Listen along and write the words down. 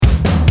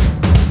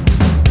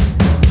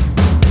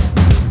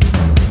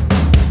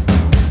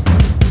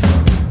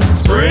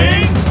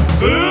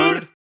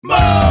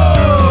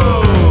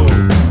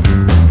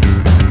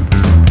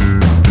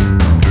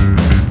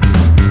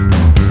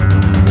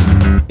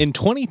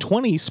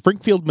2020,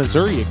 Springfield,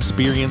 Missouri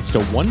experienced a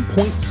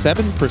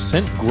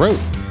 1.7%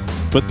 growth.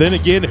 But then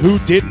again, who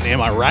didn't? Am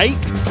I right?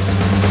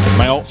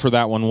 My alt for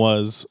that one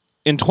was,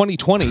 in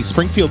 2020,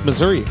 Springfield,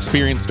 Missouri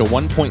experienced a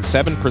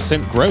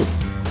 1.7% growth.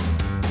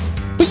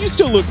 But you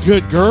still look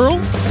good, girl.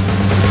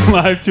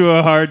 Live to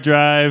a hard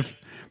drive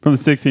from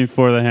the 16th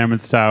floor of the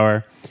Hammonds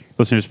Tower.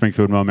 Listening to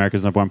Springfield Mo,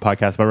 America's #1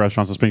 podcast about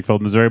restaurants in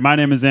Springfield, Missouri. My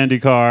name is Andy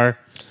Carr.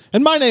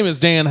 And my name is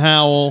Dan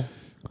Howell.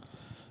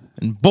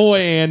 And boy,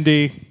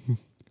 Andy,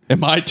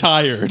 am I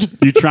tired.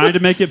 You trying to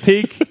make it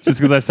peak just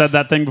because I said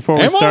that thing before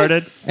we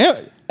started?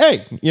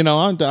 Hey, you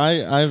know,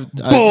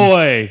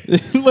 Boy!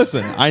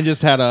 Listen, I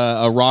just had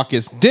a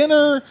raucous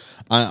dinner.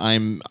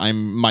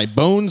 My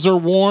bones are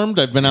warmed.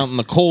 I've been out in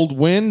the cold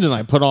wind, and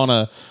I put on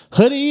a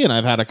hoodie, and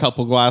I've had a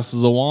couple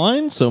glasses of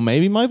wine, so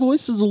maybe my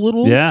voice is a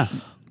little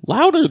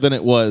louder than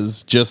it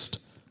was just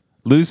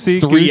Lucy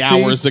 3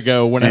 hours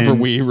ago whenever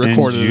we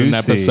recorded an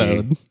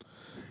episode.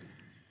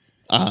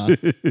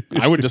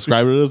 I would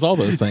describe it as all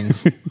those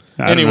things.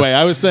 Anyway,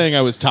 I was saying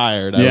I was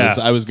tired.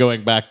 I was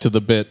going back to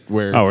the bit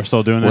where we're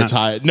still doing we're that?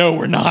 tired. No,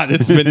 we're not.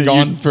 It's been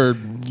gone for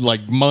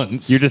like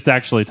months. You're just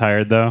actually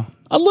tired, though?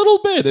 A little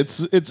bit. It's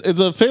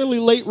a fairly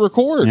late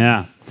record.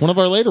 Yeah. One of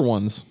our later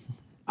ones.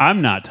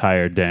 I'm not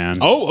tired, Dan.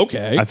 Oh,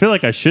 okay. I feel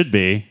like I should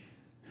be.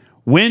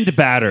 Wind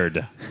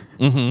battered.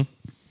 Mm-hmm.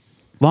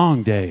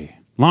 Long day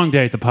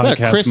at the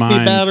podcast.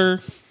 Crispy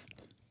batter.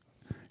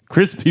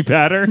 Crispy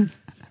batter?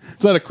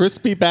 Is that a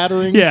crispy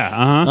battering?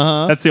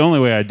 Yeah, That's the only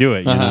way I do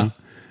it, you know?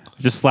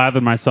 I just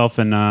slathered myself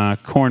in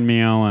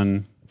cornmeal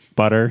and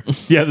butter.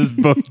 Yeah, there's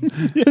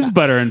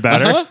butter and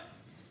batter.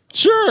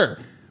 Sure.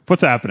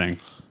 What's happening?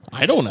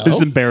 I don't know. This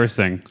is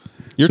embarrassing.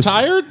 You're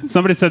tired?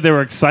 Somebody said they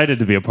were excited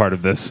to be a part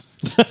of this.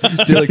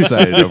 Still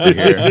excited over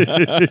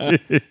here.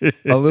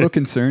 A little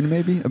concerned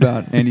maybe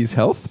about Andy's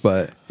health,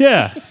 but...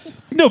 Yeah.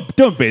 No,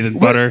 don't bathe in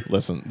butter.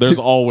 Listen, there's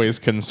always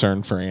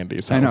concern for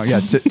Andy's health. I know,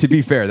 yeah. To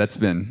be fair, that's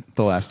been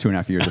the last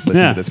 2.5 years of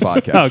listening to this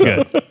podcast. Oh,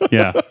 good.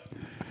 Yeah.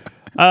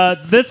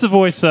 That's the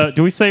voice.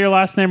 Do we say your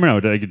last name or no?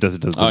 It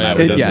doesn't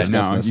matter.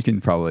 No, you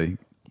can probably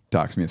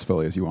dox me as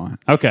fully as you want.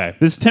 Okay.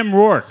 This is Tim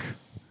Rourke.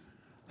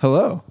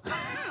 Hello.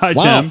 Hi,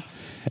 Tim.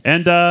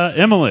 And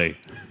Emily.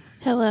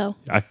 Hello.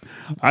 I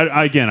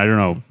again, I don't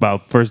know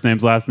about first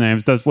names, last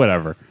names,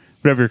 whatever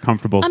you're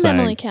comfortable saying. I'm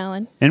Emily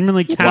Callan.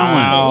 Emily Callan.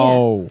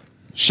 Wow.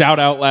 Shout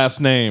out last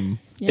name.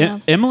 Yeah.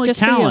 Emily Just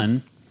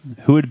Callan,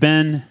 who had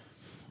been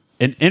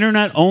an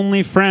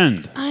internet-only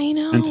friend. I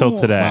know. Until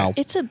today. Wow.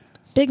 It's a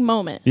big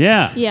moment.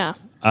 Yeah. Yeah.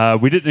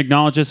 We didn't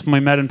acknowledge this when we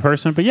met in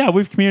person, but yeah,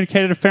 we've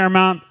communicated a fair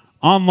amount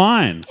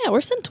online. Yeah,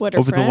 we're some Twitter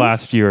over friends. the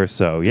last year or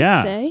so.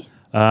 Yeah. Say.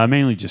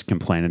 Mainly just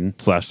complaining /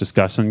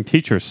 discussing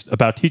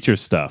about teacher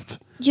stuff.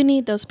 You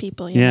need those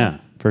people. You know?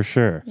 For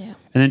sure. Yeah.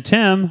 And then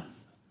Tim.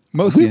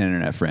 Mostly an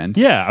internet friend.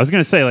 Yeah, I was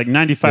going to say like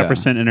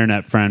 95%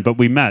 internet friend, but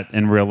we met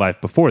in real life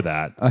before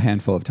that. A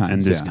handful of times,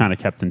 and just kind of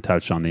kept in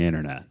touch on the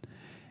internet.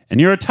 And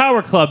you're a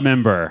Tower Club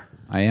member.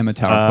 I am a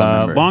Tower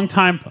Club member. Long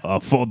time,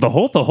 the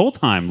whole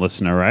time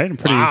listener, right?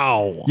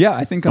 Wow. Yeah,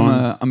 I think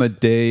I'm a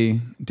day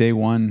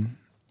one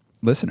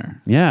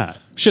listener. Yeah.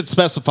 Should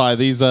specify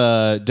these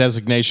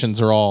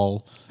designations are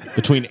all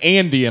between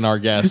Andy and our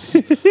guests.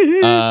 Between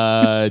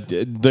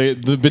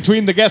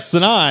the guests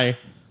and I,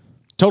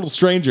 total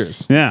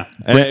strangers. Yeah.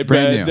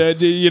 Brand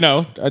new. You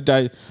know,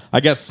 I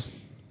guess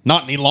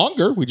not any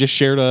longer. We just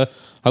shared a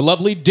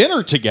lovely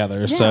dinner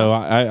together. Yeah. So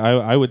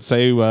I would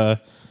say,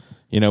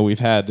 we've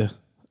had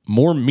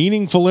more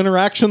meaningful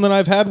interaction than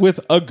I've had with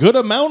a good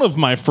amount of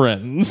my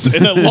friends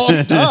in a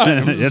long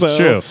time. It's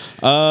true.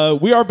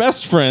 We are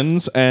best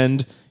friends,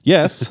 and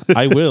yes,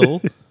 I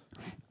will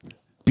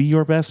be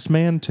your best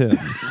man, Tim.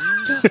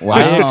 Wow.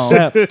 I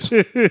accept.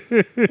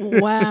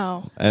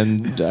 Wow.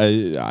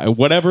 And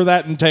whatever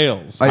that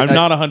entails. I'm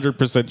not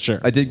 100% sure.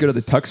 I did go to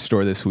the Tux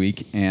store this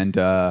week, and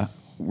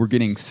we're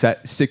getting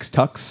 6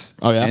 Tux.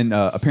 Oh, yeah? And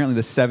apparently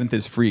the 7th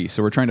is free,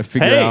 so we're trying to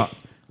figure out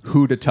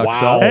who to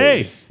Tux up.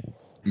 Hey.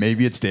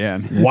 Maybe it's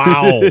Dan.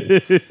 Wow.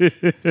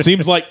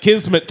 Seems like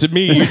kismet to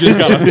me. You just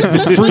got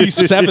a free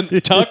 7th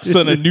Tux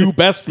and a new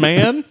best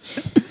man.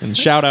 And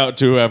shout out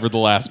to whoever the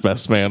last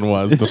best man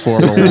was, the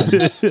former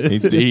one.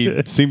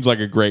 He seems like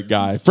a great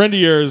guy. Friend of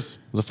yours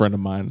is a friend of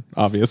mine,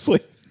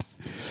 obviously.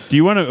 Do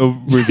you want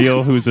to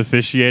reveal who's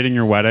officiating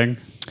your wedding?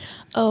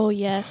 Oh,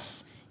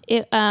 yes.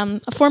 A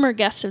former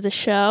guest of the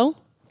show,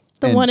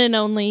 the And- one and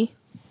only.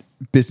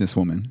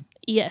 Businesswoman.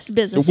 Yes,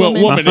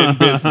 businesswoman. Woman in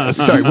business.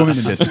 Sorry, woman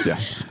in business, yeah.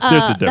 There's a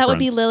difference. That would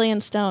be Lillian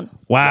Stone.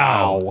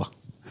 Wow.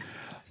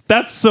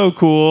 That's so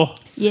cool.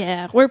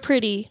 Yeah, we're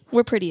pretty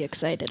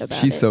excited about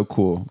it. She's so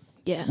cool.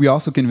 Yeah. We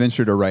also convinced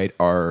her to write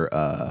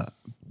our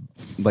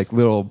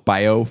little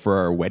bio for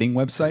our wedding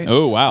website.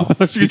 Oh, wow.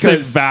 She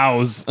said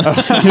vows. You should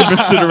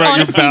write your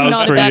Honestly, vows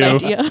not for a bad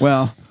you. idea.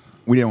 Well,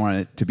 we didn't want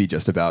it to be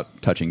just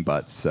about touching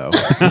butts, so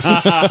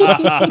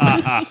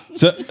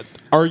So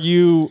are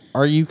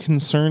you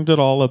concerned at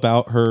all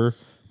about her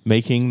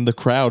making the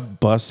crowd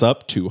bus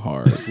up too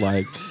hard?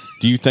 Like,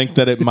 Do you think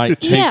that it might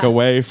take Yeah.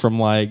 away from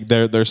like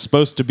they're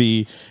supposed to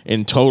be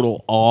in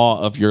total awe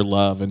of your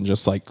love and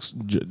just like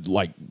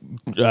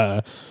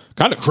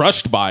kind of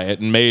crushed by it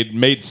and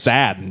made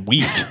sad and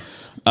weak?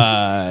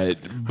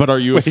 But are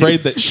you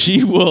afraid that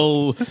she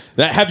will?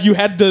 Have you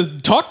had to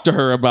talk to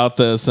her about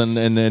this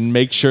and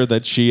make sure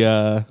that she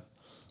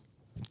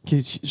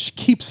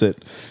keeps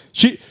it?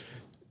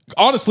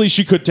 Honestly,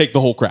 she could take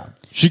the whole crowd.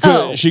 She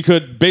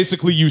could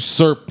basically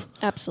usurp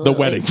Absolutely. the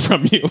wedding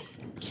from you.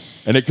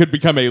 And it could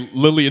become a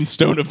Lillian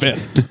Stone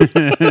event.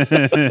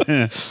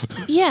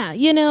 Yeah,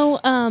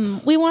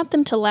 we want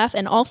them to laugh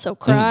and also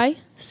cry.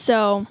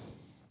 So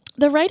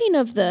the writing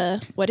of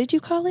what did you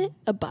call it?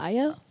 A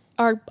bio?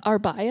 Our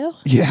bio?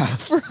 Yeah.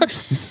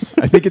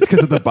 I think it's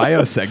because of the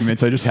bio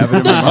segments. I just have it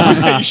in my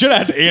mind. You should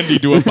have had Andy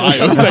do a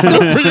bio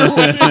segment for your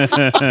wedding.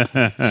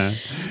 The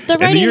In the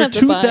writing year of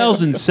the bio.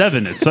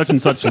 2007 at such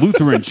and such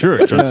Lutheran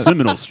Church on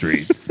Seminole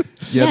Street.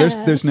 Yeah,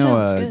 Yeah, there's no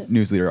sounds good.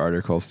 newsletter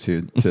articles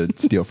to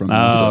steal from. Them,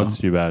 Oh, so. it's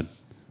too bad.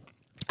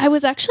 I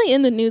was actually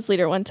in the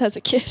newsletter once as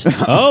a kid.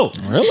 Oh,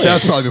 Really? That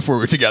was probably before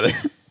we were together.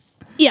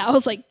 Yeah, I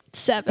was like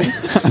 7.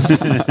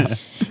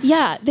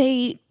 Yeah,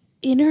 they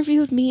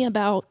interviewed me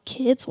about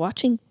kids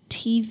watching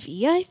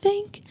TV, I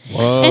think.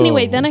 Whoa.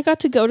 Anyway, then I got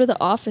to go to the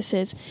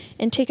offices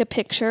and take a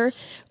picture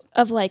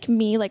of like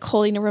me like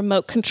holding a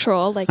remote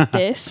control like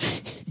this.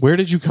 Where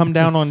did you come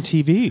down on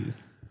TV?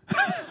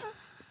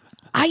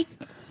 I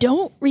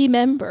don't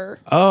remember.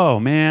 oh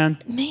man.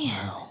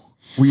 Man.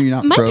 Were you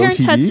not My pro parents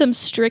TV? had some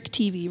strict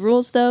TV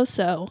rules though,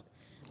 so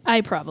I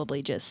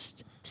probably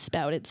just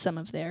spouted some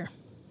of their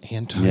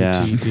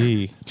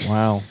Anti-TV.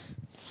 Wow.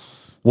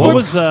 What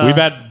was We've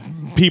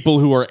had people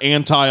who are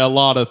anti a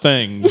lot of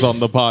things on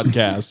the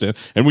podcast,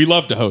 and we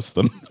love to host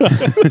them.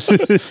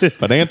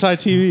 But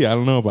anti-TV, I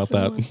don't know about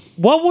that.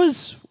 what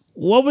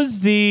was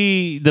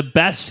the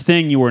best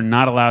thing you were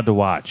not allowed to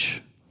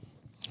watch?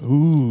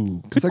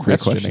 Ooh, good That's a great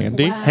question, question.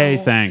 Andy. Wow.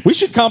 Hey, thanks. We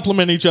should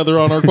compliment each other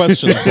on our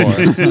questions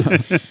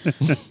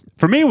more.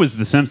 For me, it was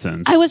The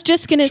Simpsons. I was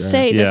just gonna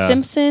say Yeah. The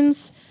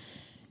Simpsons.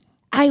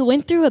 I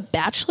went through a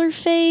Bachelor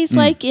phase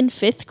like in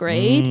 5th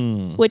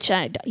grade, which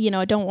I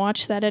don't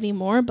watch that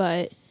anymore,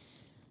 but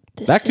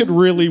That could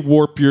really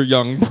warp your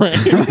young brain.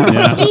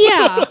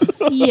 yeah.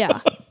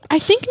 I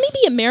think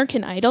maybe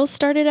American Idol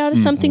started out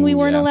as something we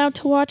weren't yeah. allowed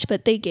to watch,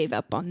 but they gave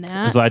up on It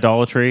that. was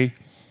idolatry.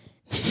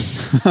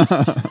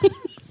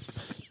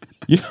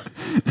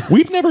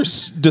 We've never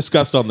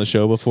discussed on the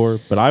show before,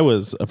 but I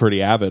was a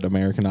pretty avid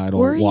American Idol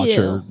Were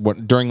watcher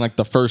during like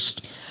the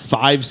first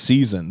 5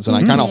 seasons, and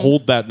I kind of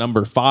hold that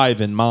number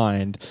 5 in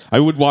mind. I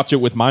would watch it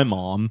with my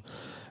mom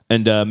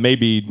and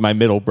maybe my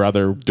middle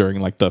brother during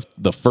like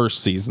the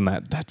first season.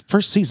 That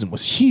first season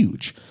was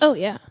huge. Oh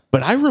yeah.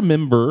 But I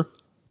remember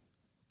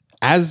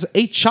as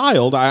a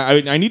child,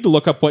 I need to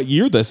look up what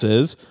year this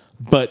is,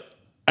 but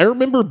I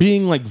remember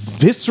being like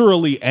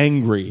viscerally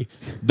angry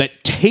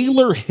that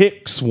Taylor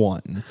Hicks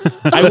won.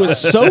 I was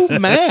so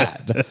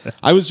mad.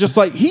 I was just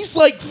like, he's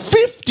like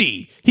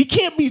 50. He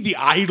can't be the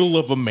idol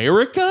of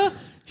America.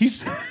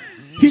 He's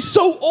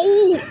so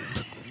old.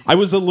 I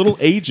was a little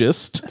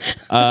ageist.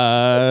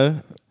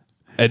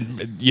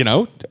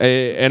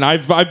 And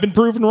I've been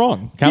proven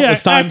wrong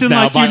countless times acting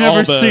now like by you've never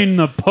all the seen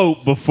the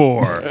Pope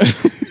before.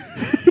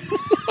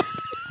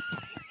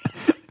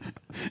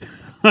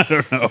 I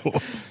don't know.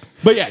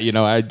 But yeah,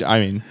 I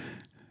mean,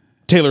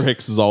 Taylor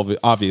Hicks has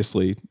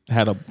obviously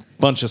had a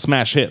bunch of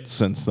smash hits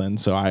since then,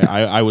 so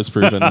I was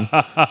proven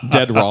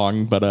dead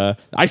wrong. But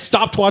I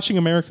stopped watching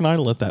American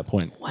Idol at that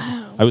point.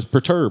 Wow. I was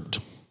perturbed.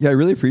 Yeah, I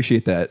really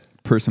appreciate that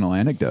personal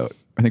anecdote.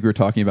 I think we were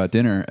talking about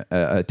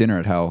at dinner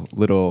at how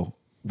little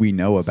we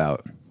know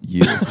about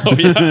you. Oh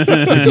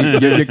yeah,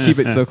 you keep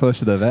it so close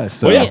to the vest.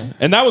 So well, yeah,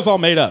 and that was all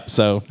made up.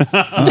 So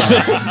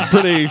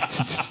pretty.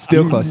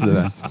 still close to the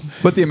vest.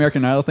 But the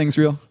American Idol thing's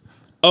real?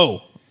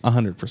 Oh,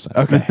 100%.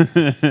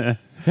 Okay.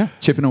 Yeah.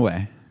 Chipping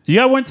away. You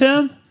got one,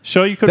 Tim?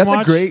 Show you couldn't That's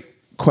watch? a great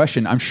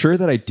question. I'm sure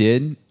that I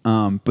did,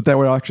 but that I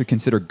would actually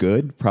consider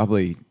good.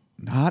 Probably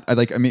not. I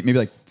mean, maybe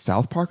like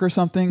South Park or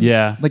something.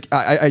 Yeah. Like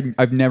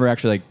I've never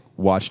actually like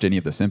watched any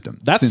of the Simpsons.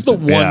 That's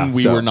Simpsons. the one Yeah.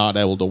 we So- were not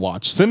able to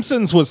watch.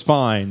 Simpsons was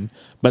fine,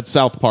 but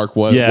South Park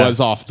was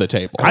off the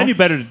table. I knew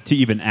better to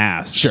even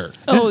ask. Sure.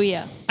 Oh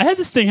yeah. I had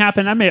this thing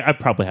happen. I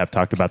probably have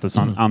talked about this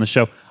on the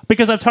show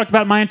because I've talked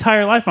about my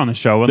entire life on the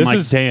show. And This like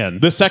is Dan.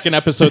 the second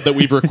episode that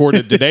we've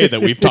recorded today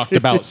that we've talked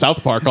about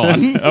South Park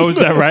on. Oh, is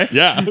that right?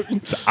 Yeah.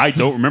 I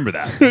don't remember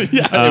that.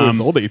 Yeah, it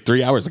was only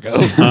 3 hours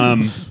ago.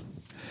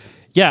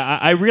 Yeah,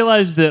 I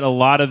realized that a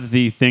lot of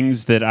the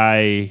things that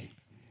I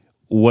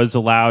was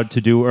allowed to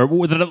do,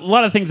 or that a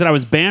lot of things that I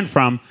was banned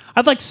from,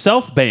 I'd like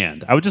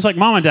self-banned. I would just like,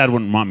 Mom and Dad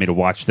wouldn't want me to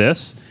watch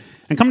this.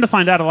 And come to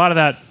find out, a lot of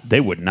that, they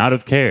would not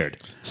have cared.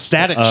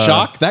 Static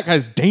Shock? That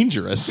guy's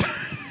dangerous.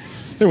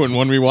 They wouldn't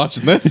want me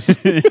watching this.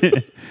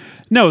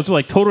 No, it was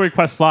like Total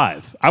Request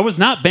Live. I was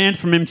not banned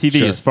from MTV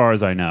Sure. as far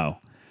as I know.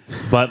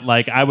 But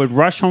like I would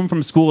rush home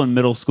from school in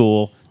middle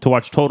school to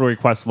watch Total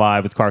Request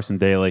Live with Carson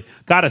Daly.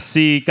 Gotta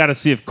see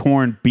if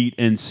Korn beat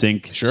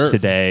NSYNC Sure.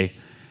 today.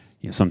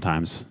 Yeah,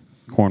 sometimes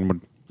Korn would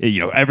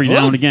every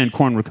now and again,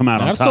 corn would come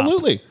out on top.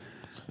 Absolutely.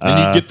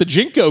 And you get the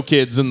Jinko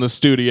kids in the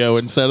studio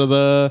instead of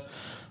the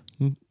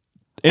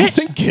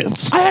NSYNC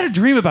kids. I had a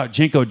dream about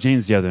Jinko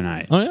jeans the other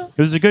night. Oh, yeah?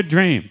 It was a good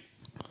dream.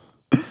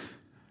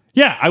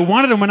 Yeah, I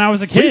wanted them when I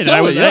was a kid. Please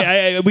tell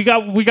me, We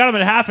got them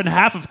at half and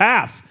half of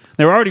half.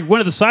 They were already, one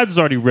of the sides was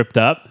already ripped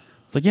up.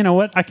 It's like, you know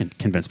what? I can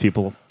convince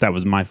people that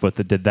was my foot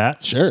that did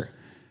that. Sure.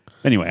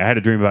 Anyway, I had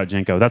a dream about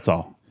Jinko. That's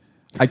all.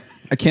 I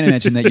can't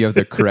imagine that you have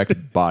the correct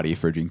body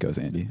for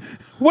Jinkos, Andy.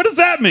 What does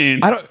that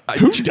mean?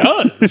 Who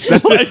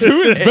does? Like,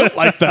 who is built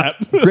like that?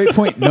 Great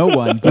point. No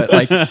one, but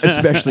like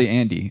especially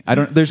Andy.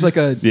 There's like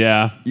a.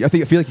 Yeah. I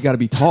feel like you got to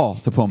be tall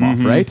to pull them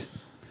off, right?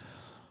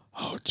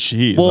 Oh,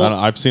 jeez. Well-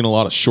 I've seen a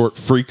lot of short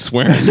freaks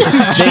wearing They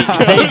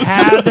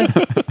had,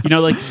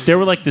 there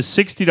were like the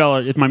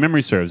 $60, if my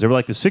memory serves, there were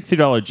like the $60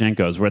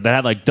 Jinkos where they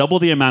had like double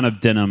the amount of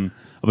denim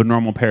of a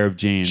normal pair of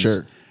jeans.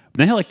 Sure.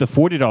 They had like the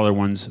 $40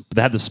 ones, but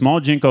they had the small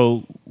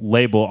Jinko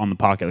label on the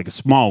pocket, like a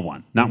small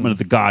one, not one of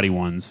the gaudy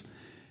ones.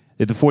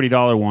 They had the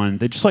 $40 one.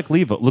 They just like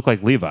look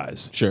like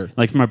Levi's. Sure.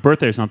 Like for my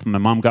birthday or something, my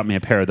mom got me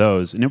a pair of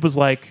those, and it was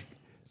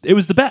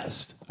the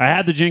best. I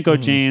had the Jinko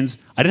jeans.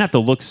 I didn't have to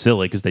look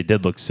silly because they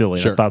did look silly.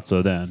 Sure. I thought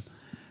so then.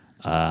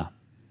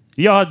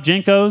 Y'all have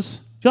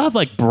Jinkos? Y'all have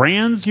like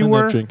brands you I know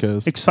were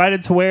Jinkos.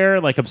 excited to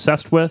wear, like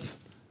obsessed with?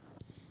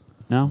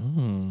 No?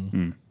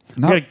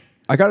 Not,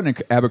 I got an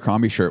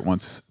Abercrombie shirt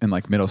once in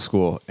like middle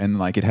school, and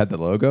like it had the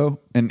logo,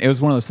 and it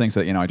was one of those things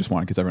that I just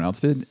wanted because everyone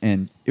else did,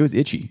 and it was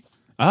itchy.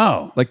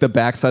 Oh. Like the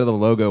back side of the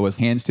logo was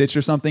hand stitched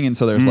or something, and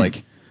so there's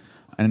like,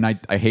 and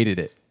I hated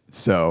it.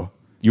 So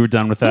You were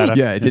done with that?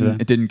 yeah, it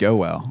didn't go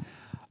well.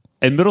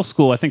 In middle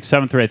school, I think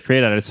 7th or 8th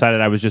grade, I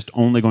decided I was just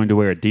only going to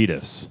wear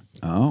Adidas.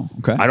 Oh,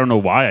 okay. I don't know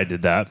why I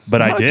did that,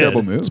 but I Not did. a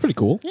terrible move. It's pretty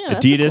cool. Yeah,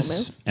 that's a cool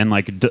Adidas move. and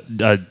like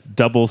a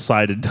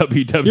double-sided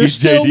WWJD You're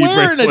still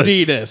wearing bracelets.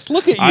 Adidas.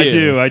 Look at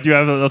you. I do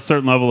have a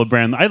certain level of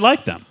brand. I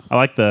like them. I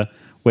like the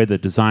way the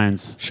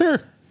designs. Sure.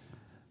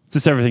 Is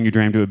this everything you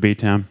dreamed it would be,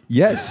 Tim?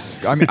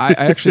 Yes, I mean I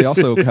actually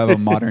also have a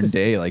modern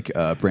day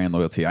brand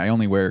loyalty. I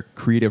only wear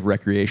Creative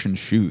Recreation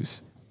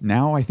shoes.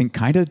 Now I think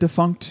kind of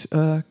defunct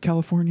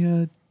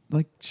California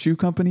shoe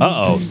company.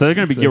 Uh-oh. So they're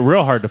going to get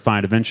real hard to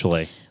find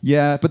eventually.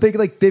 Yeah, but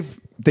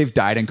they've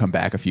died and come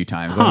back a few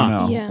times. I don't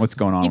know Yeah. what's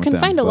going on. You with can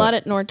them, find a but- lot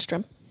at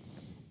Nordstrom.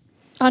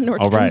 On right.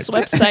 Nordstrom's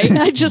website.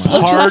 I just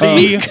looked last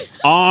Party week.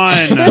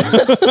 on.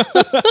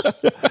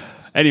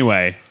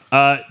 Anyway,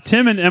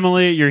 Tim and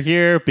Emily, you're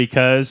here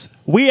because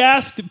we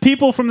asked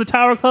people from the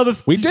Tower Club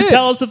to did.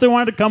 tell us if they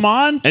wanted to come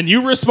on. And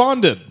you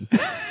responded.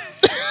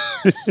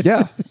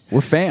 Yeah,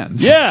 we're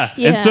fans. Yeah.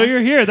 And so Yeah.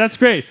 you're here. That's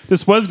great.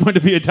 This was going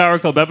to be a Tower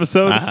Club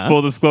episode,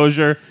 full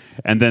disclosure.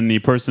 And then the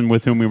person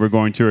with whom we were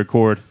going to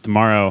record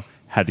tomorrow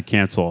had to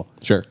cancel.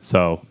 Sure.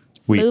 So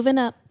we Moving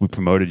up.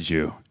 promoted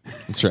you.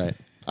 That's right.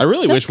 I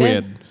really That's wish we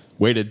good. had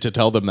waited to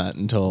tell them that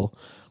until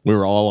we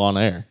were all on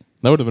air.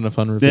 That would have been a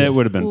fun review. Yeah, it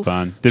would have been Oof.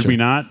 fun. Did we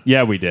not?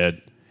 Yeah, we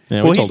did.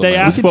 Yeah, we told them they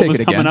that. asked We can what take was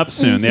it coming again. up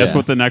soon. They asked Yeah.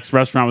 what the next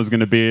restaurant was going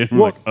to be. And we're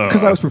Well, like,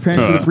 because I was preparing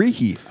for the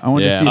preheat. I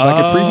wanted to see if I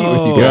could preheat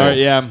with you We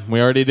guys.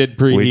 we already did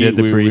preheat. We did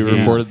the we preheat.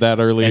 recorded that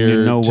earlier And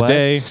you know what?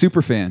 today.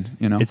 Super fan,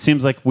 It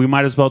seems like we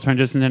might as well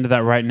transition into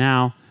that right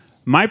now.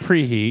 My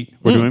preheat,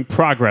 we're doing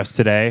progress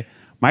today.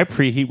 My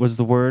preheat was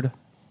the word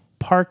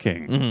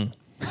parking. And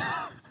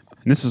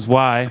this is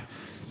why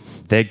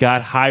they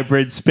got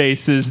hybrid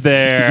spaces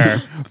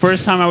there.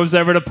 First time I was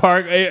ever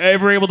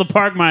able to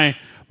park my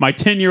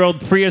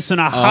 10-year-old Prius in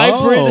a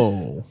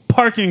hybrid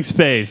parking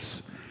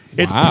space.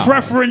 It's Wow.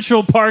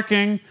 preferential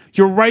parking.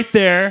 You're right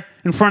there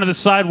in front of the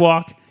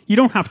sidewalk. You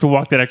don't have to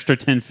walk that extra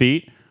 10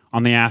 feet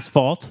on the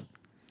asphalt.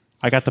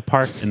 I got to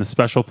park in the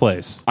special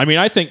place. I mean,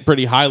 I think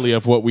pretty highly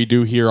of what we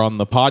do here on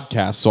the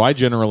podcast, so I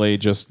generally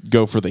just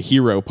go for the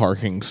hero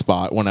parking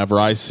spot whenever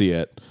I see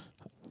it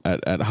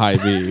at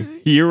Hy-Vee.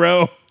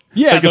 Hero?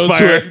 Yeah, Like a those,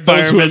 who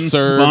fireman, have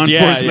served. law Yeah,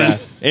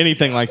 enforcement. yeah.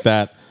 Anything like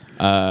that.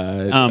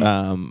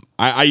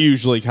 I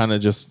usually kind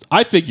of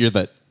I figure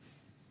that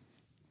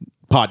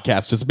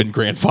podcast has been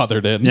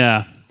grandfathered in.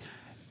 Yeah.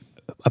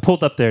 I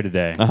pulled up there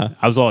today.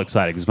 I was all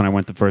excited because when I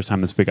went the first time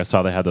this week, I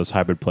saw they had those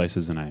hybrid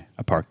places and I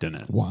parked in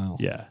it. Wow.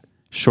 Yeah.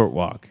 Short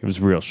walk. It was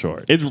real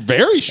short. It's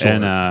very short.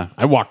 And,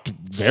 I walked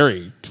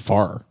very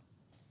far.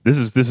 This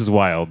is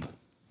wild.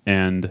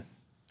 And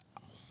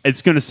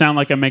it's going to sound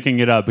like I'm making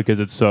it up because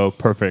it's so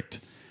perfect.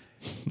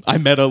 I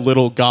met a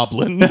little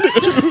goblin. Gave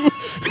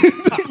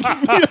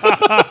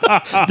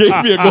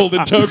me a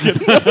golden token.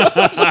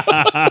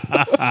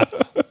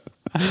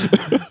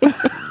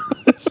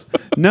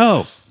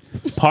 No.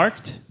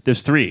 Parked.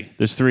 There's three.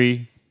 There's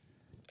three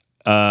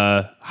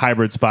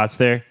hybrid spots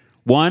there.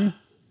 One,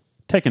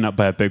 taken up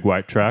by a big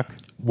white truck.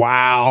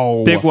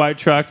 Wow. Big white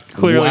truck.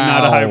 Clearly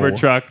not a Wow. hybrid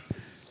truck.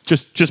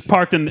 Just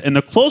parked in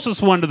the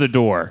closest one to the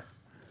door.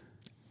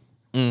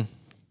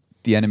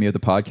 the enemy of the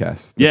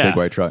podcast. The Yeah. big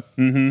white truck.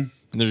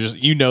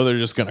 They're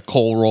just gonna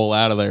coal roll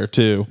out of there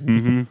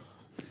too.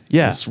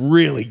 Yeah. Let's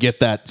really get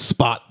that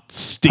spot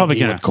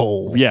stinky with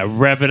coal. Yeah,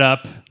 rev it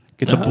up.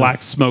 Get the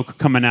black smoke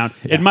coming out.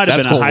 It might have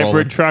that's been a coal hybrid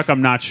rolling. truck.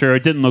 I'm not sure.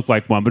 It didn't look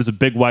like one, but it's a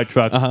big white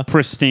truck,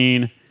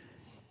 pristine.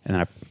 and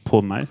then I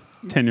pulled my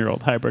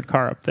 10-year-old hybrid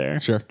car up there.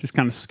 Sure. Just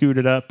kind of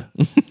scooted up.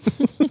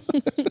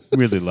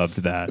 Really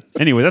loved that.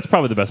 Anyway, that's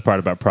probably the best part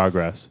about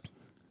Progress.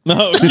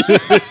 No,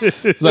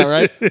 is that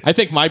right? I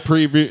think my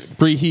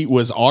preheat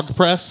was AUG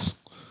press.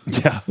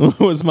 Yeah.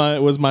 was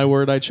my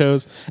word I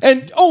chose.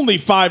 And only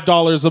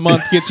 $5 a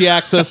month gets you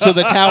access to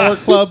the Tower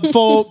Club,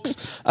 folks,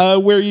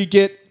 where you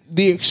get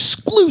the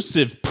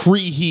exclusive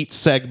preheat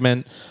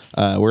segment,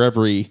 where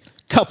every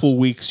couple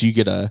weeks you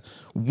get a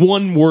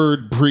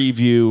one-word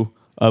preview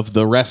of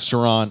the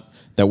restaurant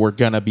that we're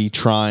gonna be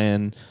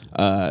trying.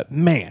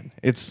 Man,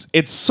 it's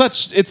the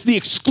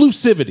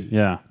exclusivity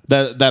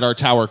that our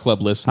Tower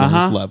Club listeners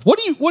love.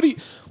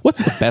 What's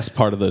the best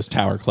part of those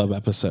Tower Club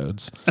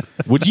episodes?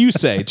 Would you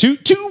say to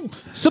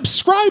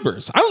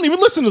subscribers? I don't even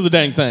listen to the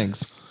dang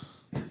things.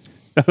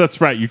 That's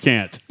right. You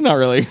can't. Not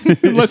really,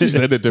 unless you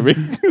send it to me.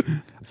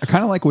 I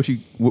kind of like what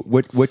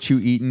you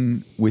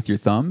eaten with your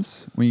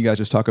thumbs when you guys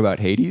just talk about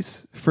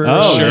Hades for.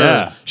 Oh, Sure,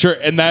 yeah. sure,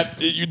 and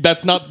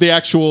that's not the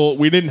actual.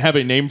 We didn't have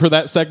a name for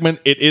that segment.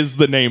 It is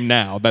the name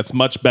now. That's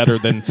much better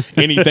than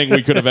anything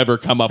we could have ever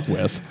come up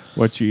with.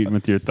 What you eating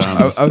with your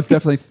thumbs? I was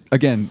definitely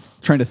again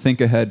trying to think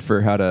ahead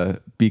for how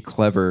to be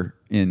clever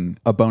in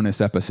a bonus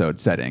episode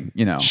setting.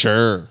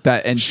 Sure.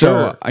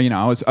 So I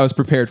was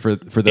prepared for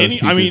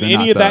those.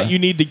 Any of that you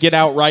need to get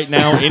out right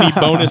now. Any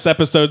bonus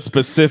episode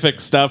specific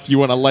stuff you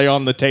want to lay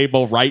on the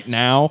table right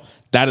now,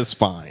 that is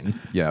fine.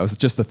 Yeah, it was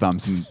just the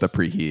thumbs and the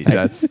preheat.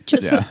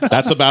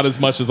 That's about as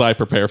much as I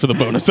prepare for the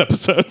bonus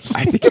episodes.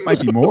 I think it might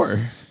be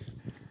more.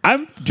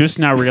 I'm just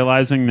now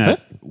realizing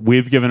that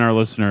we've given our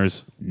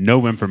listeners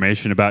no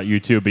information about you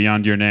two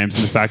beyond your names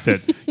and the fact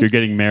that you're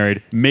getting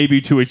married, maybe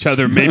to each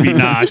other, maybe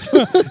not.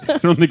 I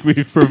don't think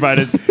we've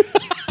provided.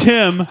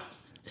 Tim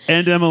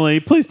and Emily,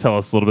 please tell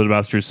us a little bit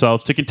about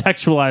yourselves to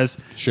contextualize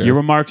your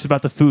remarks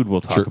about the food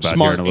we'll talk about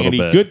Smart, here in a little Andy.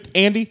 bit. Good,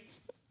 Andy.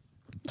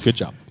 Good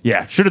job.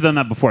 Yeah, should have done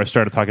that before I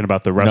started talking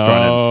about the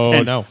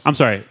restaurant. No. I'm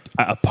sorry,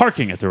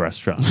 parking at the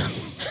restaurant.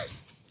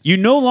 You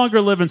no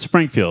longer live in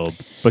Springfield,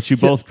 but you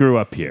both grew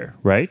up here,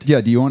 right? Yeah.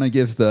 Do you want to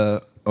give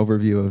the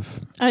overview of?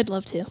 I'd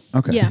love to.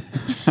 Okay.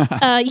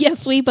 Yeah.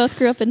 Yes, we both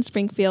grew up in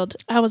Springfield.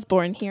 I was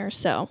born here,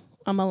 so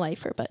I'm a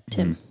lifer, but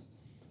Tim,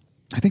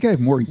 I think I have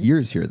more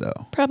years here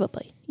though.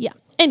 probably. Yeah.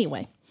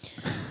 Anyway,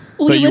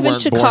 But we you live in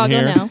weren't born Chicago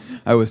here? now.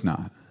 I was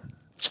not.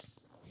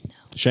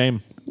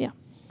 Shame. Yeah.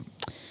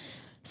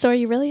 So are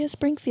you really a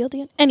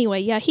Springfieldian?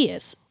 Anyway, yeah, he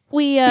is.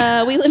 We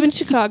live in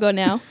Chicago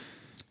now.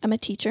 I'm a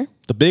teacher.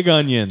 The Big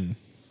Onion.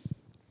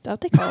 Is that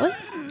what they call it?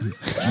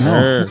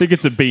 Sure. I think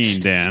it's a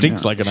bean, Dan.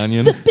 Stinks like an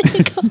onion.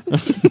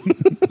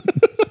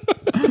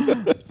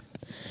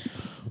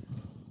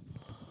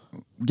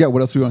 Yeah.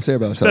 What else do we want to say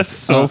about ourselves? That's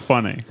so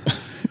funny.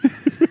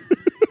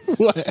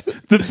 What?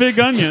 The Big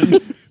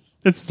Onion.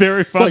 It's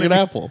very It's funny. like an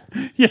apple.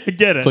 Yeah, I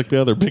get it. It's like the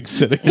other big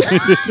city.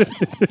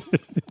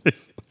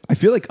 I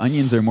feel like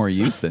onions are more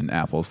used than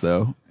apples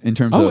though in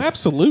terms Oh, of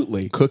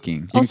absolutely.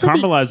 cooking. you can Also, the-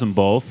 caramelize them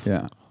both.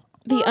 Yeah.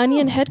 The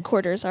Onion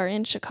headquarters are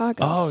in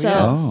Chicago. Oh, so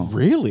yeah. Oh.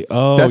 Really?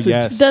 Oh, That's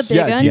yes. The Big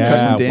yeah, Onion. deep cut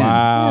Yeah, from Dan.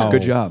 wow.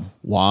 Good job.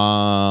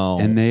 Wow.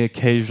 And they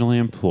occasionally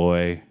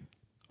employ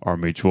our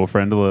mutual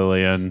friend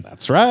Lillian.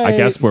 That's right. I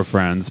guess we're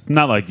friends.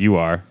 Not like you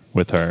are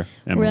with her,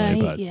 Emily. Right,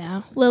 but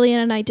yeah. Lillian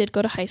and I did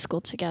go to high school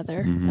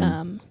together.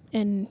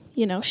 And,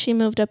 she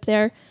moved up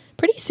there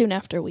pretty soon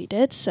after we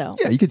did. So,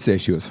 Yeah, you could say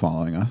she was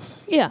following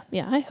us. yeah,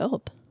 I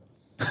hope.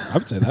 I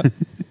would say that.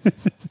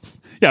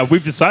 yeah,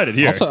 we've decided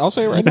here. I'll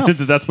say it right now.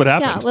 that that's what Yeah,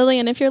 happened.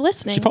 Lillian, if you're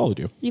listening. She followed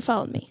you. You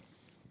followed me.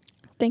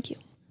 Thank you.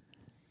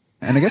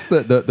 And I guess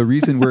the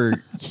reason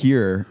we're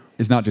here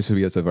is not just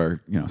because of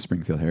our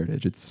Springfield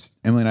heritage. It's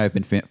Emily and I have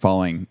been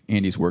following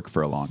Andy's work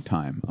for a long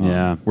time.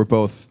 Yeah. We're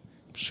both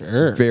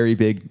Sure. very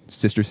big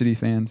Sister City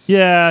fans.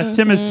 Yeah,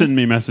 Tim has sent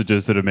me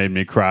messages that have made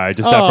me cry,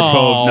 just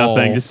apropos of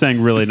nothing, just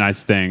saying really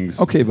nice things.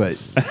 Okay, but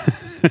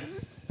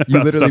you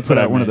literally stuff put that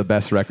I out one of made. the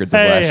best records of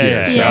Hey, last hey,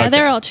 year. hey. so- Yeah, okay.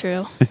 they're all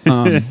true.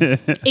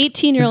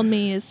 18-year-old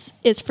me is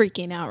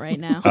freaking out right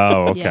now.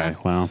 Oh, okay. Yeah.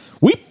 Well,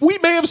 We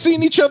may have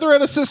seen each other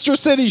at a Sister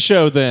City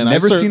show then.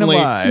 Never I seen certainly,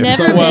 him live.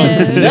 Never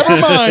been. Never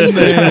mind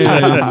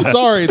then.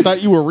 Sorry,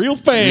 thought you were real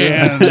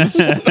fans.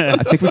 I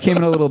think we came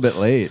in a little bit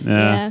late.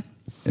 Yeah.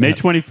 May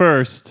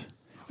 21st.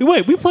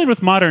 Wait, we played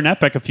with Modern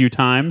Epic a few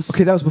times.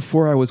 Okay, that was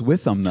before I was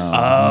with them, though.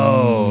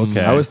 Oh,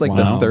 okay. I was like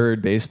Wow. the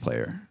third bass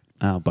player.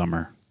 Oh,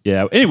 bummer.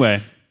 Yeah.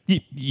 Anyway,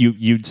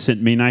 you'd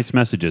sent me nice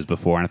messages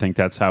before, and I think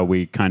that's how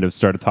we kind of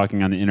started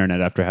talking on the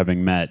internet after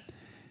having met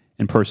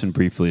in person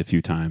briefly a few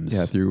times.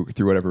 Yeah, through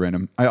whatever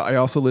random. I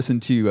also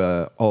listened to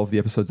all of the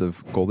episodes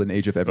of Golden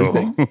Age of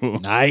Everything.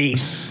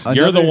 Nice.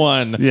 Another- You're the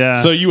one.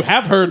 Yeah. So you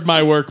have heard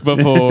my work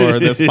before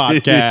this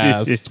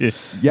podcast.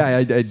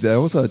 Yeah,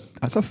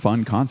 that's a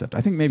fun concept. I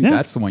think maybe Yeah.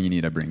 that's the one you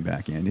need to bring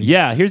back, Andy.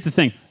 Yeah. Here's the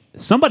thing.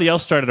 Somebody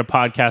else started a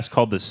podcast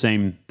called that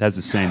has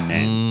the same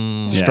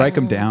name. Yeah. Strike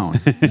them down.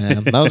 Yeah,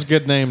 that was a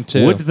good name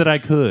too. Would that I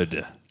could.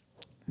 It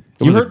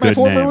You was a heard my good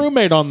former name.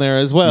 roommate on there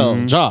as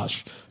well,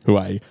 Josh, who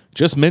I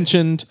just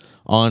mentioned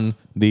on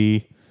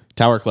the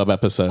Tower Club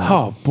episode.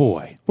 Oh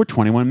boy, we're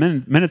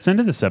 21 minutes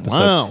into this episode,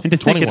 Wow, and to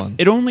think 21.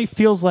 it only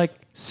feels like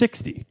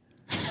 60.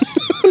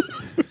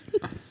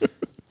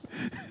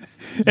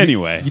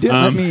 Anyway, You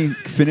didn't let me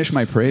finish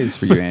my praise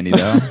for you, Andy,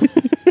 though.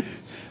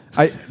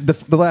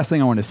 The last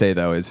thing I want to say,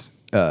 though, is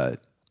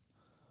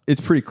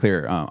it's pretty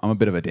clear. I'm a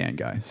bit of a Dan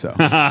guy, so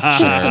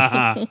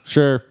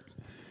Sure.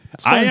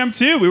 I am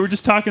too. We were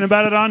just talking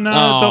about it on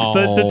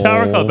the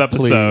Tower Club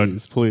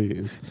episode.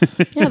 Please.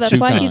 Yeah, that's Too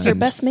why he's your kind.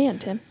 best man,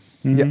 Tim.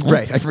 yeah,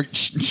 right.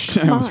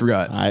 I almost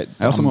forgot. I-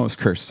 I also almost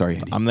cursed. Sorry,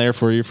 Andy. I'm there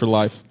for you for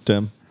life,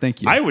 Tim.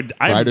 Thank you.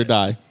 Ride or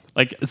die.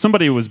 Like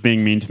somebody was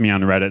being mean to me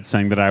on Reddit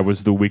saying that I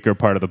was the weaker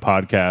part of the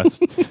podcast.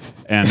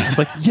 And I was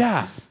like,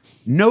 yeah,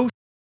 no.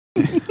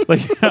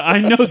 Like, I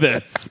know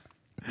this.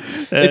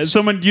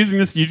 Someone using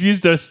this, you've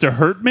used this to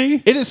hurt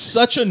me? It is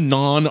such a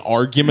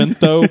non-argument,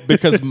 though,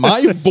 because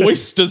my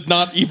voice does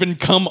not even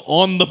come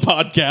on the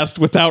podcast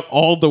without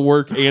all the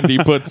work Andy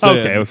puts in.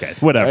 Okay,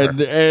 whatever.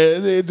 And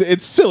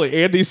it's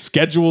silly. Andy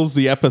schedules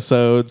the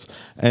episodes,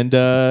 and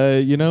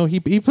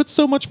he puts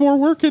so much more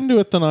work into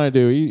it than I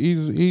do.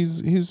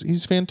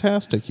 He's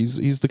fantastic.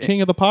 He's the king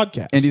of the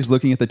podcast. And he's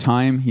looking at the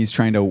time. He's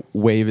trying to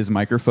wave his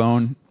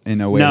microphone in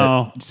a way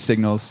No. that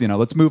signals,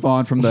 let's move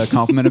on from the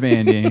compliment of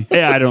Andy.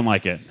 Yeah, I don't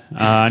like it.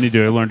 I need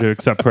to learn to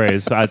accept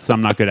praise.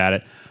 I'm not good at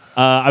it.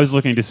 I was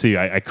looking to see.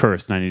 I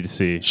cursed, and I need to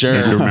see. Sure. I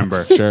need to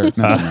remember. Sure.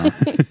 No.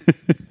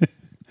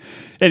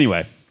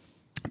 Anyway,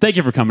 thank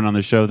you for coming on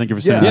the show. Thank you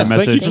for sending Yes, that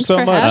thank you message. for Thanks so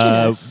for much.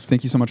 having us.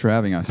 Thank you so much for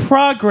having us.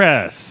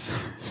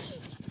 Progress.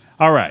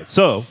 All right.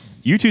 So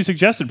you two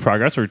suggested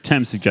progress, or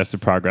Tim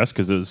suggested progress,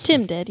 because it was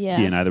Tim did, yeah.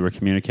 he and I that were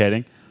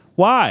communicating.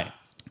 Why?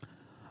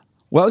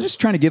 Well, I was just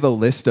trying to give a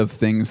list of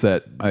things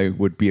that I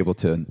would be able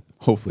to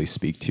hopefully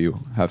speak to,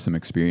 have some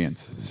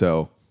experience.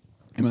 So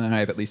Emily and I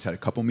have at least had a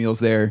couple meals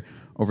there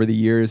over the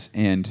years,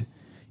 and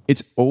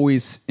it's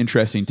always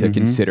interesting to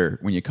consider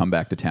when you come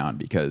back to town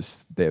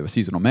because they have a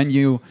seasonal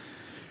menu.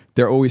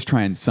 They're always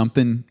trying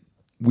something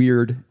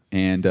weird,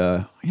 and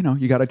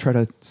you got to try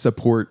to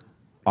support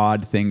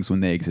odd things when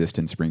they exist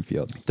in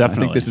Springfield. I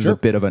Definitely. think this is a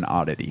bit of an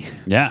oddity.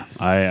 Yeah,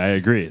 I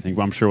agree.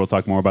 I'm sure we'll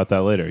talk more about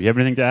that later. You have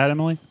anything to add,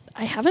 Emily?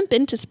 I haven't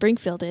been to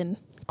Springfield in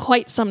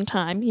quite some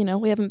time.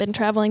 We haven't been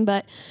traveling,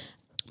 but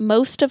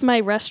most of my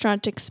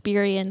restaurant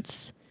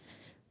experience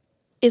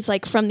is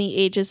like from the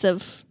ages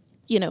of,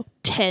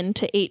 10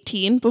 to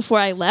 18 before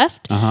I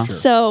left. Uh-huh. Sure.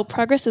 So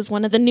Progress is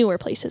one of the newer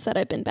places that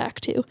I've been back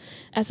to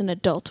as an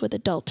adult with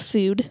adult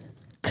food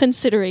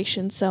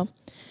considerations. So,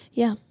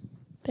 yeah,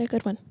 they're a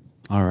good one.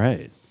 All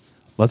right.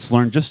 Let's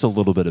learn just a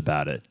little bit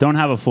about it. Don't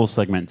have a full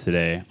segment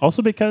today.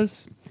 Also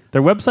because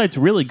their website's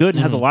really good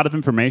and has a lot of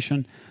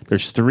information.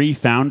 There's 3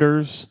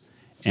 founders,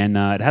 and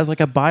it has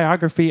like a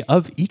biography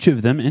of each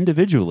of them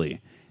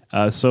individually.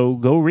 So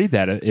go read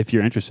that if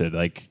you're interested.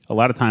 Like a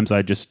lot of times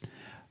I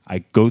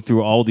go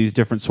through all these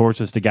different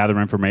sources to gather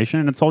information,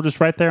 and it's all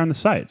just right there on the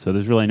site. So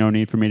there's really no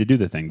need for me to do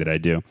the thing that I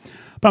do.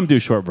 But I'm going to do a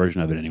short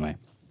version of it anyway.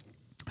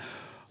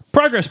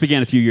 Progress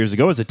began a few years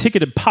ago as a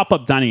ticketed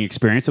pop-up dining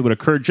experience that would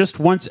occur just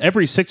once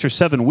every 6 or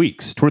 7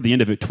 weeks. Toward the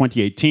end of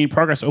 2018,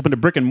 Progress opened a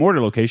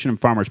brick-and-mortar location in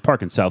Farmers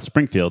Park in South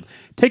Springfield,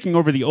 taking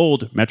over the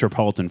old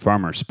Metropolitan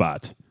Farmers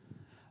spot.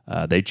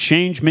 They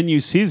change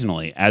menus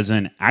seasonally, as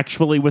in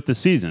actually with the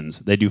seasons.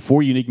 They do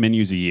 4 unique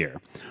menus a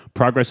year.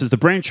 Progress is the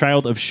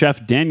brainchild of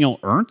chef Daniel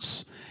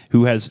Ernst,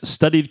 who has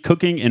studied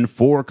cooking in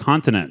 4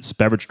 continents,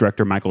 beverage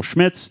director Michael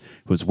Schmitz,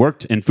 who has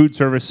worked in food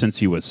service since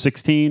he was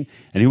 16,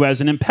 and who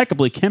has an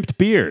impeccably kempt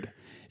beard.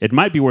 It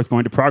might be worth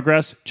going to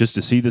Progress just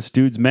to see this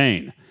dude's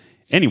mane.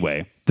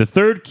 Anyway, the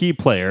third key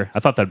player, I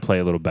thought that'd play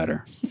a little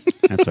better.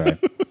 That's all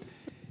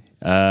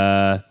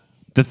right.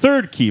 The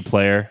third key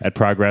player at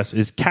Progress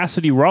is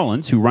Cassidy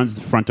Rollins, who runs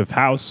the front of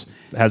house,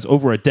 has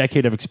over a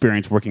decade of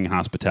experience working in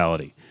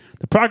hospitality.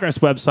 The Progress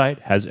website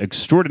has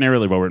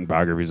extraordinarily well-written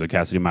biographies of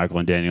Cassidy, Michael,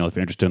 and Daniel if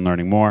you're interested in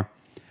learning more.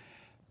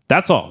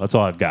 That's all. That's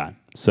all I've got.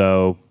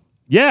 So,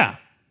 yeah.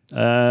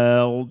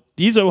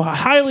 He's a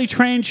highly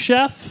trained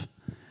chef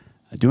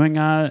doing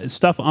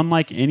stuff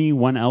unlike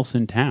anyone else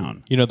in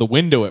town. The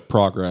window at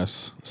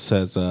Progress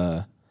says,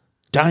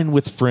 dine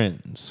with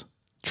friends,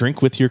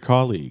 drink with your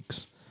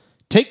colleagues,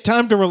 take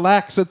time to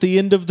relax at the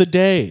end of the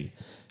day,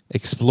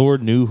 explore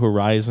new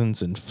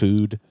horizons in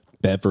food,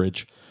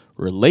 beverage,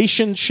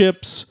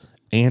 relationships,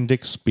 and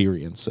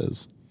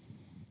experiences.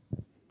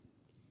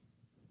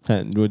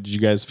 And did you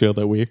guys feel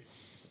that we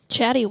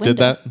Chatty window. did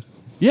that?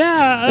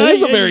 Yeah. It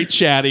is a very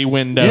chatty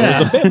window.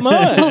 Yeah. It's a bit A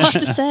much. lot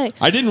to say.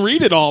 I didn't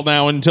read it all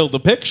now until the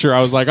picture. I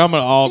was like,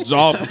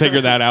 I'll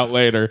figure that out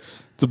later.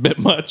 It's a bit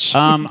much.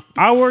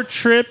 Our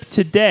trip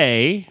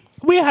today,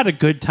 we had a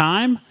good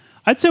time.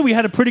 I'd say we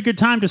had a pretty good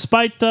time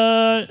despite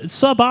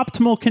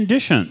suboptimal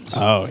conditions.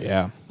 Oh,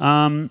 yeah.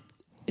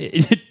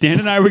 Dan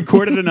and I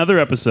recorded another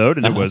episode,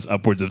 and it was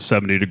upwards of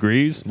 70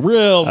 degrees.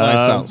 Real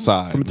nice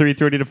outside. From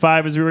 3:30 to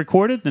 5 as we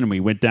recorded. Then we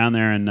went down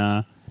there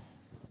and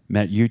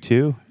met you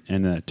two,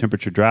 and the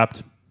temperature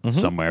dropped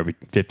somewhere every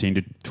 15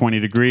 to 20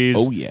 degrees.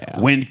 Oh, yeah.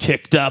 Wind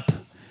kicked up.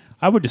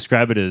 I would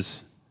describe it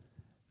as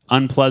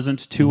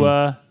unpleasant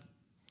to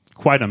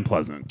quite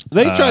unpleasant.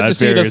 They tried at to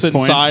seat us various points.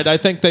 inside. I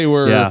think they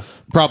were Yeah.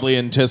 probably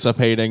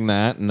anticipating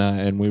that,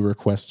 and we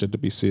requested to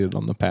be seated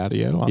on the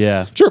patio.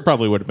 Yeah. I'm sure it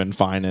probably would have been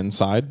fine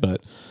inside,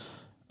 but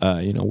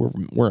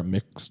we're a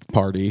mixed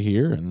party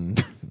here,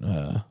 and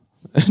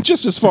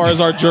just as far as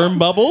our germ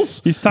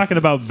bubbles. He's talking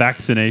about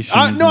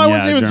vaccinations. No, I and,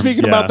 wasn't even germ-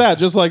 speaking yeah. about that.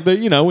 Just like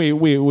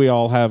we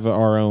all have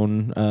our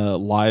own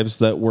lives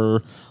that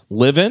we're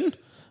living,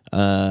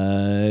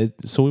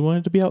 so we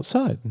wanted to be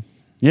outside.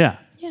 Yeah.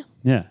 Yeah.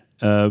 Yeah.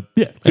 Yeah.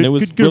 Good, And it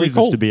was good really reasons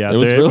cold. to be out It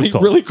was there. really,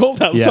 really cold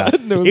Yeah. outside.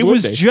 And It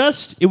was windy.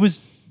 just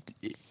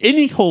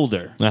any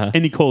colder. Uh-huh.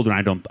 Any colder,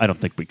 I don't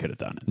think we could have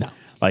done it. No.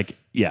 Like,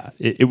 yeah,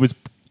 it was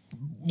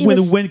It when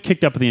was- the wind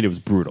kicked up at the end, it was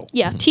brutal.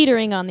 Yeah,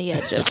 teetering on the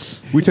edge of.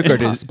 We took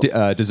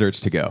our desserts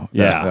to go.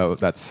 Yeah.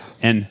 That's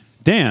And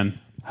Dan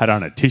had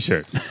on a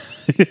t-shirt.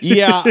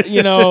 Yeah,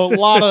 a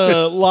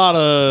lot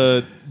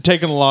of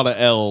taking a lot of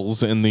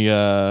L's in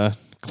the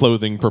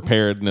clothing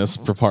preparedness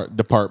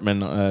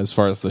department as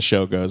far as the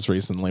show goes.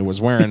 Recently,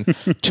 was wearing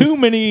too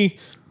many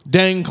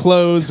dang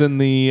clothes in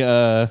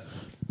the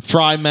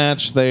fry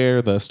match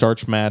there, the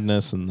Starch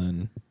Madness, and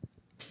then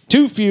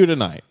too few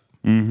tonight.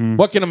 Mm-hmm.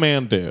 What can a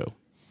man do?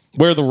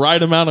 Wear the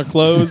right amount of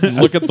clothes and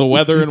look at the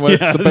weather and what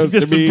it's supposed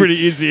to That's be. some pretty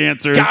easy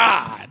answers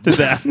God! to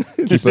that.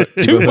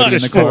 Too in much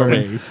the for car.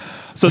 me.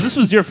 So this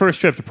was your first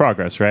trip to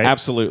Progress, right?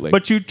 Absolutely.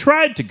 But you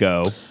tried to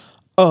go.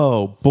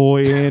 Oh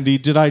boy, Andy,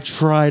 did I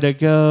try to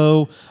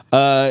go?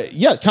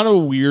 Yeah, kind of a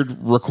weird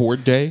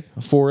record day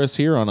for us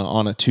here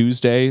on a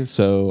Tuesday.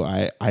 So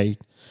I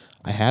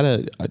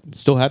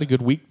still had a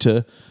good week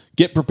to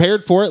get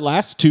prepared for it.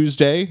 Last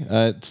Tuesday,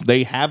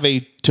 they have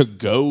a to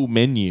go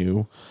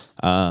menu.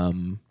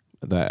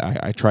 That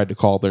I tried to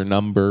call their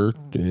number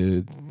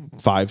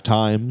 5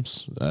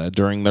 times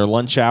during their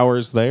lunch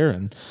hours there,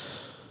 and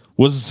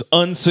was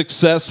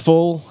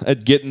unsuccessful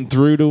at getting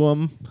through to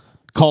them.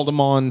 Called them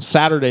on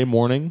Saturday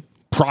morning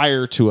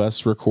prior to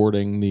us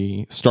recording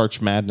the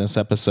Starch Madness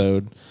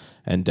episode,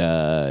 and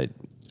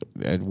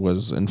it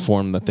was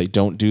informed that they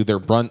don't do their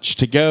brunch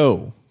to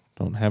go.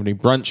 Don't have any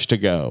brunch to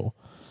go.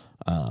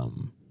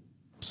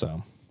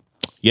 So,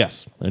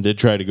 yes, I did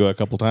try to go a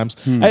couple times.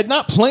 I had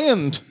not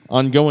planned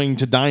on going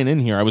to dine in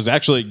here. I was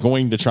actually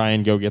going to try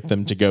and go get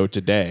them to go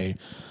today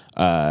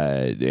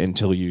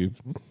until you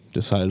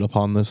decided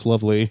upon this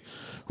lovely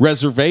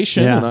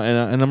reservation, Yeah.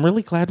 and I'm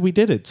really glad we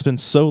did it. It's been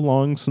so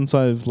long since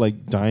I've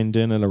dined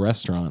in at a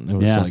restaurant. It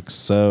was Yeah.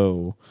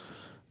 so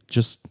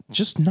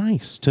just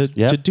nice to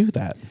do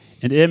that.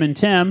 And Im and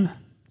Tim,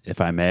 if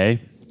I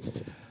may,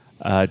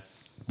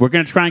 we're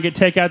going to try and get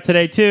takeout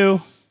today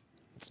too.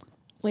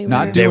 Wait,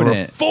 Not where- doing They were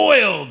it.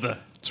 foiled.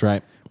 That's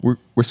right.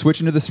 We're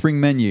switching to the spring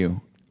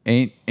menu.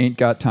 Ain't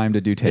got time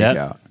to do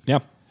takeout. Yeah.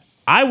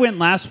 I went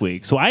last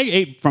week, so I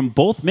ate from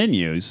both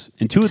menus,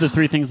 and 2 of the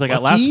 3 things I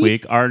got last Lucky.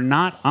 week are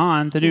not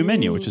on the new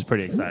menu, which is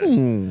pretty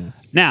exciting.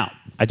 Now,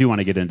 I do want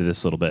to get into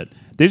this a little bit.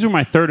 These were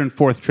my 3rd and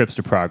 4th trips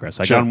to Progress.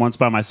 I Sure. gone once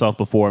by myself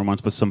before and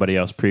once with somebody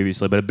else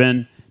previously, but it had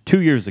been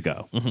 2 years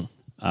ago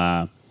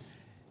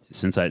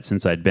since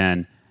I'd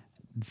been.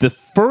 The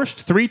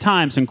first 3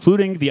 times,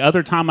 including the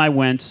other time I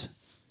went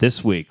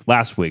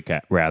last week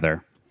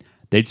rather,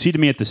 they'd seated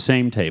me at the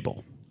same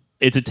table.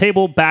 It's a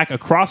table back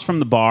across from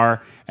the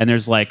bar, and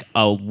there's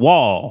a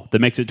wall that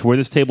makes it to where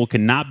this table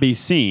cannot be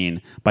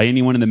seen by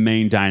anyone in the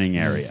main dining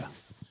area.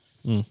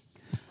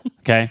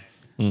 Okay?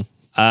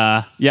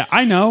 Yeah,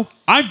 I know.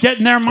 I'm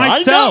getting there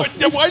myself.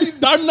 I know.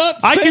 I'm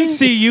not. I can saying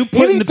see you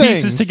putting the anything.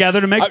 pieces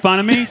together to make fun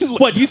of me.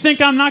 What, do you think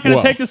I'm not going to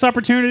Well, take this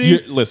opportunity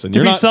Listen, to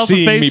you're be not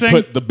seeing me self-effacing?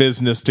 put the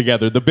business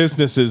together. The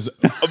business is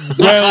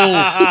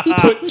well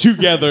put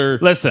together.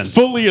 Listen.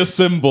 fully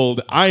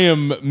assembled.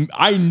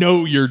 I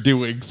know you're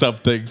doing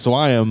something, so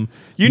I am.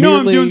 You know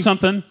I'm merely- doing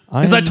something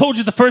because I am- told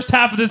you the first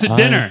half of this at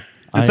dinner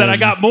and I said I am-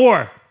 got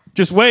more.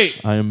 Just wait.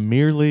 I am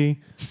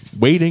merely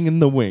waiting in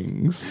the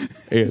wings,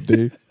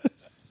 Andy.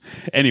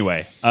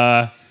 Anyway,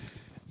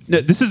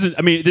 this isn't.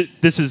 I mean,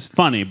 this is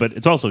funny, but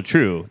it's also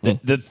true.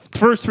 The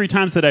first 3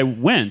 times that I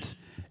went,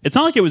 it's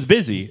not like it was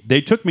busy.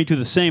 They took me to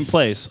the same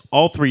place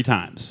all 3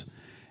 times,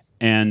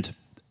 and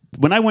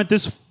when I went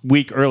this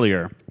week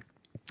earlier,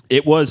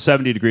 it was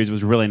 70 degrees. It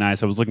was really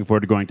nice. I was looking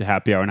forward to going to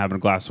happy hour and having a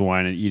glass of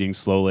wine and eating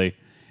slowly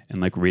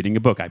and reading a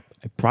book. I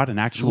brought an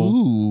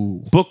actual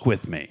book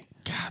with me.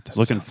 God, that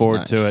Looking sounds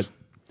forward to nice. it.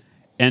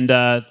 And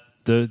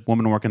the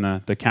woman working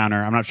the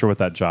counter, I'm not sure what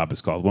that job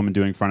is called. The woman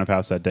doing front of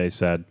house that day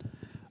said,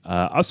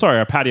 "Oh, sorry,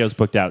 our patio's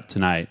booked out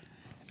tonight."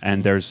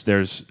 And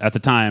there's at the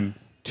time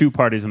 2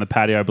 parties on the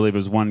patio. I believe it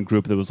was one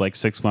group that was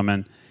 6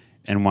 women,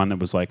 and one that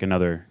was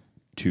another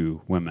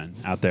 2 women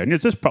out there. And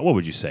it's just what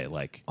would you say,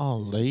 Oh,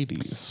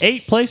 ladies.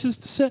 8 places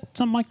to sit,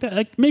 something like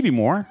that, maybe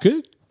more.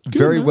 Good.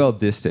 Very well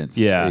distanced.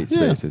 Yeah. 8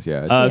 spaces.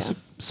 Yeah.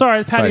 Sorry,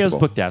 the patio's Sizable.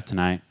 booked out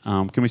tonight.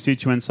 Can we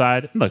seat you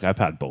inside? Look, I've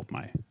had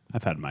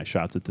my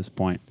shots at this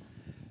point.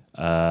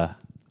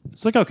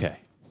 It's okay,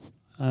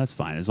 that's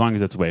fine as long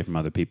as it's away from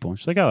other people. And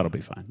she's like, oh, that'll be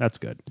fine. That's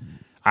good.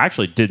 I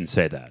actually didn't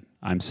say that.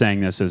 I'm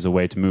saying this as a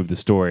way to move the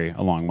story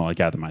along while I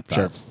gather my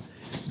thoughts.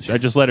 I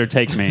just let her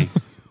take me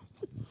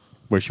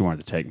where she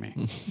wanted to take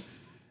me.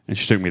 And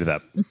she took me to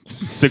that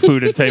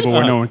secluded table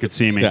where no one could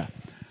see me. Yeah.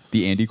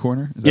 The Andy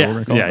Corner? Is that what we're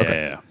Yeah, calling it?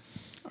 Okay. yeah.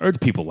 Or do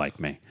people like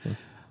me?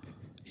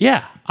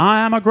 Yeah,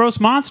 I'm a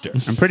gross monster.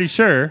 I'm pretty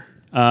sure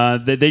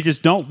that they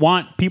just don't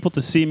want people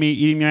to see me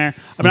eating there.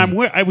 I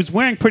mean, I was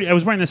wearing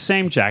the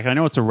same jacket. I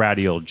know it's a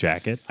ratty old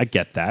jacket. I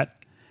get that.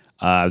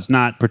 I was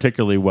not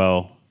particularly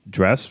well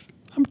dressed.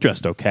 I'm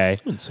dressed okay.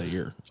 I wouldn't say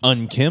you're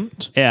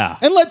unkempt. Yeah.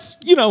 And let's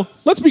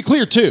be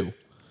clear too.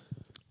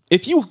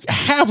 If you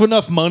have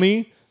enough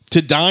money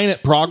to dine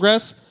at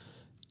Progress,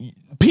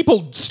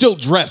 people still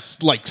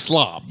dress like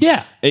slobs.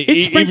 Yeah.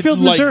 It's Springfield,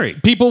 Missouri.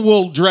 People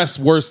will dress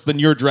worse than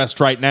you're dressed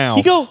right now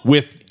You go-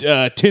 with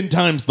 10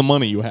 times the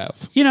money you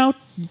have.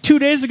 2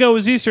 days ago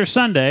was Easter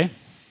Sunday,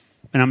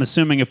 and I'm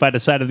assuming if I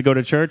decided to go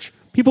to church,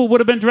 people would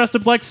have been dressed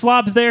up like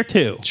slobs there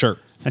too. Sure.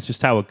 That's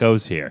just how it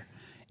goes here.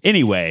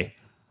 Anyway,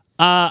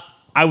 I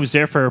was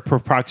there for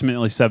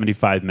approximately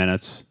 75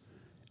 minutes,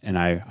 and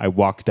I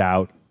walked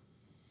out.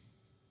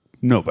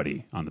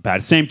 Nobody on the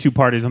patio. Same two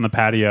parties on the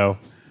patio.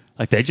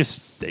 Like they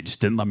just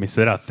didn't let me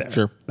sit out there.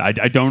 Sure. I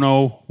don't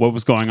know what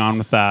was going on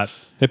with that.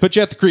 They put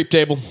you at the creep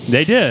table.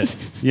 They did.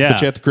 Yeah.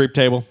 Put you at the creep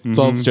table. That's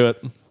all that's to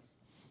it.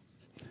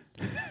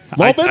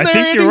 I been there, think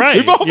Andy. you're right.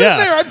 We've all been yeah.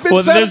 there. I've been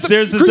well, sat there's at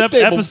the this creep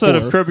table episode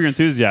before. of Curb Your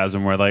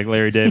Enthusiasm where like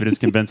Larry David is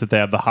convinced that they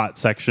have the hot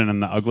section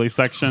and the ugly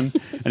section,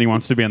 and he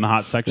wants to be in the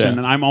hot section. Yeah.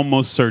 And I'm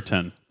almost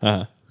certain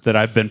Uh-huh. that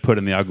I've been put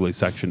in the ugly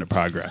section at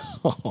Progress.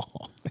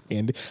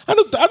 Andy, I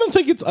don't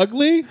think it's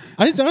ugly.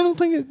 I don't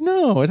think it.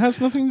 No, it has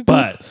nothing to do.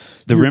 But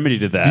the remedy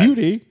to that,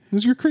 beauty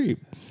is your creep.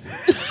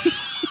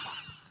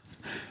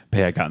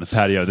 hey, I got in the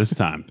patio this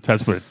time.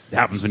 That's what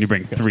happens when you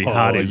bring three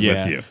hotties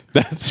yeah. with you.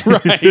 That's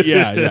right.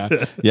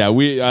 Yeah.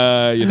 We,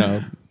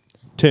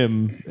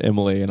 Tim,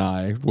 Emily, and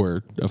I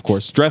were, of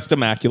course, dressed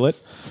immaculate.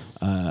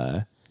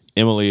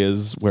 Emily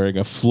is wearing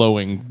a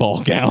flowing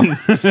ball gown.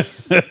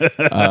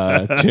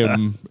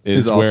 Tim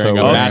is also wearing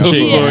a also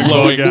matching flowing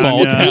flowing ball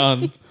ball gown,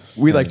 gown.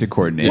 We like to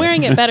coordinate.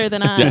 Wearing it better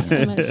than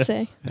I must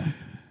say.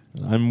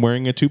 I'm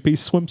wearing a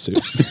two-piece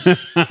swimsuit.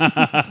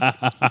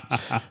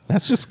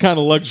 That's just the kind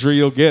of luxury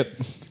you'll get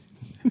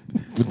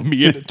with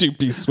me in a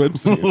two-piece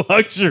swimsuit.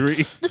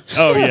 Luxury.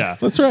 Oh, yeah.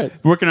 That's right.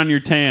 Working on your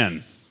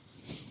tan.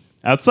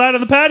 Outside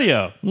of the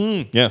patio.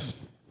 Yes.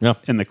 Yeah.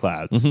 In the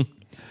clouds.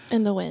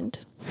 In the wind.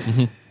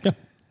 Yeah.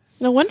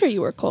 No wonder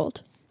you were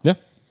cold. Yeah.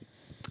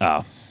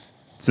 Oh.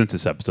 Since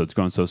this episode's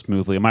going so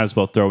smoothly, I might as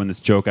well throw in this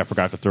joke I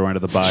forgot to throw into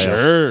the bio.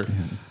 Sure.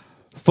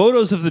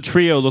 Photos of the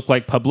trio look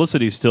like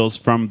publicity stills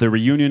from the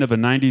reunion of a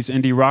 90s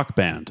indie rock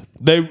band.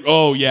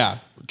 Yeah.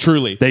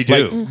 Truly. They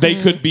do. Like, they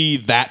could be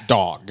that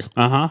dog.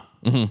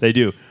 They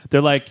do.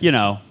 They're like,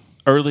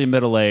 early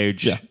middle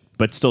age, Yeah.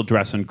 but still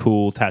dressing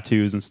cool,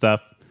 tattoos and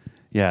stuff.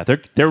 Yeah,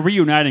 they're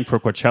reuniting for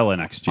Coachella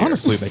next year.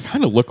 Honestly, they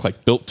kind of look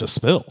like Built to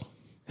Spill.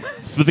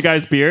 With the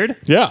guy's beard?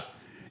 Yeah.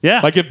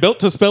 Yeah. Like if Built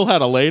to Spill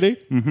had a lady,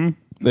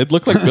 they'd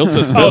look like Built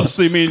to Spill. Oh,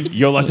 so you mean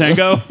Yola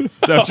Tango? Is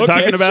that what you're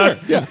talking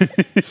about? Sure.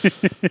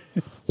 Yeah.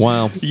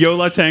 Wow.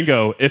 Yola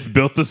Tango, if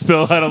Built to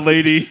Spill had a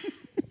lady.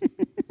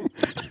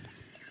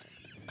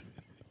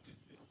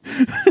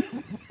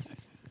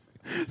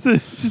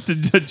 It's just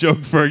a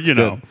joke for,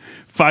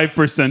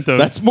 5% of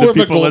That's more the of a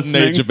people golden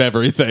listening. age of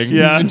everything.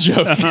 Yeah.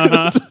 Joke.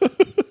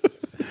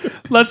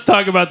 Let's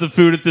talk about the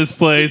food at this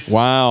place.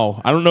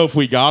 Wow. I don't know if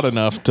we got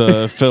enough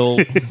to fill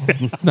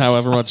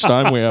however much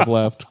time we have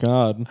left.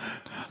 God.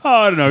 Oh,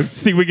 I don't know.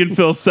 Think we can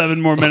fill 7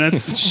 more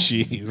minutes?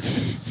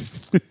 Jeez.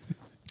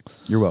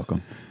 You're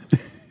welcome.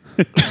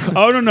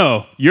 Oh,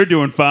 no. You're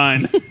doing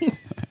fine.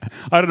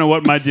 I don't know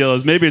what my deal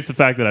is. Maybe it's the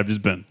fact that I've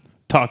just been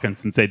talking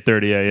since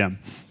 8:30 a.m.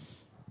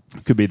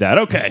 Could be that.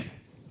 Okay.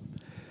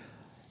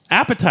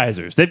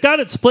 Appetizers. They've got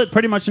it split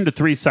pretty much into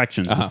 3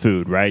 sections of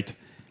food, right?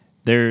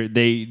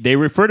 They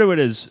refer to it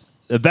as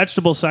a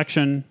vegetable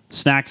section,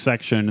 snack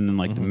section, and then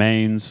like the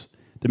mains.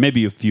 There may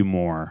be a few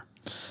more.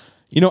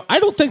 I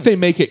don't think they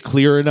make it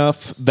clear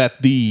enough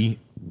that the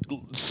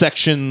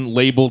section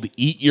labeled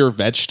 "Eat Your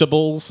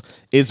Vegetables"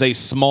 is a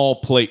small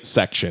plate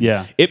section.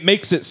 Yeah. It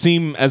makes it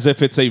seem as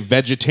if it's a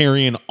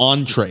vegetarian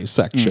entree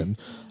section.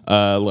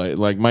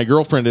 Like my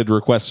girlfriend had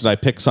requested I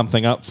pick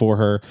something up for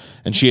her,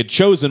 and she had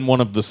chosen one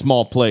of the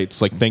small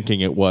plates, like thinking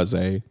it was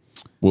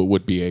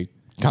would be a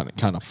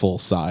kind of full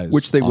size,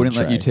 Which they wouldn't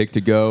let entree. you take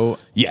to go.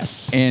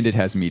 Yes. And it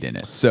has meat in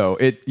it. So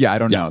I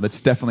don't know. That's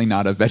definitely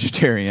not a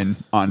vegetarian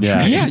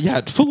entree. Yeah.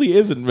 It fully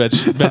isn't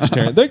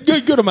vegetarian. There's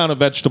a good amount of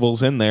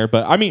vegetables in there,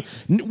 but I mean,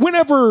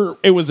 whenever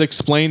it was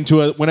explained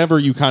to us, whenever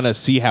you kind of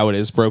see how it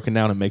is broken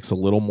down, it makes a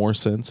little more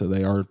sense. So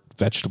they are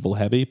vegetable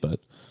heavy, but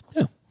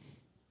yeah,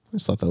 I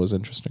just thought that was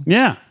interesting.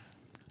 Yeah.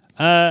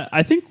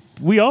 I think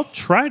we all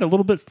tried a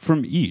little bit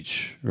from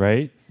each,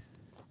 right?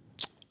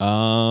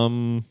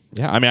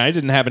 Yeah, I mean, I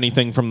didn't have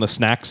anything from the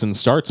snacks and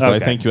starts, but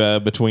Okay. I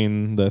think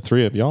between the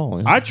three of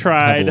y'all, I have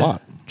tried a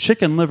lot.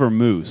 chicken liver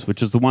mousse,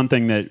 which is the one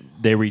thing that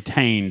they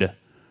retained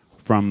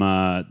from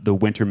the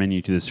winter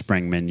menu to the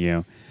spring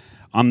menu.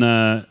 On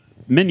the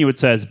menu, it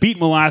says beet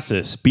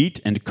molasses,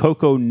 beet and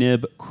cocoa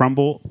nib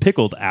crumble,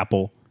 pickled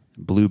apple,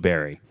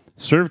 blueberry,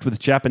 served with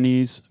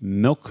Japanese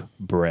milk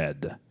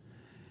bread.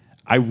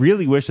 I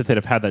really wish that they'd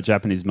have had that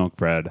Japanese milk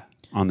bread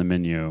on the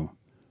menu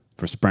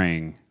for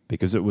spring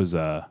because it was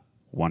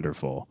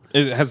wonderful.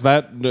 Has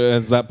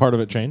that part of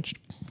it changed?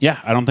 Yeah,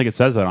 I don't think it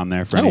says that on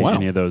there for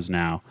any of those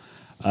now.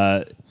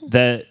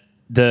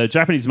 The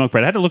Japanese milk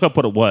bread, I had to look up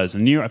what it was.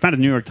 I found a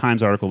New York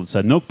Times article that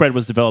said milk bread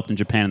was developed in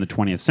Japan in the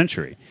 20th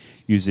century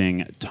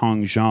using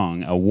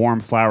tongjiang, a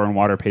warm flour and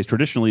water paste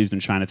traditionally used in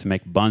China to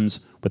make buns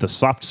with a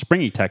soft,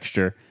 springy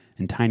texture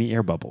and tiny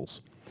air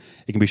bubbles.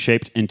 It can be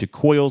shaped into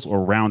coils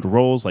or round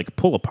rolls like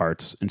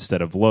pull-aparts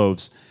instead of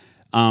loaves.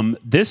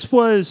 This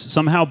was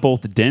somehow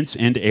both dense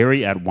and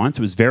airy at once.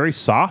 It was very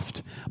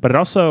soft, but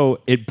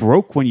it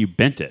broke when you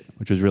bent it,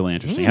 which was really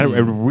interesting. It had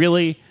a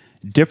really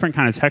different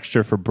kind of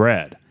texture for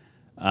bread.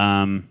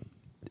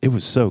 It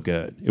was so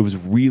good. It was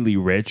really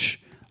rich.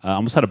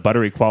 Almost had a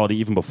buttery quality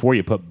even before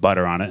you put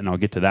butter on it, and I'll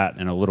get to that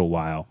in a little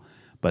while.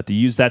 But they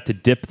use that to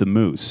dip the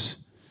mousse.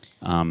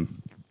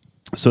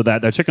 So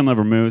that chicken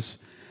liver mousse,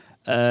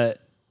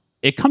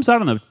 it comes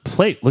out on the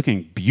plate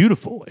looking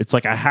beautiful. It's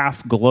like a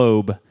half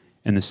globe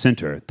in the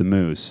center, the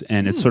mousse,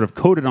 and it's sort of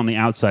coated on the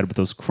outside with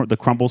those the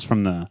crumbles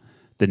from the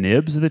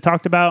nibs that they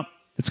talked about.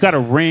 It's got a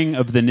ring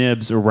of the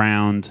nibs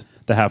around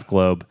the half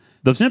globe.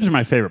 Those nibs are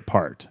my favorite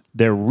part.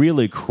 They're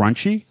really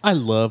crunchy. I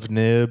love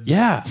nibs.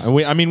 Yeah.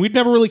 We've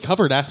never really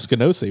covered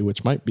Askinosie,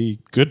 which might be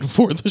good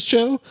for the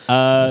show.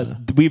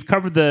 We've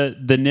covered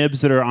the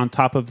nibs that are on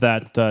top of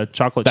that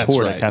chocolate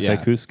torte at Cafe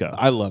Cusco.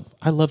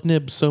 I love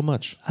nibs so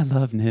much. I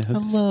love nibs.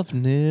 I love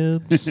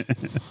nibs.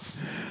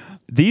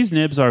 These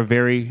nibs are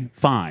very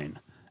fine,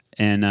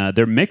 and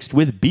they're mixed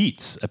with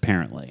beets,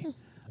 apparently.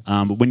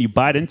 But when you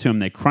bite into them,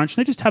 they crunch.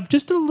 And they just have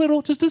just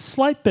a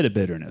slight bit of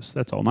bitterness.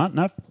 That's all.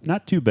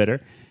 Not too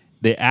bitter.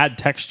 They add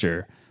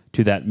texture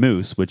to that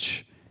mousse,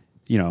 which,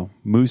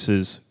 mousse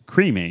is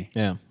creamy,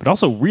 but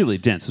also really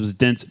dense. It was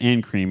dense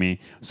and creamy.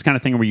 It's the kind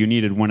of thing where you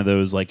needed one of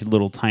those like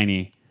little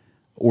tiny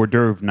hors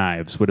d'oeuvre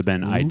knives would have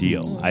been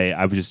ideal.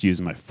 I was just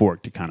using my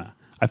fork to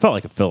I felt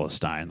like a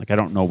Philistine. Like I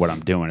don't know what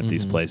I'm doing at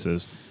these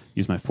places.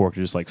 Use my fork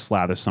to just like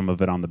slather some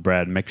of it on the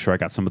bread, make sure I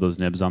got some of those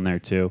nibs on there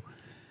too.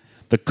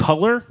 The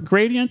color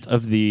gradient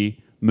of the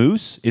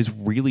mousse is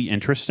really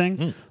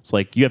interesting. It's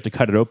like you have to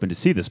cut it open to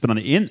see this, but on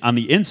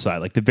the inside,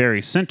 like the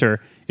very center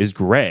is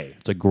gray.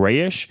 It's like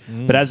grayish,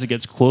 but as it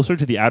gets closer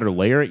to the outer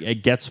layer,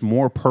 it gets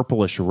more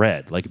purplish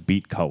red, like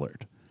beet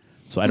colored.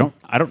 So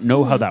I don't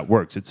know how that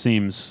works. It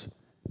seems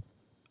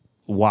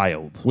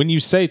wild. When you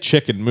say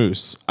chicken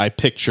mousse, I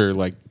picture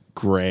like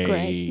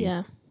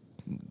gray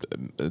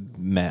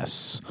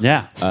mess.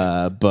 Yeah.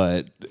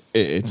 But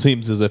it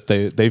seems as if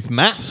they've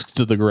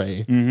masked the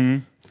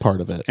gray part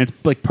of it. And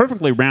it's like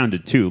perfectly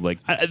rounded too. Like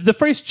the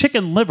phrase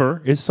chicken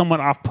liver is somewhat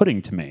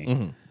off-putting to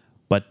me,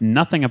 but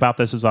nothing about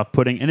this is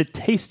off-putting, and it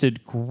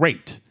tasted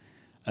great.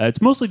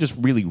 It's mostly just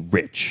really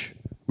rich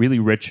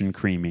and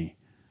creamy.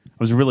 I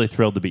was really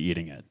thrilled to be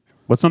eating it.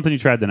 What's something you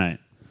tried tonight?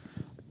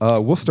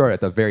 We'll start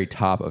at the very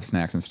top of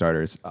snacks and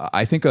starters.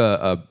 I think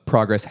a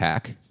progress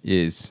hack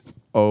is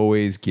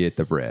always get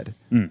the bread.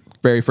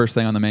 Very first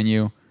thing on the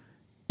menu.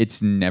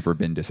 It's never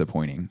been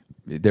disappointing.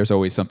 There's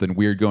always something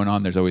weird going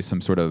on. There's always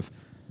some sort of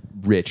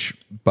rich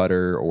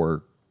butter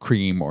or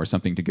cream or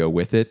something to go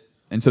with it.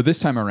 And so this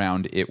time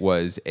around, it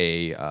was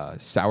a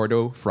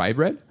sourdough fry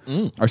bread.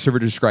 Our server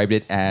described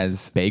it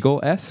as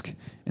bagel-esque,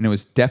 and it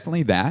was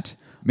definitely that.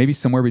 Maybe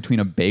somewhere between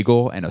a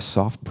bagel and a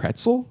soft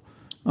pretzel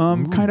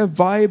kind of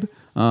vibe.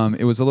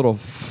 It was a little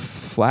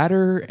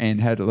flatter and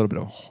had a little bit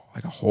of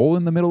like a hole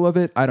in the middle of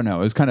it. I don't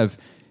know. It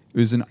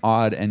was an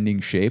odd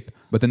ending shape.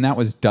 But then that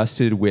was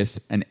dusted with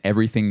an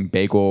everything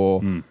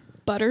bagel.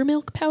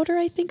 Buttermilk powder,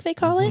 I think they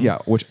call it. Yeah,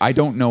 which I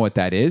don't know what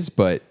that is,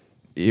 but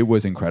it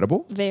was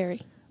incredible.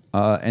 Very.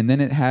 And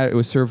then it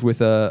was served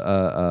with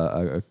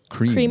a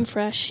cream. Creme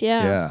fraiche,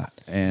 yeah. Yeah,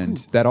 and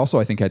that also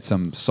I think had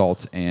some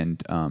salt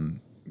and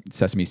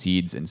sesame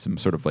seeds and some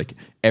sort of like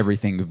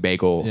everything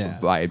bagel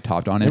vibe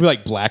topped on it. Maybe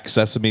like black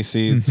sesame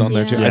seeds on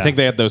there too. Yeah. I think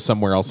they had those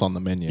somewhere else on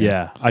the menu.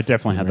 Yeah, I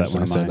definitely had that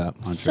one of my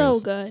entrees. So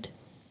good.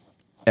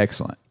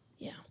 Excellent.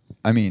 Yeah.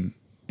 I mean,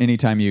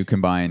 anytime you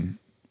combine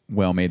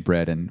well-made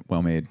bread and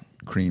well-made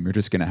cream, you're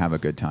just going to have a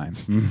good time.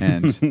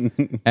 And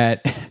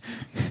at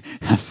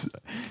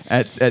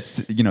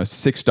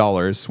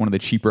 $6, one of the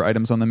cheaper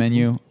items on the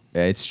menu,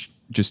 it's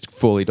just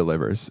fully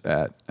delivers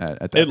at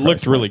that. It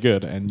looked price really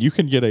point. good, and you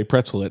can get a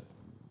pretzel at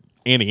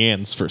Annie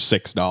Ann's for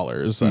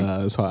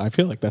 $6. So I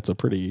feel like that's a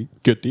pretty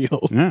good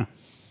deal. Yeah.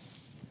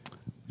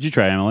 Did you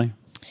try, Emily?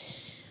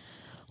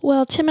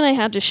 Well, Tim and I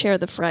had to share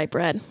the fry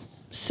bread.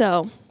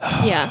 So,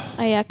 yeah,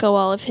 I echo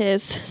all of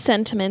his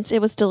sentiments. It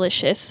was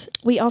delicious.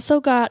 We also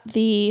got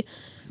the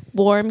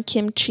warm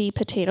kimchi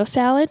potato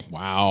salad.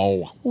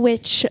 Wow.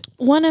 Which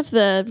one of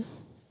the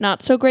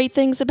not so great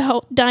things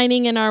about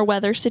dining in our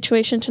weather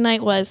situation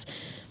tonight was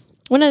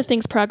one of the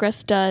things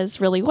Progress does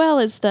really well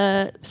is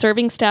the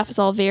serving staff is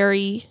all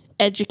very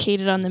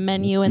educated on the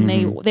menu, and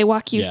they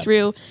walk you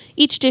through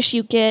each dish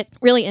you get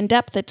really in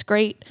depth. It's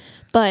great,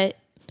 but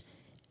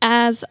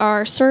as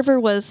our server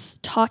was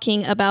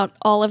talking about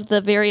all of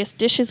the various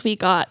dishes we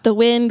got, the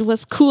wind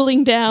was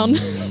cooling down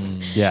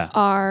Yeah.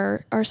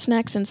 our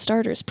snacks and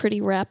starters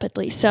pretty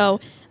rapidly. So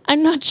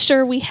I'm not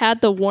sure we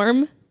had the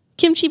warm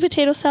kimchi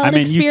potato salad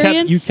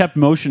experience. you kept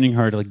motioning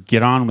her to like,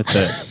 get on with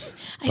it.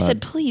 I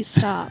said, please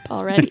stop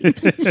already.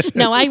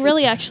 No, I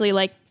really actually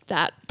like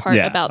that part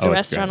about the it's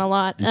restaurant great. a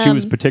lot. And she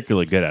was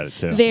particularly good at it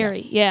too.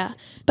 Very, yeah.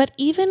 But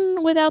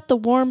even without the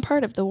warm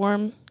part of the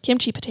warm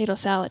kimchi potato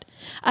salad,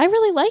 I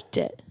really liked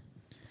it.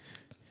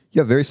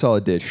 Yeah, very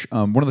solid dish.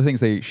 One of the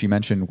things she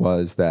mentioned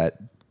was that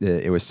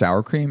it was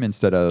sour cream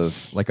instead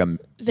of like a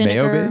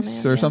mayo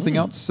base or something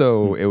else.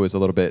 So it was a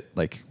little bit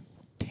like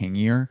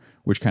tangier,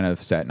 which kind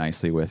of sat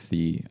nicely with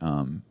the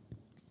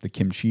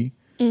kimchi.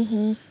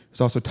 Mm-hmm. It's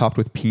also topped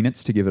with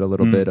peanuts to give it a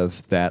little bit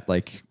of that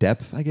like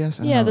depth, I guess.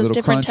 I don't know, those a little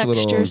different crunch,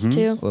 textures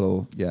too. A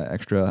little,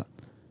 extra.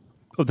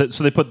 Oh,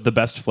 so they put the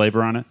best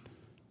flavor on it?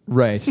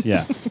 Right.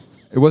 Yeah.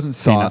 It wasn't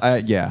soft.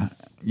 Peanuts.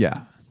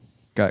 Yeah.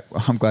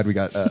 I'm glad we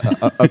got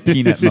a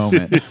peanut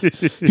moment.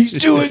 He's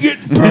doing it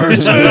in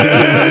person.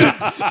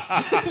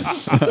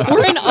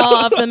 We're in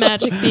awe of the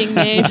magic being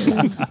made.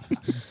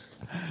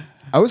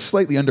 I was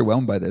slightly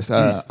underwhelmed by this.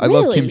 I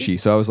love Really? kimchi,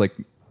 so I was like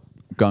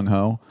gung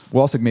ho.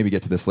 We'll also maybe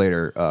get to this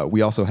later.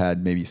 We also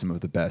had maybe some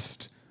of the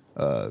best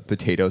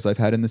potatoes I've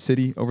had in the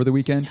city over the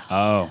weekend.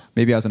 Oh.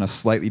 Maybe I was in a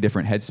slightly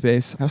different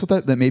headspace. I also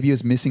thought that maybe it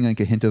was missing like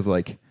a hint of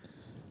like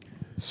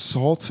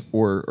salt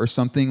or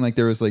something. Like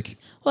there was like,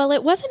 Well,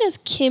 it wasn't as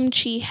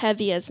kimchi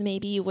heavy as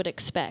maybe you would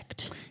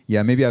expect.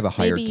 yeah, maybe I have a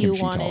higher Maybe you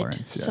kimchi wanted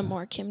tolerance. Yeah. some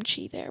more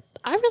kimchi there.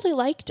 I really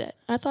liked it.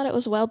 I thought it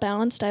was well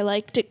balanced. I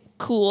liked it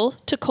cool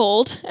to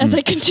cold as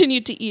I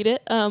continued to eat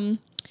it.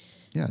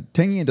 Yeah,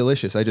 tangy and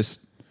delicious.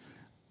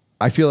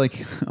 I feel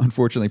like,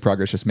 unfortunately,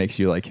 Progress just makes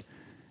you like,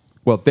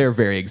 well, they're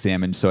very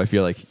examined, so I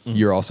feel like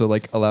you're also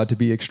like allowed to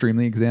be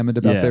extremely examined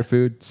about Yeah. their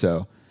food.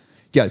 So,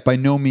 yeah, by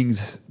no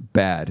means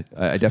bad.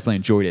 I definitely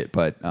enjoyed it,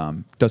 but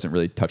doesn't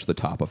really touch the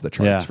top of the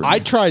charts Yeah. for me. I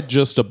tried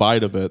just a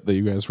bite of it that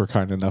you guys were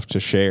kind enough to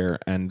share,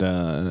 and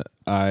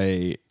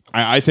I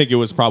think it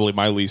was probably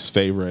my least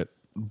favorite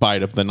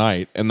bite of the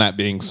night. And that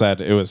being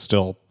said, it was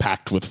still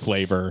packed with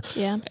flavor.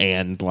 Yeah.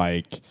 And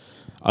like,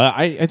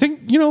 I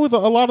think, with a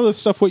lot of the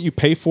stuff, what you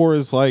pay for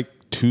is like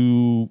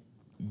to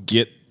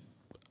get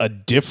a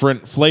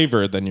different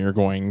flavor than you're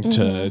going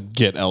to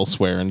get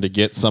elsewhere, and to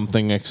get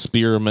something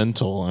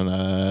experimental.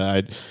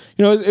 And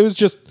it was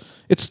just,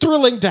 it's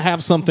thrilling to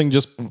have something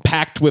just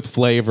packed with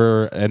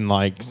flavor and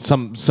like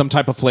some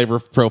type of flavor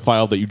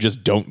profile that you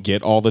just don't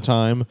get all the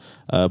time.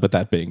 But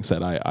that being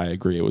said, I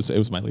agree. It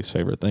was my least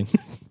favorite thing.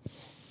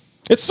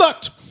 It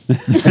sucked.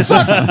 It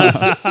sucked.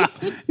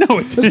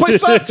 No, This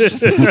place sucks.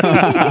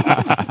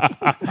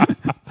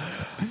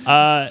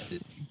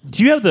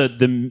 do you have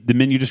the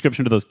menu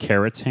description of those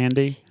carrots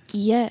handy?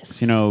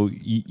 Yes.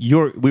 We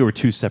were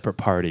two separate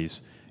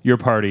parties. Your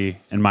party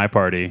and my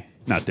party,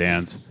 not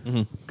Dan's,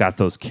 got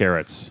those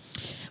carrots.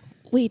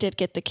 We did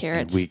get the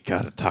carrots. We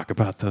got to talk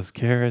about those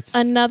carrots.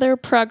 Another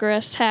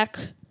progress hack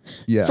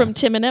yeah. from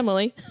Tim and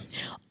Emily.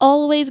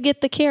 Always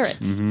get the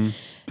carrots.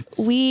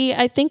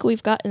 I think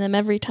we've gotten them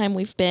every time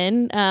we've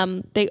been.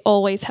 They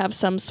always have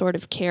some sort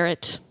of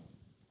carrot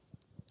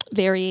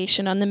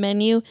variation on the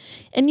menu,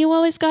 and you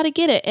always got to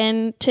get it.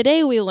 And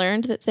today we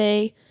learned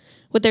that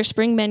with their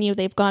spring menu,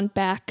 they've gone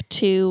back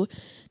to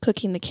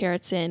cooking the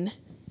carrots in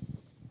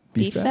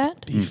beef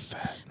fat,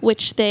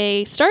 which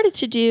they started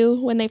to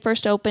do when they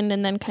first opened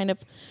and then kind of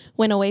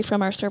went away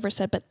from, our server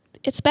said, but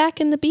it's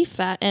back in the beef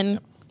fat, and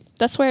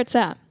that's where it's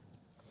at.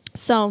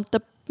 So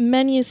the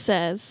menu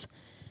says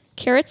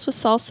carrots with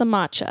salsa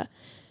matcha,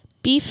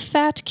 beef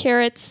fat,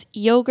 carrots,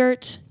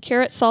 yogurt,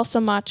 carrot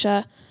salsa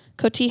matcha,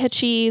 cotija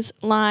cheese,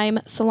 lime,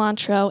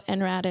 cilantro,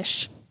 and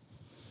radish.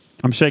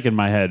 I'm shaking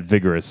my head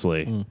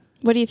vigorously.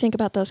 What do you think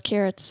about those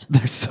carrots?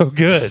 They're so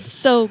good.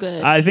 So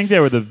good. I think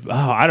they were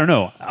I don't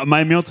know.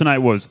 My meal tonight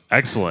was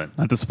excellent.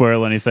 Not to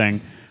spoil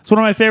anything. It's one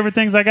of my favorite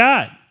things I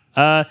got.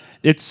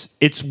 It's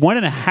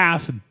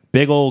 1.5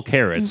 big old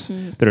carrots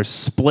that are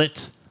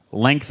split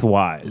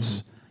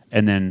lengthwise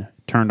and then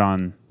turned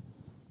on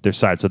their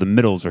side. So the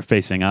middles are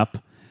facing up.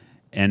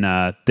 And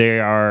they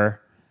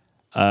are,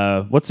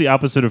 what's the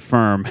opposite of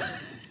firm?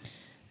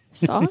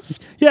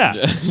 Soft? Yeah.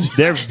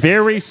 They're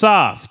very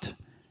soft.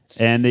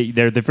 And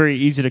they're very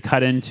easy to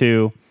cut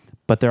into,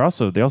 but they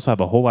also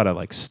have a whole lot of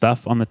like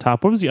stuff on the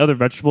top. What was the other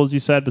vegetables you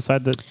said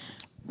beside the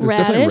There's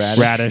definitely Radish.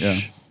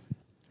 radish?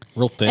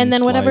 Real thin. And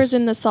then whatever's slice.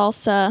 in the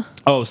salsa.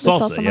 Oh,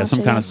 salsa. salsa Yeah, some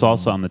matcha, kind of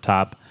salsa on the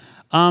top.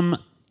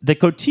 The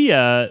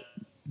cotija,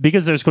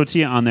 because there's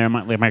cotija on there,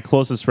 my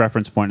closest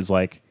reference point is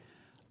like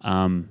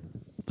an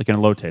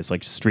elote. It's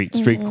like street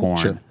corn.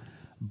 Sure.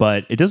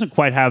 But it doesn't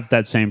quite have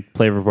that same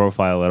flavor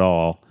profile at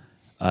all.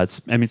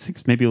 It's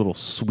maybe a little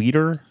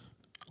sweeter.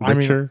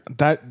 Richer.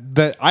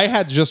 That I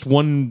had just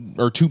 1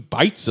 or 2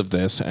 bites of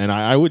this, and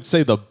I would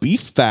say the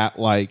beef fat,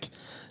 like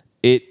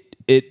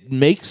it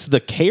makes the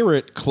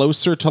carrot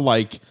closer to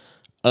like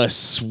a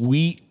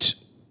sweet,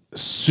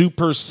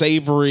 super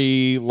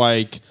savory,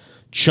 like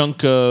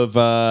chunk of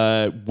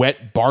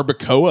wet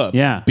barbacoa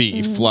Yeah.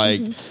 beef,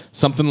 like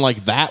something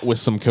like that with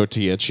some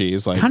cotija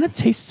cheese. Like, Kind of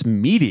tastes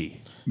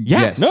meaty.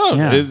 yeah, Yes. no,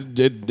 Yeah.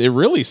 it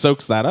really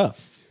soaks that up.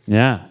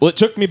 Yeah. Well, it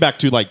took me back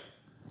to like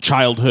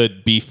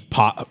childhood beef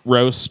pot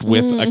roast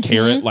with a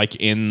carrot like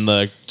in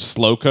the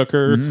slow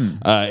cooker.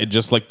 It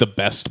just like the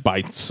best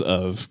bites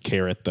of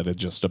carrot that had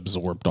just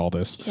absorbed all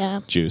this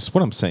juice.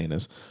 What I'm saying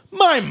is,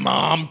 my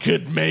mom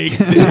could make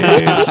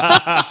this.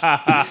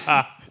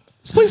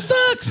 This place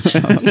sucks.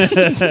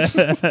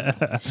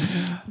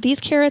 These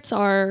carrots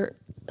are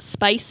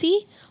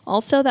spicy.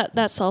 Also, that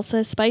salsa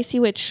is spicy,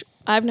 which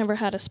I've never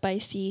had a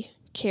spicy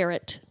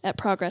carrot at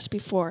Progress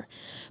before,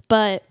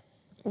 but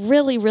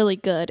really, really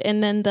good.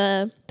 And then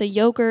the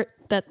yogurt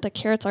that the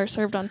carrots are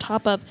served on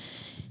top of,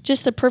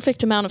 just the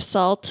perfect amount of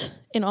salt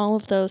in all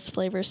of those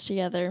flavors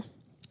together.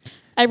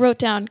 I wrote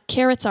down,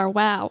 carrots are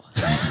wow.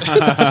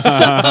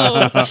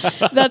 So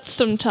that's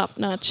some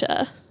top-notch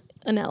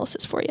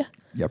analysis for you.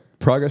 Yeah,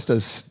 Progress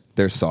does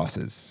their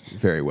sauces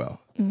very well.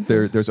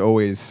 There's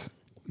always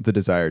the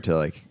desire to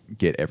like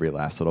get every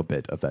last little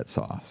bit of that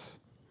sauce.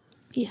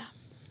 Yeah.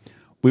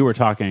 We were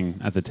talking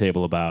at the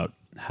table about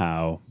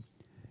how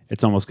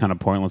it's almost kind of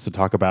pointless to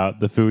talk about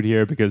the food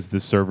here because the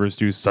servers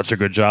do such a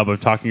good job of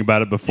talking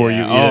about it before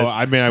you eat it.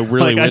 I mean, I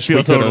really Like, I wish feel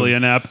we could totally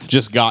have inept.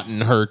 just gotten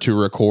her to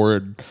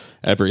record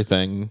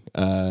everything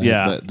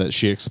that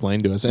she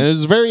explained to us. And it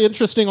was very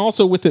interesting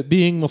also with it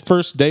being the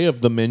first day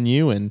of the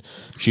menu, and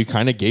she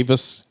kind of gave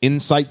us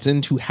insights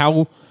into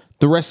how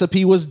the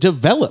recipe was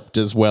developed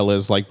as well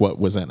as like what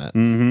was in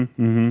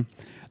it.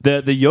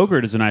 The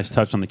yogurt is a nice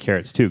touch on the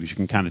carrots too because you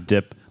can kind of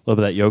dip a little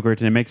bit of that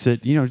yogurt and it makes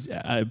it,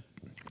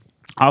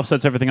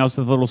 offsets everything else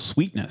with a little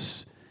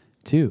sweetness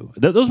too.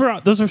 Those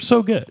are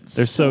so good.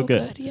 They're so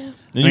good. Yeah.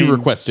 And you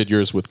requested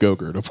yours with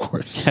Go-Gurt, of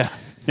course.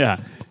 Yeah.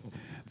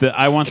 Can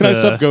I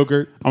sub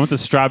Go-Gurt? I want the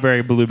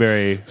strawberry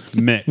blueberry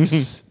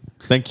mix.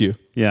 Thank you.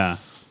 Yeah.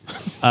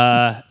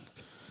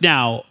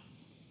 Now,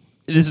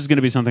 this is going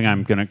to be something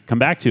I'm going to come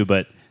back to,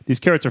 but these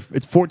carrots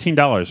it's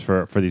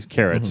 $14 for these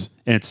carrots,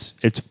 and it's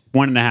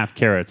 1.5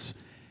 carrots,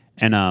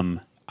 and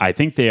I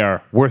think they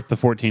are worth the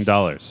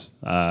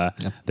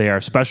 $14. They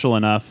are special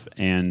enough,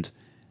 and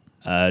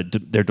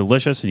they're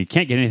delicious, and you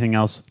can't get anything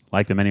else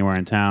like them anywhere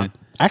in town.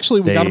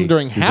 Actually, we got them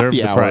during deserve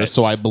happy the hour, price.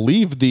 so I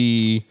believe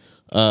the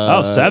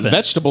 7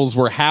 vegetables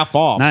were half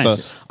off.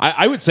 Nice. So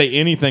I would say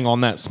anything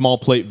on that small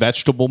plate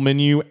vegetable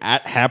menu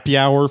at happy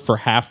hour for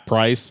half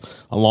price,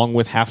 along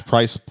with half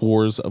price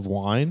pours of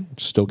wine.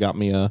 Still got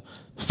me a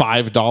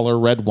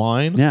 $5 red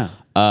wine. Yeah.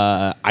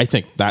 I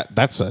think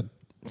that's a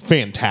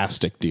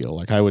fantastic deal.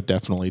 Like, I would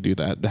definitely do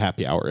that at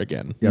happy hour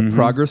again. Yeah,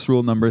 Progress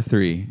rule number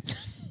 3: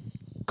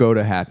 go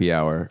to happy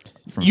hour.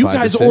 From You 5 to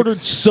guys 6. ordered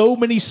so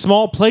many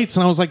small plates,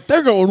 and I was like,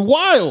 they're going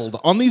wild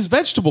on these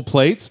vegetable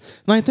plates.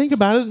 And I think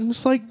about it, and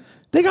it's like,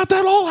 they got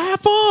that all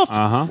half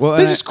off. Well,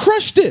 They and just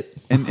crushed it.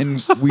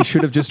 And we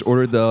should have just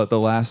ordered the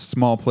last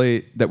small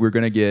plate that we are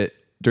going to get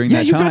during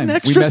that you got time. an We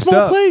extra messed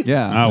small up. plate?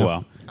 Yeah. Oh,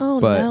 well. Oh,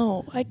 But-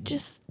 no. I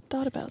just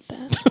thought about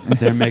that.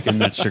 They're making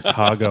that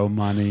Chicago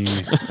money.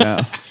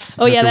 Yeah.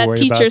 Oh, yeah, to that worry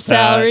teacher about that.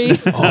 salary.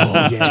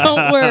 Oh, yeah.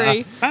 Don't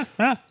worry.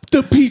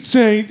 The pizza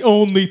ain't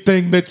only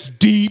thing that's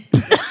deep.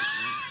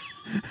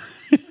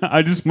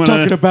 I just want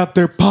Talking to about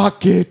their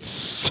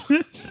pockets.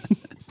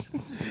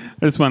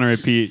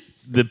 repeat.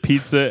 The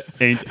pizza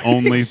ain't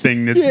only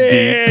thing that's deep.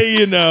 Yeah,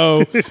 you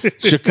know.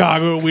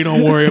 Chicago, we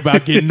don't worry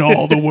about getting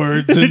all the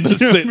words in the It's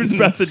sentence.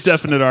 about the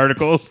definite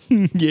articles.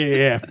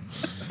 Yeah.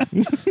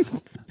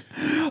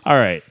 All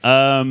right.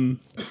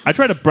 I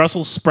tried a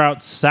Brussels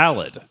sprout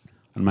salad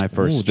on my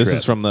first Ooh, this trip.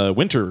 is from the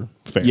winter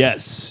fair.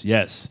 Yes.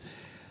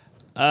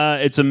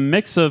 It's a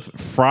mix of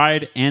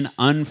fried and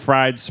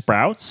unfried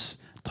sprouts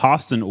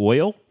tossed in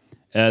oil.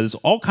 There's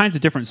all kinds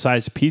of different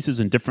sized pieces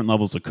and different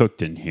levels of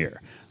cooked in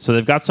here. So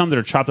they've got some that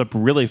are chopped up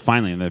really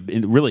finely and they're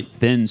in really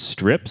thin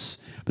strips.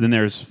 But then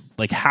there's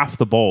like half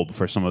the bulb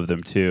for some of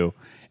them too.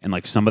 And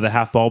like some of the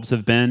half bulbs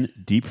have been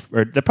deep,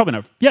 or they're probably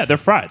not. Yeah, they're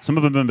fried. Some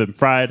of them have been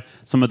fried.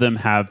 Some of them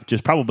have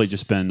probably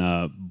just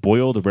been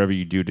boiled or whatever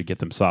you do to get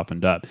them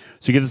softened up.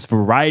 So you get this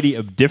variety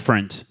of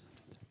different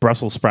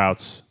Brussels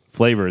sprouts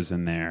flavors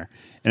in there.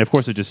 And of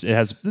course, it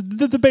has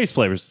the base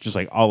flavors, just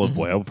like olive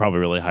oil, probably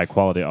really high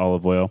quality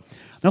olive oil.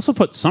 They also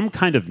put some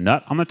kind of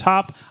nut on the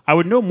top. I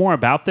would know more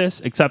about this,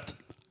 except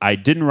I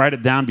didn't write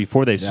it down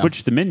before they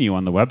switched the menu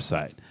on the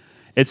website.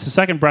 It's the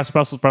second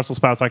Brussels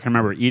sprouts I can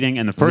remember eating,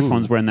 and the first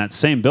ones were in that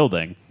same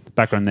building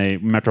back when the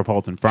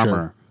Metropolitan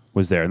Farmer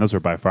was there, and those were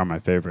by far my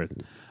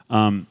favorite.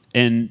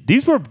 And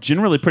these were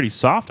generally pretty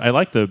soft. I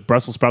like the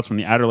Brussels sprouts when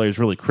the outer layer is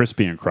really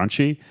crispy and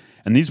crunchy,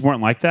 and these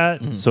weren't like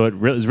that. So it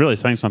is really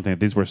saying something that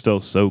these were still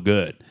so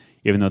good,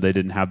 even though they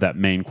didn't have that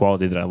main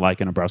quality that I like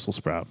in a Brussels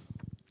sprout.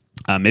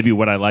 Maybe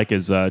what I like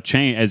is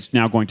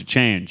now going to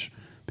change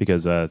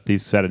because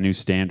these set a new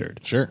standard.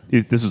 Sure.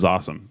 This is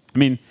awesome. I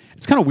mean,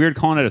 it's kind of weird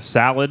calling it a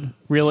salad,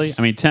 really.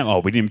 I mean, Tim,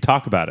 we didn't even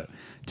talk about it.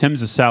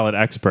 Tim's a salad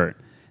expert.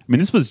 I mean,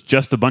 this was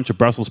just a bunch of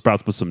Brussels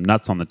sprouts with some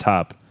nuts on the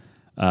top.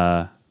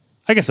 I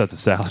I guess that's a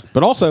salad.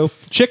 But also,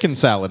 chicken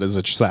salad is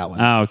a salad.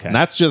 Oh, okay. And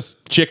that's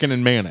just chicken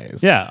and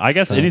mayonnaise. Yeah, I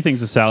guess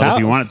anything's a salad if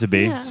you want it to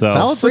be. Yeah. So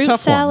Salad's a Fruit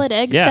tough one. salad,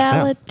 egg Yeah.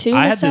 salad, tuna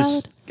I had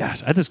salad. I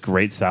had this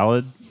great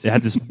salad. It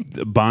had this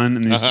bun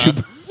and these two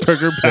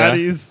burger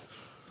patties,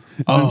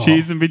 some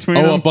cheese in between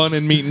Oh, them. a bun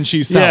and meat and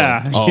cheese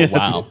salad. Yeah. Oh, yeah,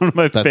 wow. It's one of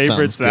my That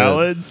favorite sounds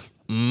good. salads.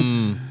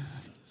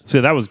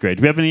 So that was great.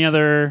 Do we have any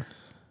other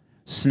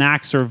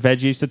snacks or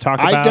veggies to talk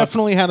about? I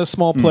definitely had a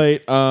small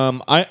plate.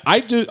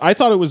 I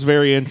thought it was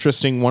very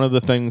interesting. One of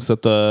the things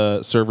that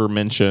the server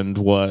mentioned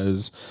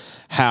was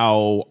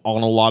how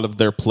on a lot of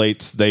their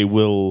plates they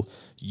will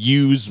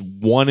use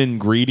one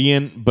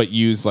ingredient but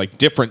use like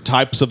different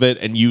types of it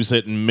and use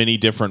it in many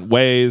different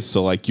ways.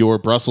 So like your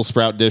Brussels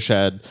sprout dish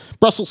had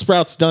Brussels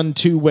sprouts done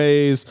 2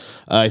 ways.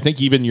 I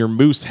think even your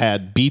mousse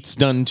had beets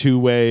done 2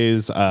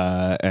 ways.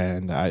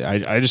 And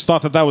I just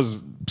thought that was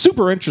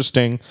super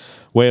interesting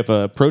way of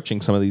approaching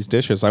some of these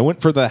dishes. I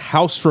went for the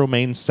house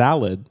romaine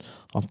salad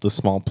off the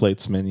small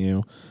plates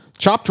menu.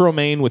 Chopped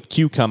romaine with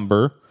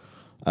cucumber,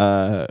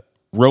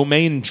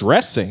 romaine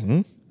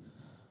dressing,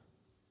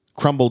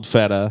 crumbled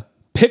feta,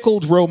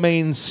 pickled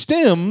romaine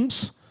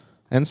stems,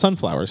 and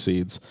sunflower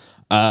seeds.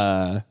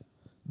 That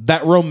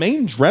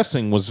romaine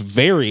dressing was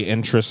very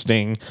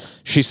interesting.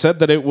 She said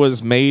that it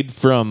was made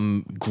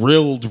from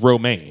grilled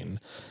romaine.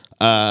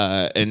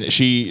 And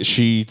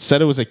she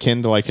said it was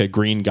akin to like a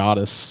green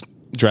goddess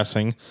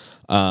dressing.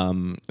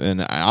 And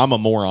I'm a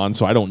moron,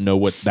 so I don't know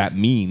what that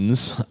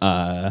means.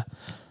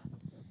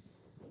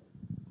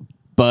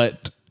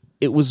 But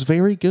it was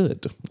very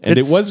good. And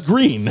it was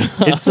green.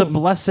 It's a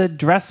blessed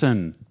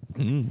dressing.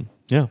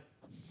 Yeah.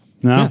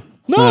 No?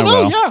 No, Oh, no,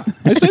 well. yeah.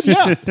 I said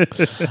yeah.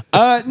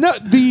 No,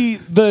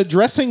 the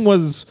dressing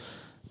was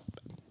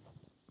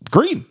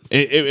green.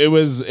 It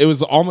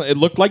was almost, it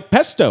looked like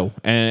pesto,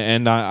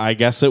 and I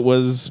guess it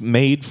was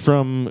made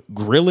from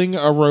grilling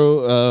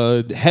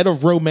a head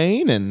of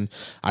romaine, and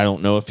I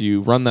don't know if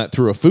you run that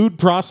through a food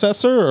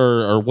processor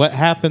or what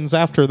happens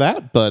after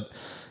that, but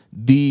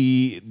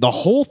the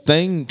whole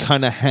thing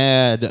kind of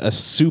had a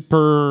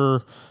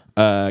super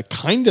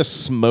kind of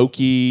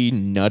smoky,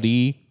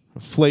 nutty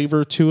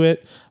flavor to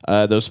it.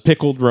 Those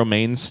pickled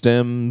romaine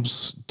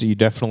stems, you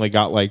definitely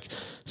got like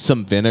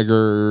some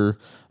vinegar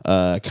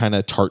kind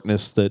of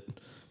tartness that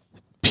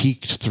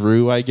peeked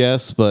through, I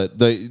guess. But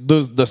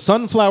the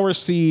sunflower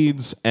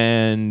seeds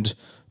and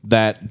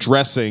that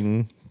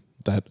dressing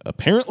that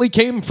apparently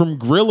came from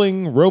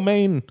grilling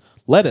romaine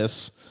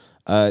lettuce,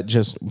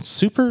 just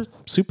super,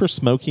 super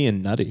smoky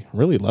and nutty.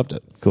 Really loved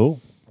it.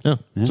 Cool. Yeah,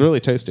 it's really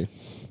tasty.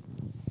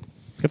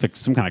 Got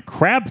some kind of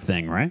crab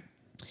thing, right?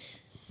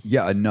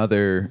 Yeah,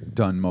 another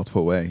done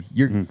multiple way.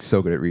 You're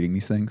so good at reading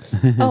these things.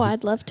 Oh,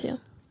 I'd love to.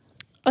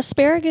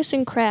 Asparagus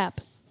and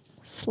crab.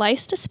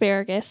 Sliced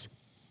asparagus,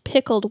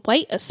 pickled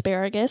white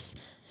asparagus,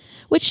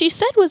 which she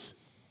said was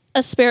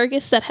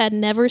asparagus that had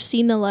never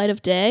seen the light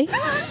of day.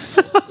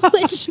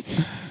 Which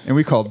And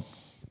we called,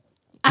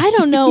 I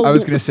don't know. I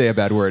was going to say a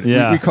bad word.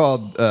 Yeah. We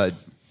called, that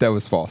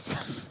was false.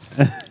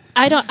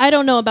 I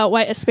don't know about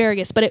white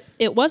asparagus, but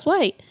it was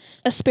white.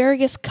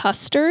 Asparagus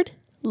custard,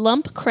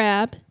 lump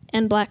crab,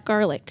 and black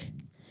garlic.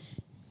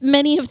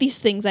 Many of these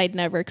things I'd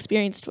never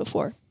experienced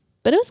before,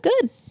 but it was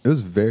good. It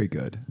was very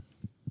good.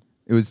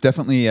 It was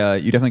definitely,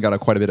 you definitely got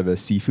quite a bit of a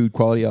seafood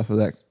quality off of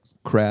that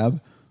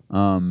crab.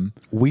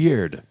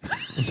 Weird.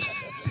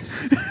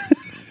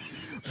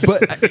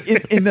 But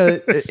in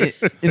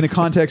the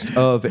context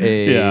of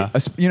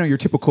your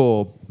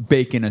typical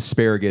bacon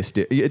asparagus,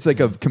 it's like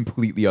a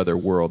completely other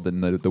world than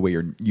the way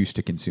you're used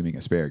to consuming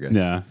asparagus.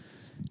 Yeah.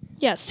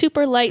 Yeah,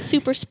 super light,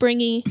 super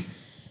springy.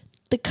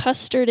 The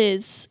custard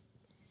is,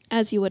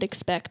 as you would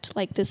expect,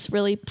 like this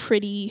really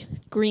pretty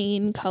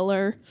green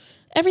color.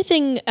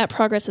 Everything at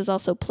Progress is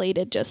also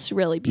plated just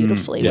really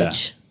beautifully, yeah.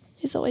 which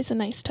is always a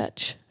nice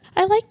touch.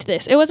 I liked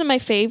this. It wasn't my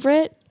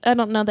favorite. I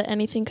don't know that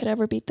anything could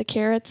ever beat the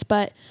carrots,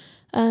 but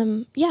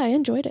yeah, I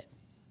enjoyed it.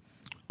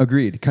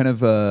 Agreed. Kind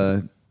of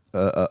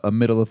a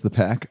middle of the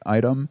pack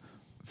item.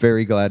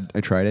 Very glad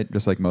I tried it.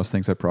 Just like most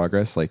things at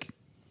Progress, like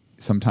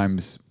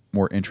sometimes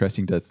more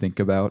interesting to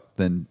think about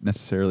than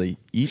necessarily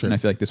eat. Sure. And I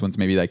feel like this one's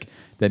maybe like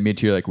that mid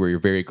tier, like where you're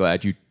very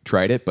glad you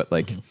tried it, but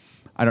like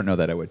I don't know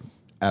that I would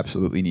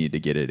absolutely need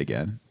to get it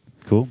again.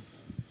 Cool.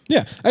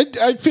 Yeah,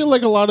 I feel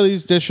like a lot of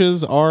these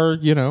dishes are,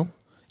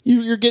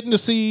 you're getting to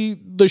see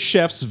the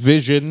chef's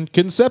vision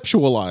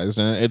conceptualized,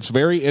 and it's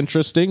very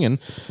interesting. And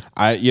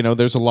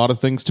there's a lot of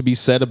things to be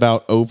said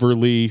about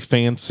overly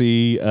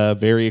fancy,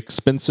 very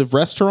expensive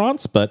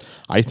restaurants, but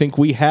I think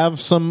we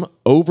have some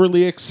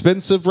overly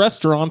expensive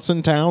restaurants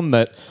in town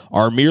that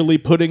are merely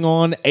putting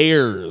on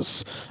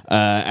airs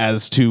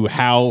as to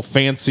how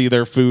fancy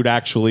their food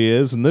actually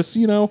is. And this,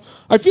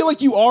 I feel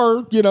like you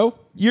are,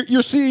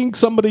 you're seeing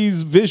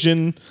somebody's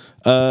vision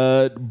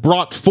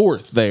brought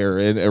forth there,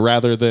 and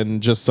rather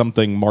than just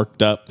something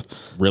marked up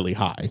really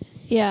high.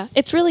 Yeah,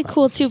 it's really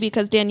cool too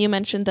because Dan, you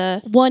mentioned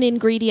the one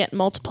ingredient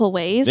multiple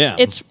ways. Yeah.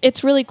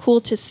 It's really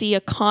cool to see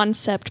a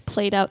concept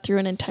played out through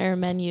an entire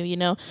menu.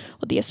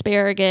 With the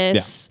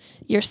asparagus,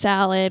 your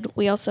salad.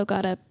 We also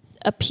got a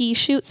a pea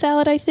shoot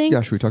salad, I think.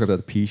 Yeah, should we talk about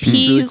the pea shoots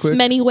really Peas, quick?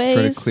 many Try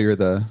to ways. clear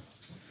the...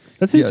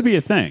 That seems Yeah. to be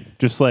a thing.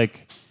 Just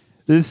like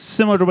this is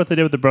similar to what they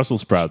did with the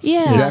Brussels sprouts.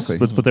 Yeah. Exactly.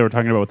 That's what they were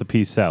talking about with the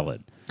pea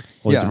salad.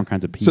 All these different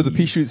kinds of peas. So the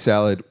pea shoot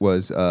salad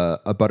was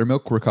a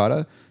buttermilk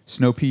ricotta,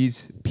 snow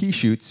peas, pea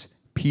shoots,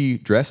 pea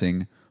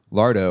dressing,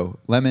 lardo,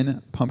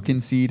 lemon, pumpkin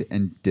seed,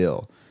 and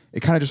dill. It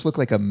kind of just looked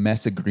like a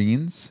mess of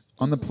greens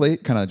on the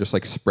plate, kind of just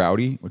like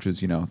sprouty, which is,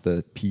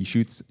 the pea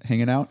shoots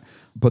hanging out.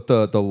 But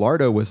the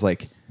lardo was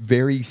like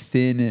very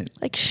thin,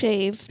 Like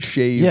shaved.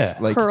 shaved, Yeah.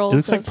 like Curl. It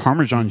looks like of-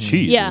 Parmesan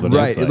cheese. Yeah. Is what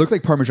right. It It looked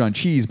like Parmesan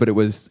cheese, but it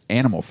was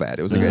animal fat.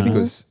 It was like I think it Uh-huh.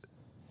 was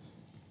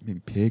maybe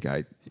pig.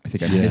 I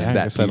think I Yeah, missed I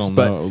that guess piece. I don't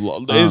but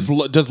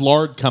know. Does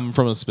lard come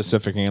from a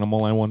specific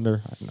animal? I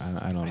wonder.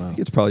 I don't know. I think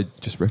it's probably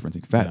just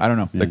referencing fat. I don't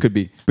know. Yeah. That could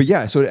be. But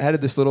yeah, so it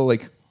added this little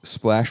like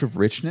splash of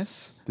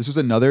richness. This was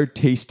another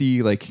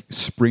tasty, like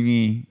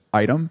springy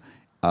item.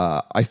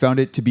 I found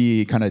it to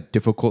be kind of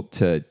difficult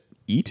to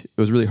eat. It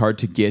was really hard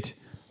to get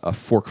a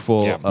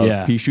forkful Yeah. of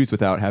Yeah. pea shoots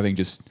without having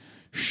just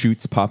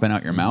shoots popping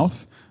out your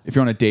mouth. If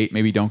you're on a date,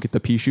 maybe don't get the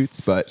pea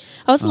shoots, but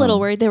I was a little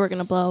worried they were going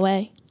to blow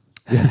away.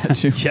 yeah, that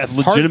too. Yeah, Hard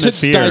legitimate to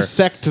fear.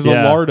 dissect the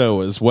Yeah.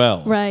 lardo as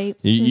well. Right.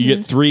 You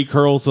get 3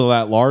 curls of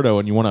that lardo,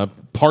 and you want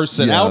to parse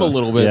it Yeah. out a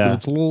little bit, Yeah. but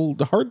it's a little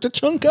hard to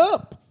chunk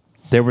up.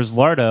 There was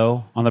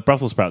lardo on the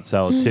Brussels sprout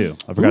salad too.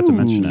 I forgot to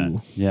mention it.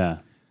 Ooh. Yeah,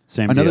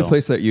 same Another deal.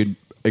 place that you'd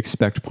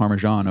expect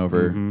Parmesan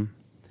over Mm-hmm.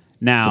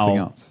 Now something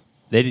else.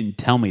 they didn't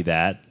tell me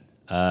that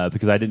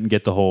because I didn't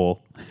get the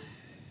whole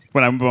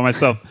when I'm by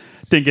myself.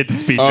 Didn't get the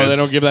speeches. Oh, they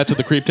don't give that to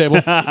the creep table?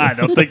 I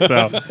don't think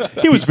so.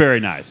 He was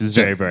very nice. He was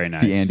very, very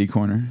nice. The Andy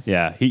corner.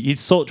 Yeah, he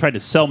tried to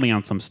sell me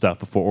on some stuff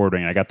before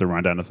ordering. I got the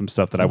rundown of some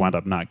stuff that I wound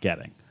up not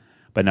getting.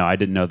 But no, I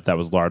didn't know that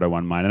was lardo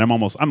on mine, and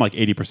I'm like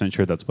 80%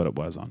 sure that's what it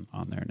was on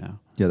there now.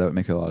 Yeah, that would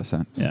make a lot of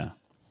sense. Yeah.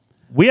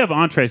 We have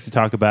entrees to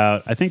talk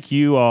about. I think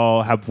you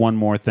all have one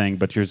more thing,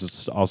 but yours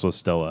is also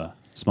still a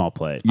small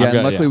plate. Yeah, I've got-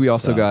 and luckily yeah, we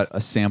also so- got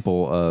a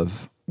sample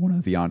of one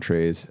of the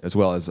entrees, as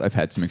well as I've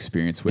had some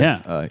experience with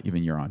Yeah.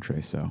 even your entree.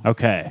 So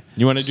Okay.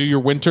 You want to do your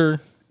winter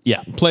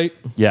Yeah. plate?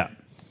 Yeah.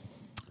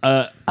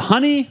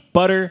 Honey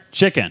butter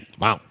chicken.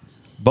 Wow.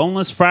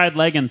 Boneless fried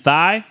leg and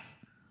thigh.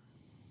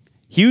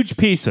 Huge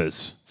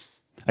pieces.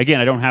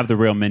 Again, I don't have the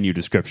real menu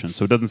description,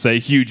 so it doesn't say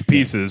huge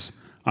pieces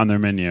on their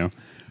menu.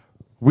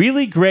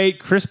 Really great,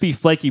 crispy,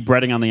 flaky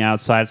breading on the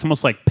outside. It's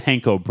almost like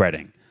panko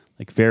breading,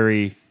 like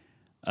very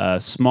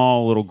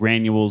small little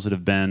granules that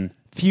have been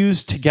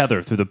fused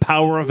together through the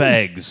power of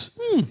eggs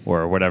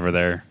or whatever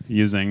they're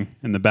using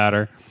in the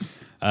batter.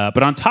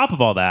 But on top of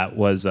all that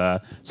was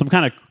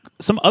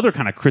some other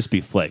kind of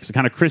crispy flakes, the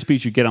kind of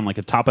crispies you get on like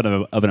the top of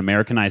an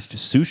Americanized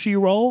sushi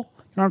roll.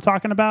 You know what I'm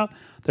talking about?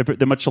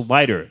 They're much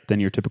lighter than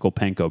your typical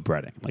panko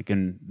breading, like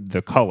in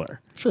the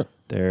color. Sure.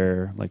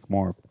 They're like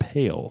more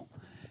pale.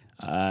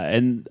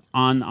 And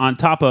on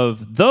top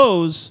of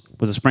those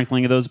was a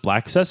sprinkling of those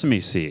black sesame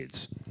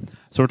seeds.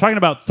 So we're talking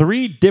about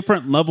 3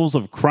 different levels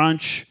of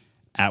crunch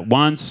at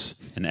once,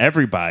 and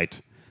every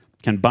bite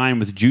combined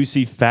with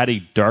juicy,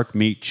 fatty, dark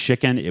meat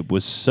chicken. It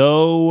was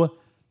so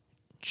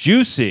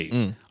juicy.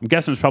 I'm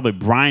guessing it was probably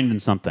brined in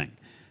something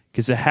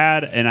because it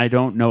had, and I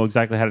don't know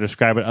exactly how to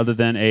describe it other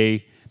than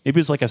maybe it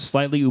was like a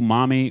slightly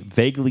umami,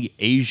 vaguely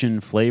Asian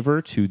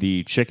flavor to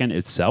the chicken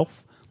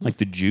itself, like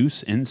the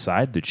juice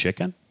inside the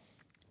chicken.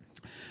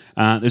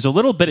 There's a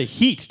little bit of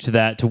heat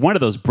to one of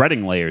those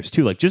breading layers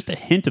too, like just a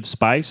hint of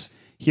spice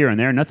here and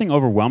there. Nothing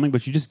overwhelming,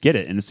 but you just get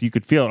it, and you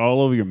could feel it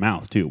all over your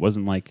mouth too. It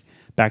wasn't like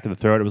back of the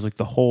throat; it was like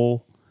the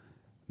whole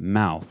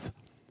mouth.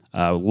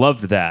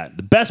 Loved that.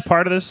 The best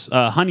part of this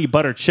honey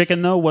butter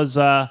chicken though was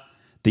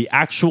the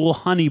actual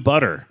honey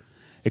butter.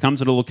 It came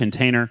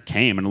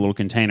in a little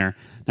container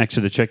next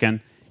to the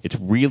chicken. It's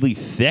really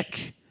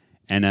thick,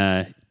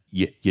 and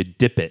you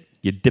dip it.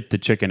 You dip the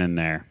chicken in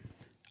there.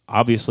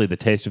 Obviously, the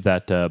taste of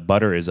that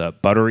butter is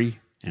buttery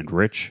and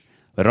rich,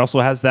 but it also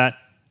has that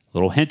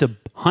little hint of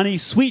honey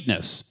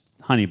sweetness,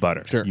 honey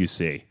butter, Sure. you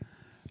see.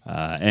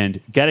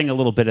 And getting a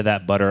little bit of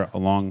that butter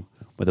along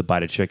with a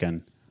bite of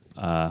chicken,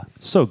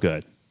 so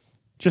good.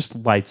 Just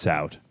lights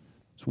out.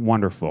 It's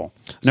wonderful.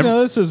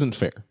 No, this isn't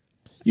fair.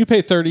 You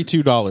pay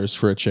 $32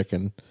 for a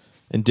chicken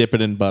and dip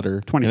it in butter,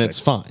 26. and it's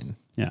fine.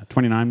 Yeah,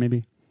 29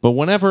 maybe. But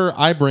whenever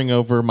I bring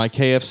over my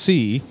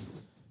KFC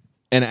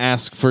and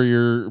ask for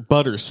your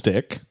butter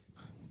stick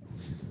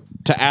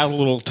to add a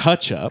little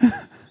touch up,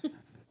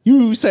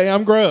 you say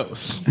I'm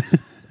gross.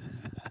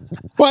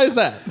 Why is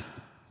that?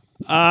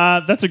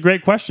 That's a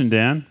great question,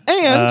 Dan.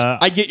 And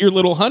I get your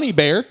little honey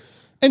bear,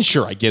 and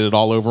sure, I get it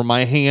all over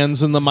my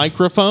hands and the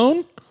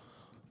microphone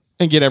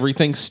and get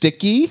everything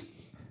sticky.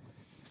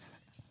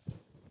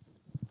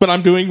 But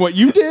I'm doing what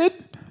you did.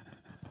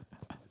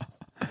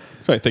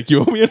 So I think you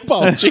owe me an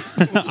apology.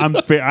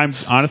 I'm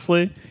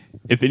honestly,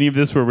 if any of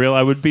this were real,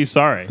 I would be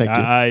sorry. Thank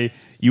you.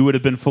 You would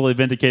have been fully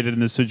vindicated in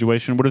this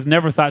situation. Would have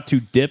never thought to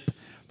dip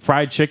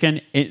fried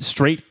chicken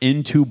straight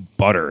into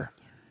butter.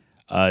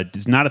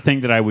 It's not a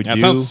thing that I would That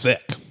do. sounds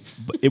sick.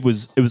 But it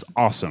was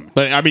awesome.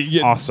 But I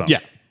mean, Awesome. Yeah.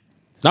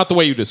 Not the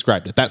way you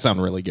described it. That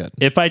sounded really good.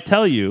 If I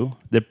tell you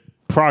that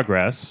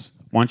Progress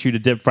wants you to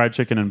dip fried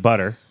chicken in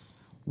butter.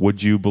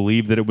 Would you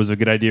believe that it was a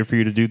good idea for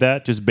you to do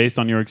that, just based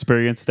on your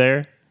experience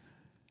there?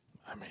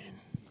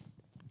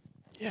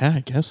 Yeah,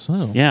 I guess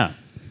so. Yeah.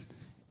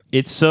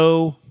 It's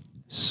so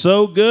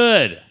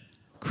good.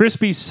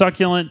 Crispy,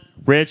 succulent,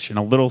 rich, and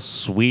a little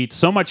sweet.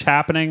 So much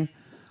happening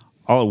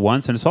all at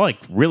once, and it's all like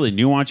really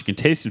nuanced. You can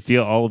taste and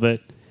feel all of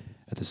it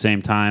at the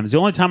same time. It's the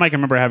only time I can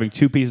remember having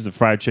 2 pieces of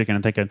fried chicken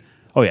and thinking,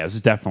 oh yeah, this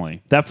is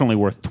definitely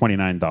worth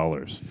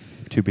 $29.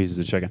 2 pieces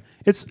of chicken.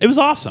 It was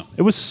awesome.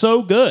 It was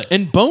so good.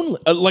 And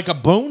like a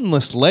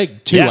boneless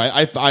leg too.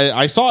 Yeah.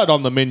 I saw it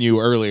on the menu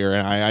earlier,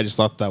 and I just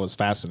thought that was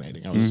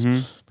fascinating. I was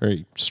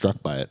very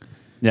struck by it.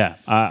 Yeah,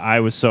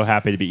 I was so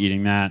happy to be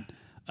eating that.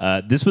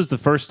 This was the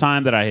first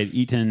time that I had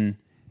eaten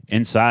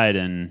inside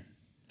and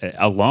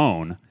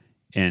alone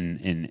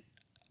in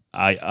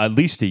at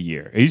least a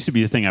year. It used to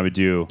be the thing I would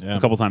do a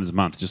couple times a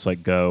month, just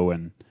like go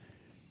and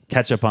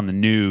catch up on the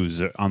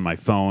news on my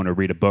phone or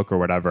read a book or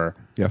whatever.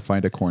 Yeah,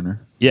 find a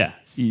corner. Yeah,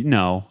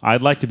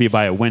 I'd like to be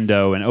by a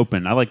window and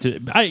open.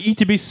 I eat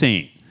to be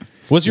seen.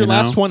 Was your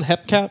last one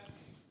Hepcat?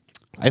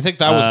 I think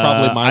that was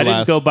probably my I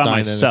last didn't go by dine-in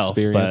myself,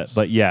 experience.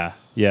 but yeah.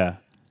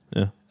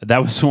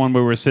 That was the one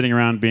where we were sitting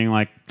around being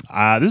like,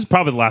 this is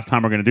probably the last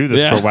time we're going to do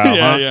this for a while.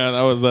 yeah, huh? yeah.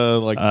 That was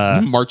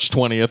March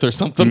 20th or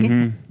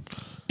something.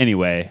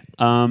 Anyway,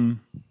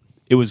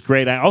 it was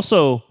great. I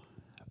also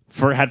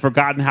had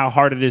forgotten how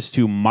hard it is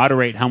to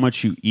moderate how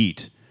much you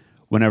eat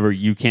whenever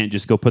you can't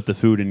just go put the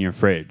food in your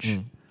fridge.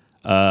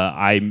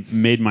 I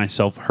made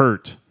myself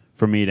hurt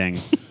from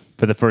eating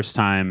for the first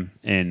time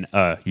in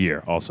a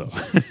year also.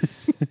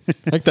 I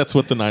think that's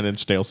what the 9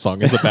 Inch Nails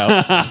song is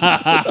about.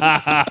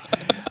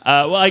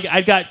 Well,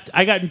 I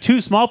got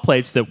 2 small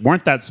plates that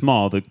weren't that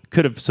small that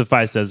could have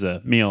sufficed as a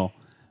meal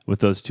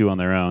with those 2 on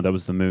their own. That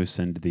was the mousse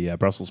and the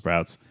Brussels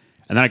sprouts.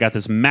 And then I got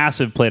this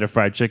massive plate of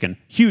fried chicken,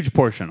 huge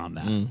portion on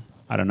that.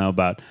 I don't know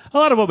about a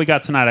lot of what we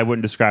got tonight. I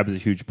wouldn't describe as a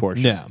huge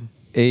portion. Yeah.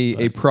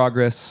 A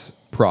progress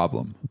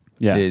problem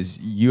is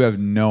you have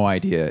no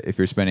idea if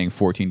you're spending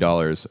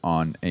 $14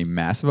 on a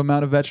massive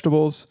amount of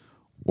vegetables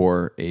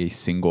or a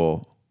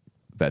single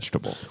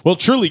vegetable. Well,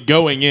 truly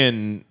going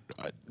in,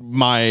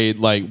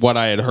 what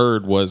I had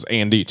heard was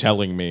Andy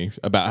telling me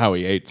about how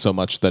he ate so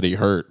much that he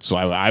hurt. So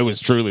I was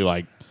truly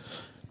like,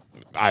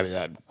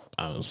 my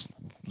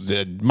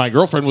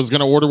girlfriend was going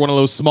to order one of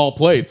those small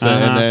plates,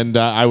 and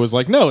I was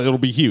like, no, it'll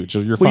be huge.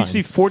 You're fine. You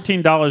see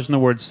 $14 in the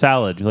word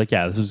salad, you're like,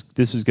 yeah,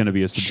 this is going to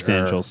be a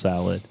substantial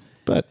salad.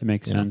 But it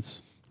makes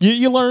sense.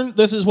 You learn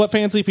this is what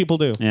fancy people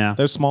do. Yeah.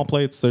 There's small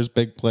plates, there's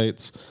big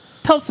plates.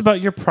 Tell us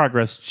about your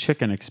Progress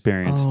chicken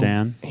experience,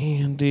 Dan.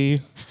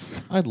 Andy,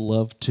 I'd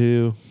love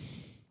to.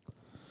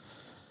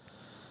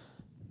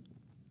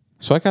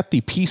 So I got the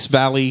Peace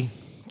Valley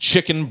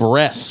chicken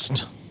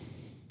breast.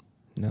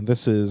 Now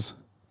this is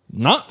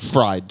not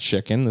fried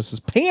chicken. This is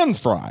pan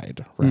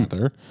fried,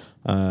 rather.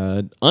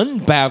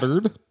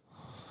 Unbattered.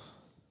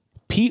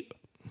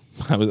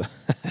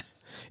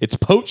 It's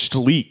poached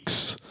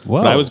leeks.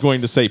 Whoa. But I was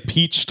going to say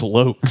peached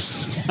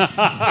lokes.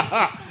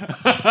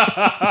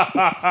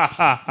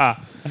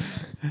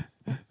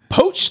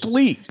 Poached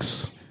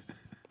leeks.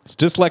 It's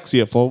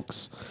dyslexia,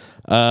 folks.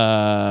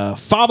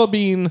 Fava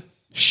bean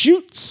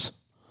shoots.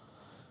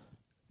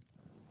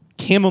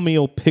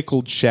 Chamomile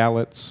pickled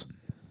shallots.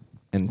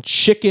 And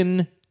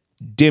chicken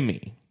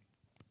dimmy.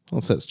 Well,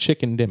 it says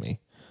chicken dimmy.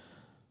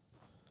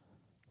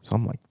 So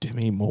I'm like,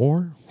 dimmy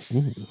more?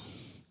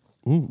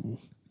 Ooh.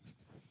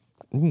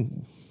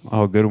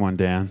 Oh, good one,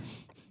 Dan.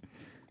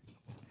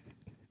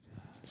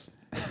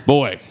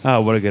 Boy.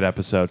 Oh, what a good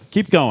episode.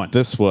 Keep going.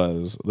 This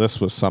was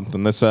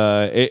something.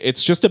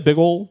 It's just a big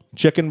old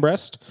chicken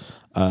breast.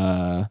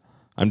 I'm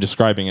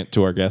describing it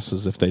to our guests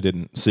as if they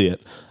didn't see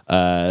it.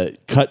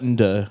 Cut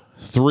into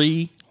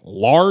 3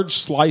 large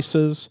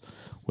slices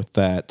with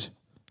that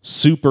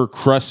super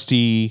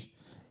crusty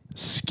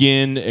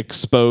skin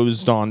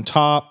exposed on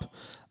top.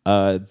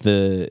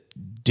 The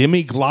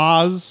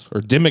demi-glace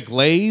or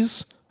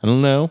demi-glaze. I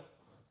don't know.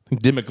 I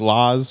think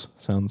demi-glace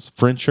sounds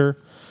Frencher.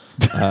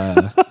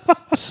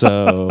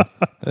 So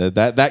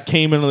that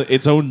came in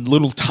its own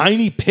little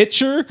tiny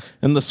pitcher,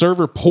 and the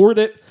server poured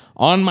it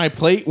on my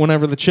plate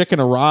whenever the chicken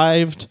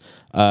arrived.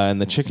 And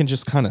the chicken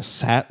just kind of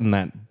sat in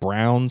that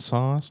brown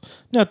sauce.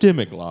 Now,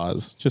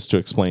 demi-glace, just to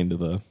explain to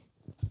the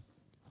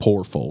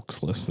poor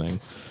folks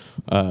listening,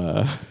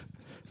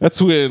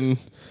 that's when,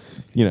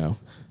 you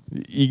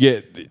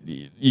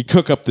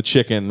cook up the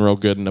chicken real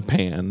good in a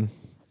pan,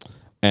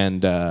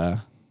 and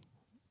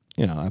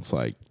that's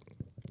like,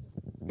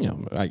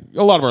 a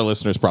lot of our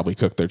listeners probably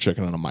cook their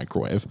chicken in a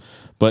microwave,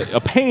 but a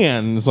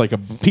pan is like a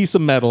piece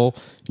of metal.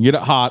 You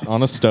get it hot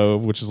on a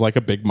stove, which is like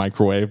a big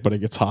microwave, but it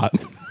gets hot.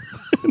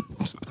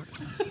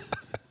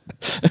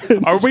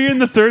 Are we in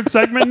the 3rd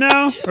segment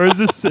now, or is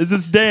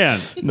this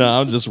Dan? No,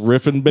 I'm just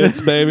riffing bits,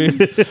 baby.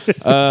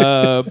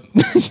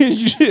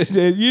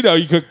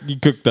 You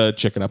cook the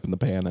chicken up in the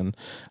pan, and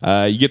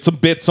you get some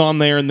bits on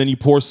there, and then you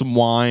pour some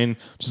wine,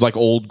 which is like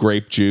old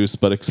grape juice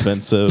but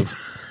expensive.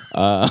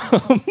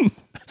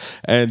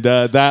 And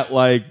that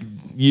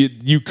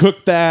you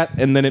cook that,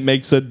 and then it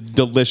makes a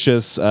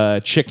delicious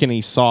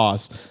chickeny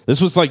sauce.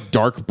 This was like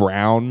dark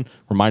brown,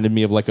 reminded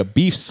me of like a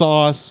beef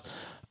sauce.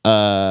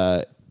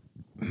 Man,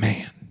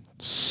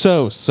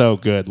 so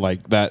good.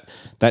 Like that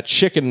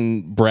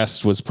chicken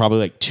breast was probably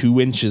like 2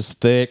 inches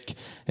thick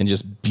and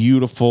just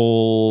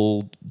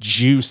beautiful,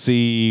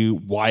 juicy,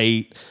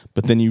 white.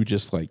 But then you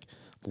just like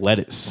let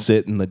it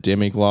sit in the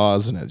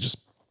demi-glace, and it just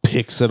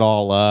picks it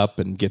all up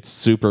and gets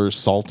super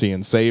salty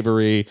and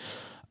savory.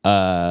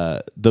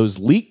 Those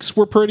leeks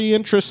were pretty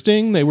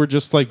interesting. They were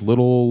just like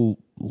little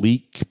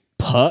leek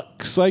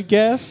pucks, I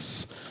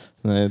guess.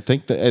 I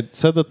think that it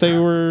said that they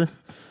were.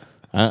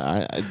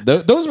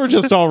 Those were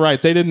just all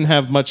right. They didn't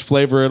have much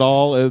flavor at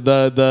all.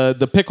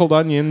 The pickled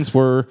onions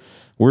were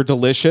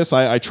delicious.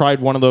 I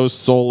tried one of those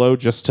solo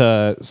just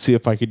to see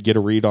if I could get a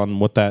read on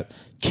what that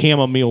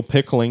chamomile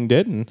pickling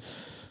did, and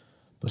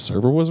the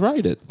server was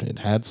right. It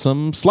had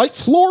some slight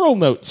floral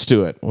notes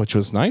to it, which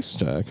was nice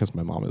because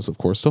my mom is, of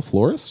course, a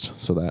florist,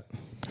 so that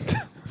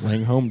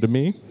rang home to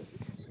me.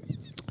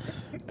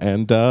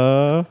 And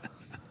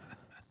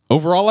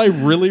overall, I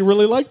really,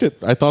 really liked it.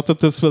 I thought that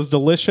this was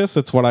delicious.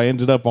 It's what I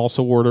ended up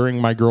also ordering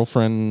my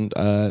girlfriend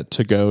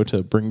to go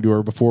to bring to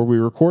her before we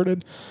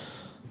recorded.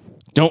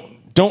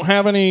 Don't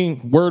have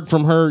any word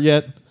from her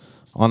yet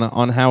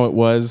on how it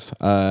was.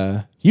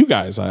 You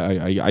guys,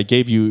 I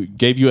gave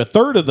you a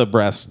third of the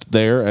breast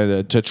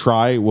there to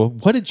try. Well,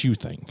 what did you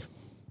think?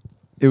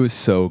 It was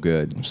so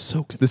good.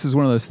 So good. This is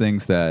one of those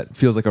things that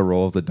feels like a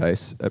roll of the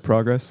dice at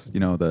Progress. You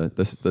know, the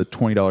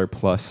 $20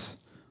 plus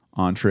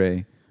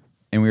entree,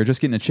 and we were just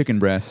getting a chicken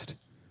breast.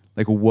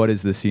 Like, what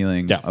is the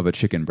ceiling of a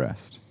chicken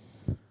breast?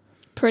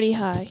 Pretty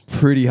high.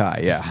 Pretty high,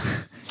 yeah.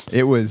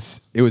 It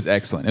was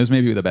excellent. It was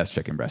maybe the best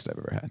chicken breast I've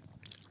ever had.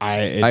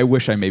 I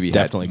wish I maybe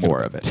had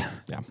more of it.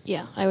 Yeah.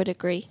 Yeah, I would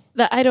agree.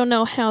 I don't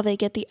know how they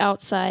get the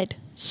outside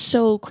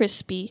so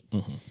crispy.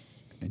 Mm-hmm.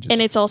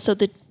 And it's also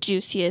the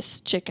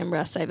juiciest chicken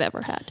breast I've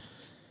ever had.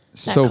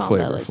 That So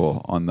combo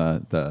flavorful on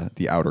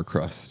the outer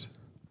crust.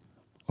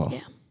 Oh.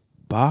 Yeah.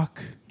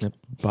 Bach. Yep.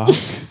 Bach.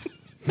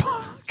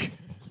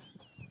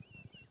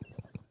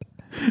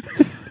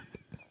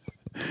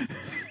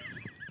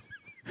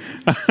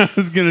 I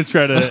was going to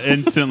try to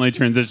instantly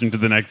transition to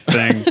the next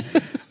thing.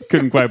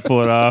 Couldn't quite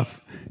pull it off.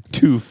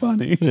 Too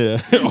funny.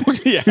 Yeah.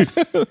 Yeah.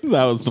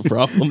 That was the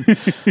problem.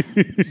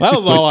 That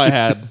was all I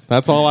had.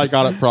 That's all I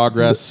got at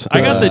Progress.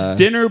 I got the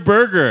dinner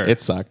burger.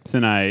 It sucked.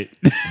 Tonight.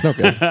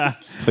 Okay.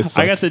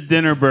 I got the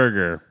dinner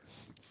burger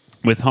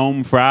with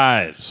home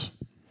fries.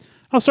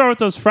 I'll start with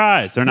those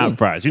fries. They're not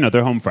fries. You know,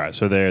 they're home fries.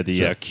 So they're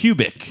the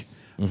cubic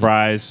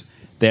fries.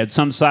 They had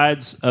some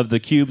sides of the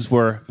cubes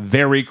were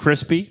very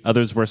crispy.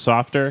 Others were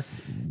softer.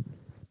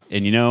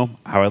 And you know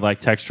how I like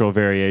textural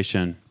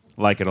variation.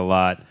 Like it a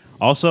lot.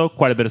 Also,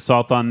 quite a bit of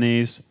salt on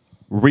these.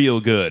 Real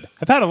good.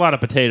 I've had a lot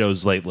of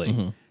potatoes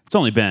lately. It's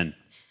only been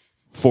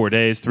 3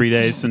 days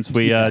since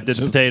we did the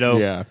potato.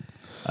 Yeah.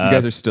 You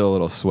guys are still a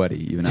little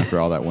sweaty even after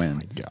all that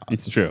wind.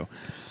 It's true.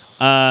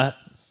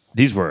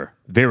 These were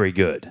very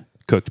good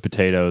cooked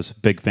potatoes.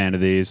 Big fan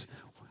of these.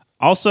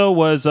 Also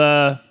was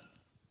kind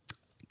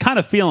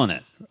of feeling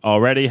it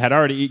already. Had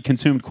already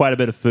consumed quite a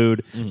bit of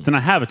food. Then I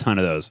have a ton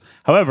of those.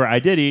 However, I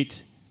did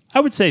eat, I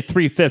would say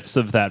 3/5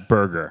 of that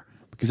burger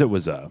because it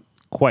was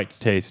quite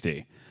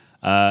tasty.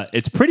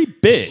 It's pretty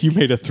big. You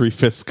made a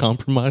 3/5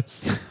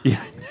 compromise.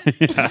 Yeah.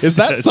 Is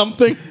that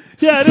something?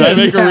 Yeah, it Did I is.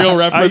 make a real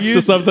reference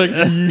to something?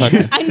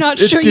 Okay. I'm not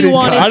sure you getting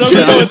wanted I don't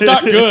to. know. It's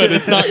not good.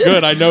 It's not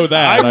good. I know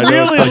that. I know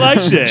really it's like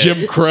liked it.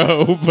 Jim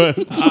Crow, but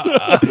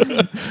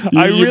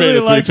I you made really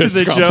a liked 3/5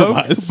 the joke,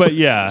 compromise. but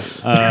yeah.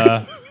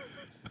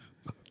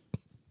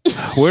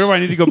 Where do I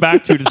need to go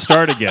back to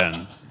start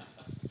again?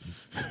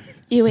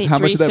 You ate How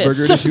much of that 3/5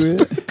 burger did you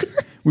eat?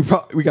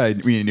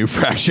 We need a new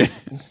fraction.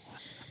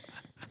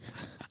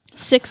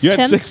 6 you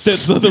had tenths.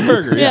 6/10 of the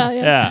burger. Yeah,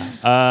 Yeah.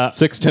 yeah.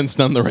 6/10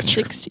 none the richer.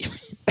 60.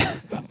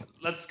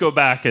 Let's go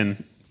back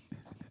and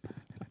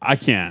I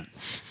can't.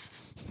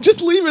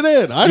 Just leave it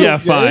in. I don't, Yeah,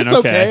 fine, It's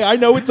okay. okay. I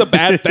know it's a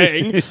bad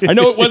thing. I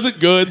know it wasn't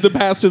good. The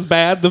past is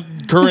bad. The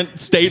current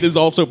state is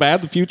also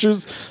bad. The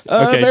future's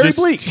very just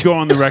bleak. go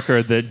on the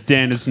record that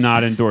Dan is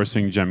not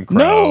endorsing Jim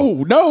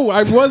Crow. No,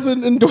 I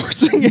wasn't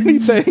endorsing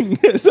anything.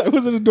 I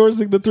wasn't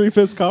endorsing the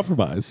 3/5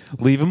 compromise.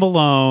 Leave him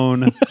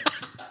alone.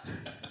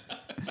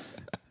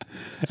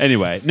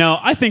 Anyway, no,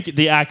 I think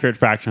the accurate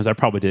fraction is I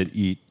probably did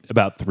eat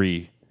about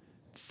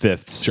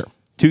 3/5, Sure.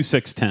 2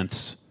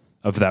 6/10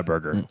 of that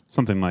burger,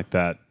 something like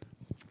that.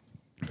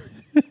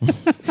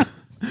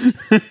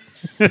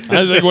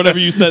 I think whatever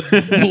you said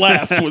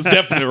last was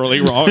definitely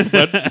wrong,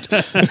 but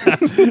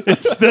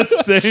It's the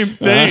same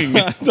thing.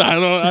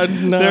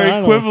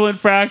 They're equivalent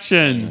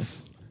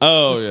fractions.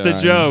 Oh, It's yeah, the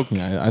joke.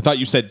 Yeah, I thought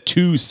you said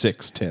 2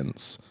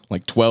 6/10,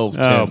 like 12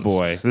 Oh tenths.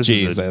 boy,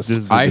 Jesus. this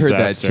is a I heard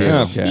that disaster.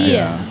 too. Okay.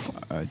 Yeah.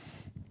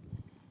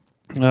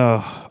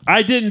 Oh,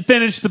 I didn't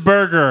finish the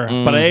burger,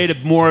 but I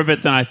ate more of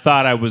it than I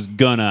thought I was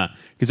gonna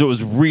because it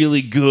was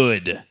really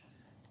good.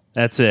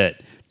 That's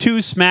it.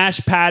 2 smash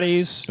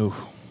patties,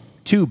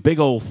 2 big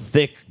old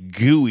thick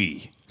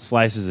gooey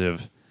slices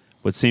of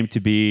what seemed to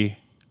be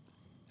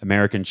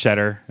American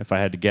cheddar, if I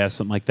had to guess,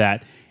 something like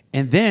that.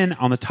 And then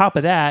on the top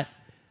of that,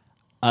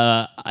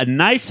 a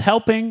nice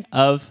helping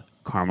of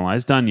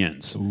caramelized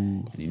onions.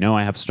 And you know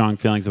I have strong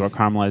feelings about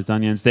caramelized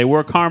onions. They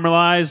were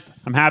caramelized,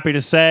 I'm happy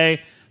to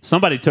say.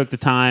 Somebody took the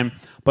time.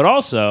 But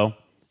also,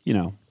 you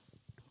know,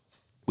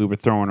 we were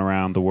throwing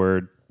around the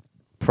word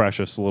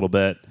precious a little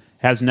bit. It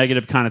has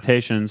negative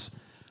connotations.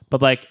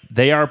 But, like,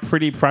 they are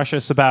pretty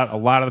precious about a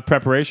lot of the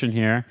preparation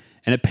here.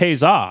 And it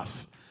pays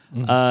off.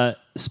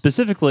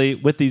 Specifically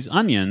with these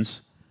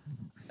onions,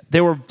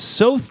 they were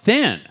so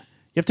thin.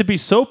 You have to be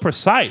so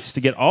precise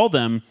to get all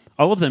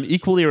of them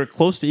equally or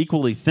close to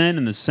equally thin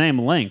and the same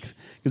length.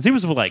 Because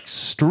these were like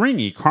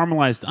stringy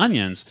caramelized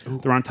onions.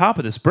 They're on top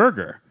of this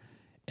burger.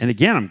 And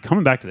again, I'm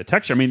coming back to the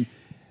texture. I mean,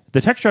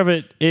 the texture of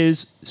it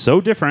is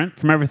so different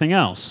from everything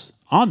else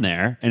on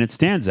there, and it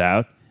stands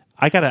out.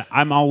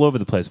 I'm all over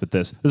the place with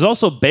this. There's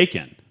also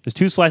bacon. There's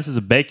 2 slices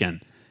of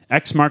bacon.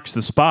 X marks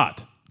the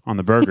spot on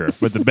the burger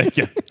with the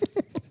bacon.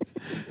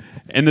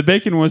 And the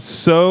bacon was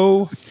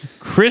so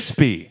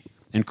crispy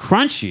and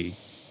crunchy,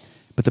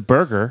 but the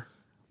burger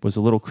was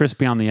a little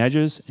crispy on the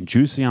edges and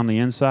juicy on the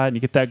inside. And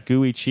you get that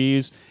gooey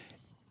cheese.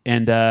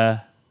 And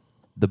the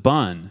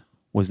bun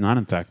was not,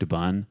 in fact, a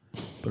bun,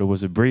 but it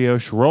was a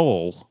brioche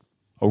roll.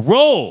 A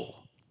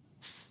roll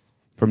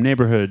from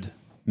Neighborhood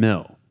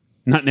Mill.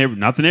 Not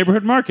the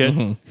Neighborhood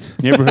Market.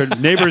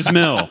 Neighbor's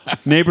Mill.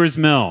 Neighbor's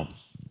Mill.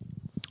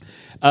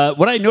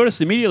 What I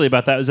noticed immediately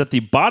about that is that the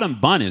bottom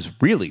bun is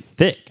really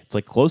thick. It's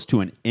like close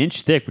to an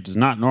inch thick, which is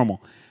not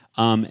normal.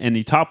 And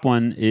the top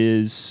one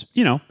is,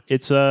 you know,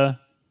 it's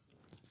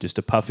just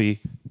a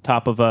puffy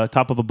top of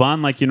a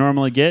bun like you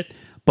normally get.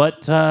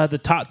 But the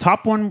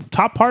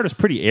top part is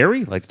pretty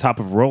airy. Like the top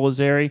of a roll is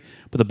airy,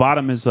 but the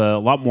bottom is a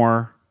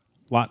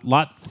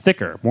lot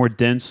thicker, more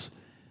dense.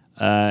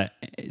 So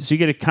you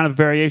get a kind of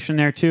variation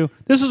there too.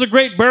 This is a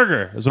great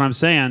burger, is what I'm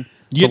saying.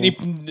 You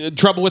get any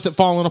trouble with it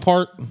falling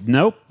apart?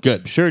 Nope.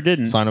 Good. Sure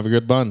didn't. Sign of a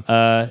good bun.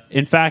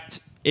 In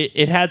fact,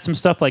 it had some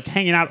stuff like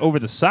hanging out over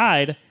the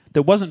side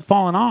that wasn't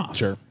falling off.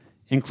 Sure.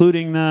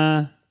 Including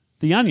the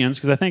onions,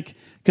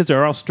 because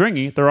they're all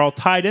stringy, they're all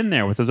tied in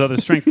there with those other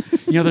strings.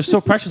 You know, they're so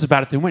precious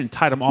about it, they went and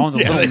tied them all into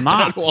little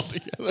knots. All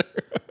together.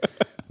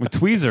 With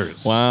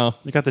tweezers. Wow.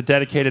 They got the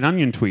dedicated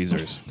onion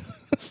tweezers.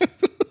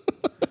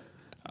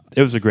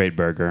 It was a great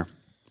burger.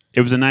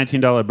 It was a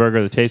 $19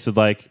 burger that tasted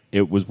like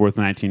it was worth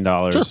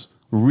 $19. Sure.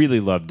 Really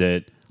loved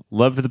it.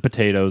 Loved the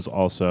potatoes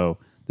also.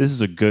 This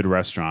is a good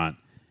restaurant.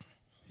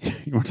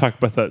 You want to talk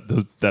about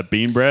that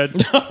bean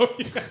bread?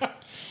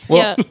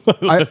 Well,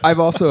 I've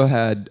also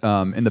had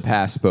in the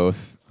past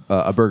both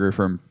a burger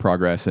from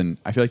Progress, and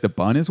I feel like the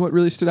bun is what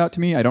really stood out to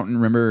me. I don't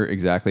remember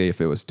exactly if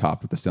it was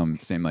topped with the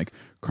same like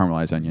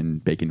caramelized onion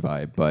bacon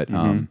vibe, but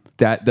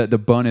that the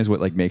bun is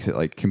what like makes it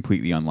like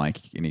completely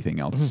unlike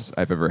anything else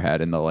I've ever had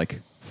in the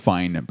like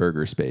fine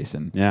burger space,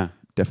 and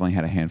definitely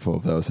had a handful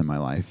of those in my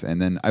life.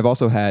 And then I've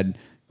also had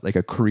like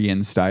a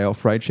Korean style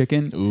fried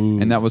chicken,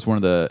 and that was one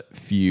of the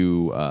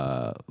few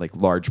like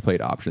large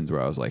plate options where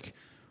I was like,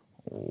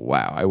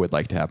 wow, I would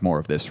like to have more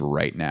of this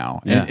right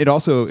now. Yeah. And it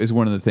also is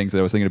one of the things that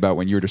I was thinking about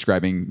when you were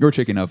describing your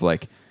chicken of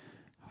like,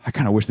 I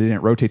kind of wish they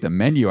didn't rotate the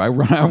menu. I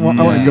want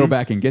to go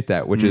back and get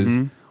that, which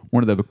is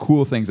one of the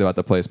cool things about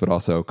the place, but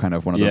also kind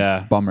of one of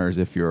the bummers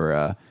if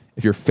your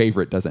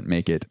favorite doesn't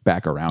make it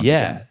back around.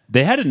 Yeah. Again.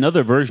 They had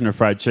another version of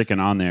fried chicken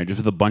on there just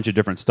with a bunch of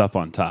different stuff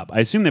on top.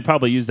 I assume they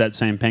probably use that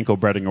same panko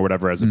breading or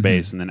whatever as a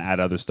base and then add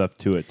other stuff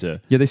to it to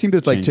they seem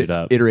to like change it to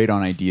up. iterate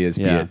on ideas.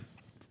 Yeah.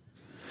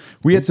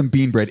 We had some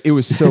bean bread. It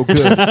was so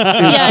good.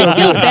 I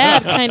feel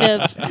bad kind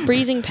of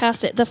breezing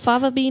past it. The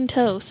fava bean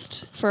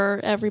toast, for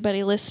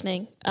everybody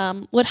listening,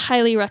 would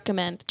highly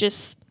recommend.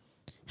 Just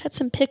had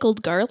some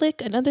pickled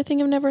garlic, another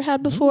thing I've never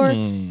had before.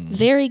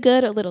 Very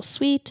good, a little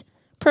sweet,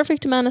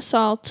 perfect amount of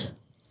salt.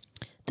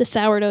 The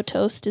sourdough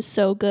toast is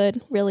so good,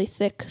 really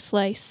thick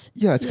slice.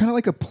 Yeah, it's kind of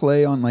like a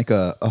play on like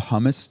a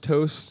hummus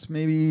toast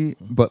maybe,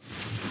 but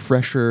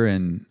fresher,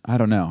 and I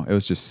don't know. It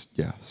was just,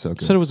 so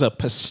good. Said it was a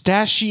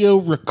pistachio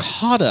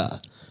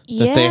ricotta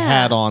that they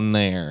had on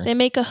there. They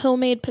make a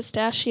homemade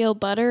pistachio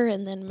butter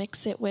and then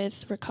mix it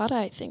with ricotta,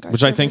 I think.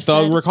 Which I think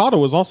the ricotta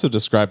was also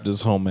described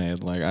as homemade.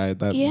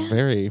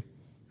 Very,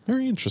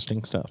 very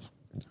interesting stuff.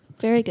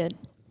 Very good.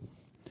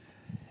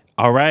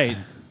 All right.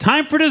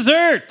 Time for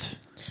dessert.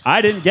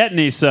 I didn't get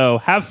any, so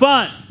have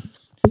fun.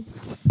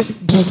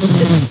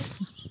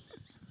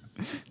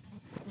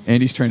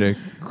 Andy's trying to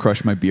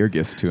crush my beer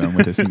gifts to him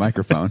with his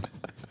microphone.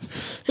 I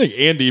think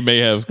Andy may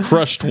have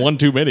crushed one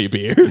too many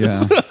beers.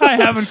 Yeah. I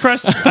haven't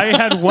crushed. I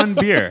had one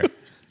beer.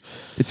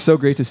 It's so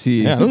great to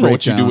see. I don't know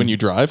what you do when you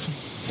drive.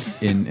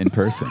 In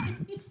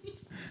person.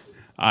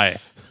 I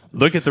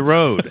look at the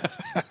road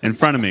in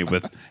front of me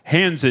with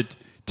hands at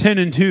 10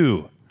 and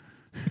 2.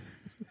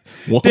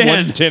 One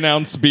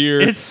 10-ounce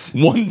beer. It's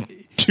 1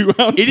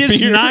 2-ounce beer. It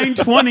is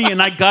 9:20,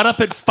 and I got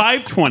up at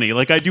 5:20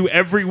 like I do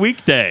every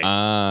weekday.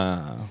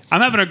 I'm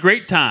having a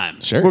great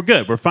time. Sure. We're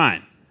good. We're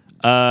fine.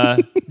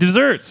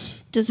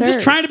 Desserts. Dessert. I'm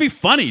just trying to be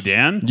funny,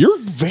 Dan. You're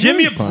very Give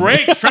me a funny.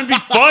 break. Trying to be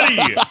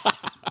funny.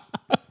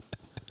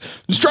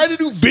 Just trying to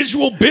do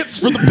visual bits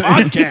for the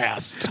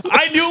podcast.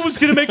 I knew it was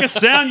going to make a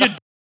sound.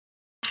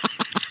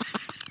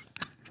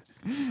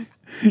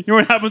 You know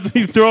what happens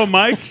when you throw a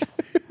mic?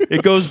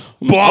 It goes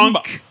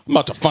bonk. I'm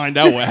about to find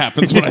out what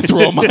happens when I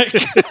throw a mic.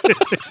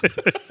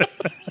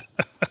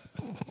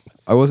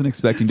 I wasn't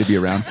expecting to be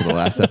around for the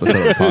last episode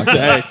of the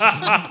podcast.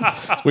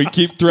 Hey, we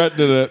keep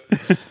threatening it.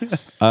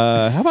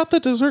 How about the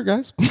dessert,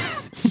 guys?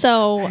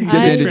 So Did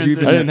I you- I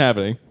didn't have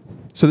any.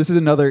 So this is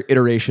another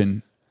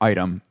iteration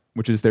item,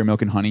 which is their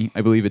milk and honey.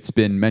 I believe it's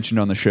been mentioned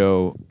on the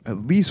show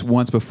at least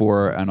once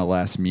before on a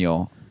last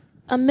meal.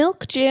 a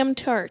milk jam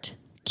tart,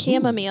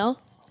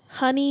 chamomile,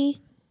 honey,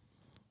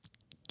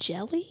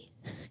 jelly.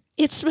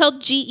 It's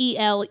spelled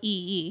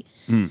Gelee.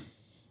 I'm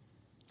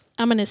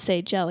gonna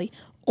say jelly,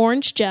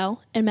 orange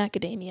gel, and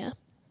macadamia.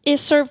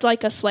 It's served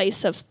like a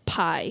slice of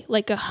pie,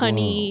 like a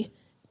honey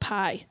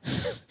pie,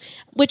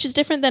 which is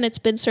different than it's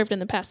been served in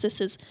the past. This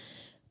is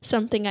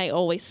something I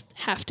always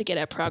have to get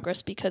at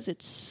Progress because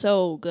it's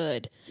so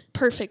good.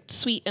 Perfect,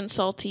 sweet and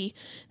salty.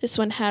 This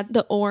one had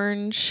the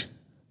orange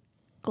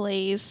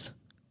glaze,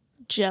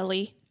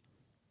 jelly,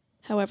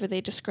 however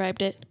they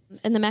described it,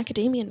 and the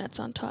macadamia nuts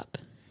on top.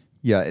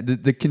 Yeah,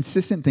 the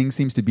consistent thing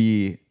seems to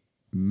be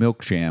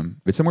milk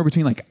jam. It's somewhere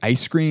between like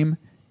ice cream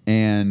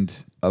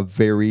and a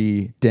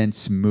very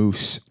dense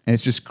mousse. And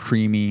it's just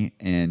creamy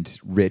and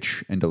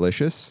rich and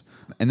delicious.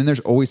 And then there's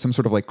always some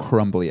sort of like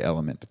crumbly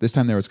element. This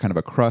time there was kind of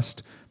a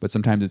crust, but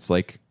sometimes it's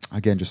like,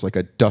 again, just like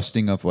a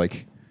dusting of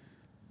like,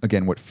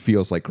 again, what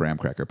feels like graham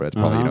cracker, but it's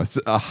probably, it's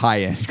a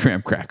high-end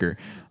graham cracker.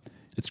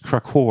 It's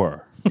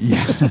craqueur.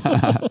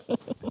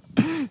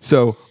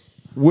 So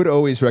would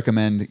always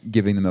recommend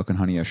giving the milk and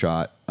honey a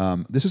shot.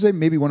 This was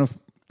maybe one of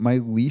my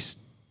least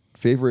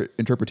favorite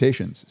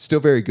interpretations. Still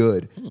very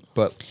good,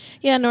 but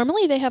Yeah,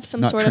 normally they have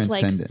some not sort of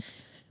like transcendent.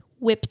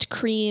 whipped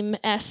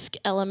cream-esque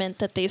element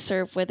that they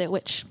serve with it,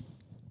 which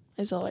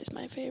is always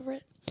my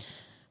favorite.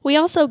 We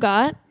also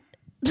got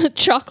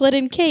chocolate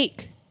and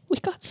cake. We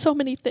got so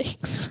many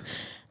things.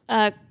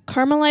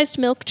 Caramelized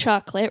milk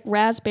chocolate,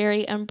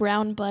 raspberry, and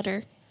brown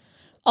butter.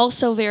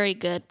 Also very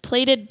good.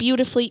 Plated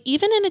beautifully,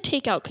 even in a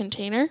takeout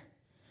container.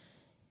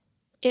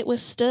 It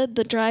withstood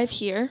the drive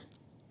here.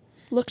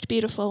 Looked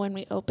beautiful when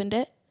we opened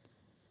it.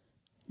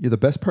 Yeah, the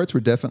best parts were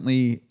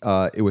definitely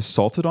it was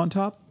salted on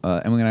top.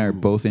 Emily and I are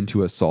both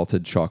into a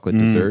salted chocolate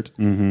dessert.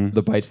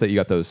 The bites that you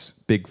got, those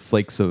big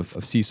flakes of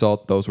sea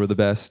salt, those were the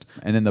best.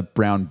 And then the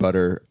brown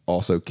butter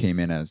also came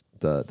in as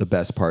the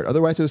best part.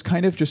 Otherwise, it was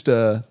kind of just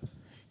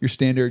your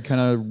standard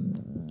kind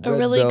of A red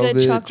really good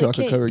velvet, chocolate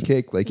cake. covered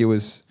cake. Like it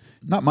was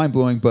not mind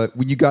blowing, but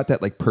when you got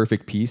that like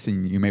perfect piece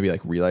and you maybe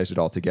like realized it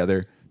all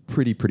together,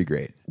 pretty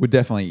great. Would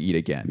definitely eat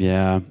again.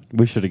 Yeah,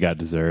 we should have got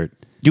dessert.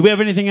 Do we have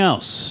anything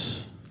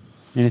else?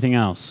 Anything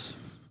else?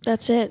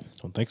 That's it.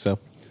 Don't think so.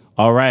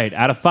 All right,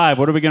 out of 5,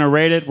 what are we going to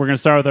rate it? We're going to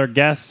start with our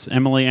guests,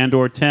 Emily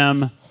and/or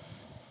Tim.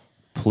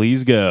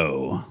 Please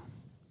go.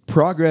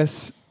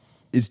 Progress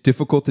is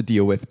difficult to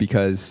deal with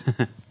because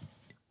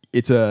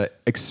it's a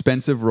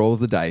expensive roll of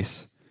the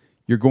dice.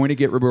 You're going to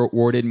get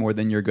rewarded more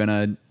than you're going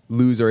to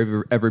lose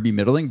or ever be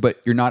middling,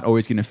 but you're not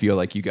always going to feel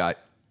like you got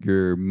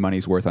your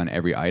money's worth on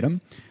every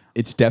item.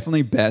 It's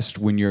definitely best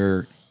when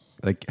you're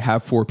like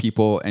have 4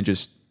 people and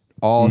just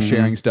all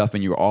sharing stuff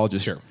and you all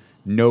just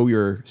know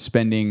you're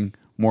spending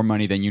more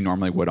money than you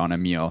normally would on a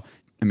meal.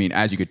 I mean,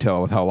 as you could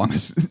tell with how long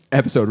this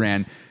episode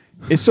ran,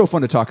 it's so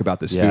fun to talk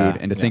about this Yeah.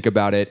 food and to think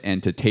about it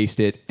and to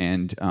taste it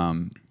and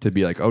to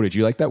be like, oh, did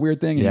you like that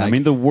weird thing? And Yeah, like, I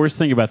mean, the worst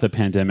thing about the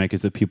pandemic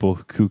is that people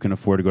who can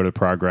afford to go to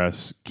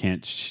Progress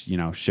can't,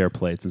 share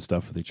plates and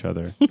stuff with each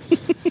other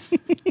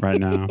right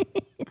now.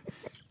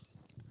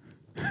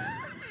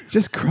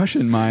 just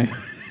crushing my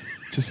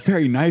just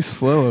very nice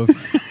flow of...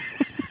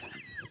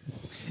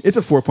 It's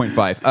a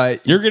 4.5.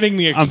 You're getting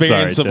the I'm sorry,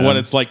 experience of Tim. what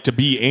it's like to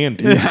be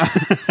Andy.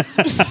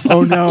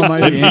 Oh no,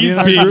 my He's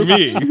being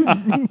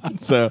me.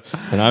 So,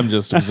 and I'm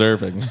just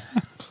observing.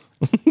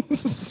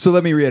 So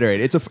let me reiterate.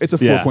 It's a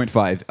Yeah.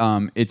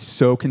 4.5. It's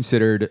so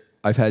considered.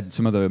 I've had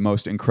some of the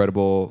most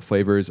incredible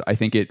flavors. I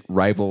think it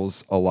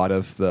rivals a lot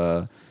of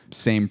the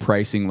same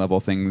pricing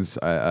level things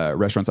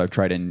restaurants I've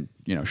tried in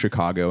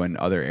Chicago and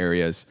other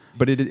areas.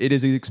 But it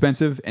is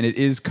expensive and it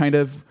is kind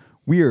of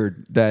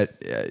weird that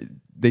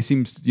they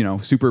seem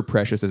super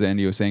precious, as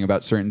Andy was saying,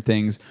 about certain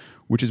things,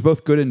 which is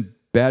both good and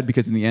bad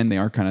because in the end they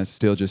are kind of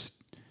still just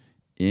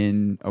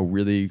in a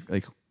really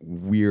like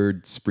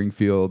weird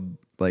Springfield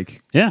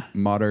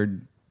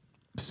modern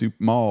soup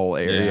mall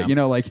area.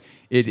 Yeah.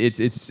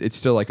 It's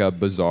still like a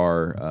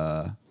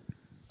bizarre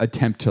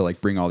attempt to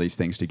like bring all these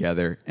things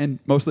together, and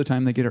most of the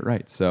time they get it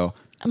right. So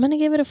I'm going to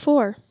give it a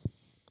 4.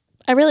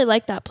 I really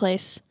like that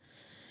place.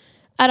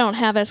 I don't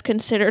have as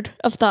considered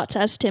of thoughts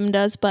as Tim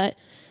does, but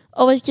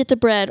always get the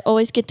bread,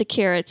 always get the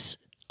carrots,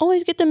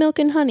 always get the milk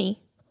and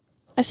honey.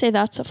 I say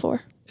that's a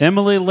 4.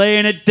 Emily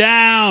laying it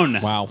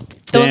down. Wow.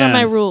 Those Damn. are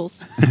my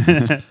rules.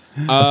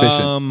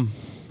 efficient.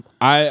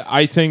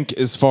 I think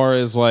as far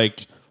as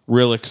like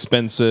real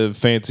expensive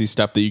fancy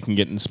stuff that you can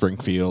get in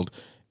Springfield,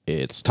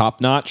 it's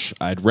top notch.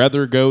 I'd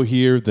rather go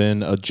here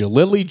than a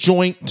Jalili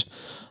joint.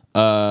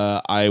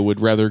 I would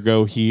rather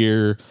go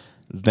here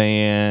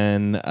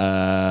than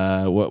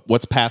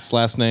what's Pat's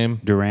last name?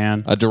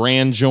 Duran. A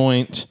Duran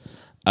joint.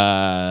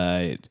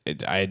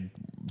 I'd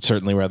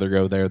certainly rather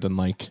go there than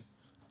like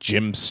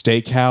Jim's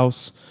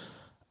Steakhouse.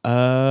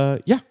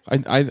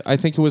 I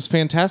think it was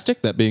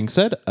fantastic. That being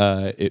said,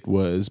 it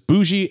was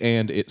bougie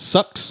and it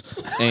sucks,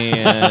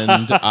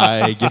 and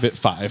I give it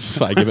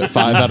 5. I give it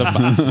 5 out of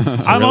 5.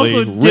 I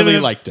really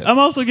liked it. I'm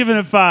also giving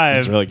it 5.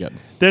 It's really good.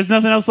 There's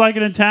nothing else like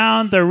it in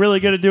town. They're really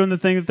good at doing the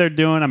thing that they're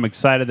doing. I'm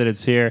excited that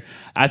it's here.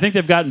 I think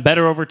they've gotten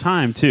better over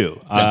time too.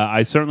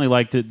 I certainly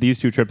liked these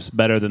 2 trips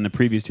better than the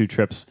previous 2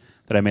 trips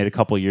that I made a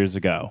couple years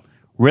ago.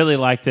 Really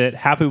liked it.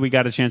 Happy we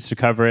got a chance to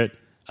cover it.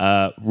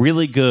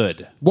 Really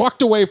good.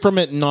 Walked away from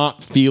it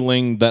not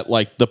feeling that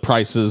like the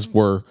prices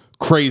were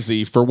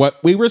crazy for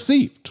what we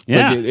received.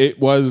 Yeah. Like, it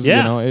was,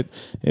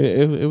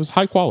 it was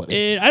high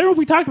quality. I don't know if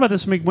we talked about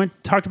this when we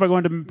talked about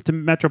going to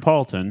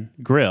Metropolitan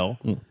Grill,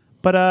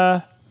 but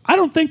I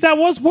don't think that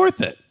was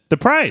worth it. The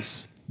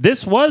price.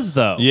 This was,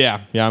 though.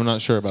 Yeah, I'm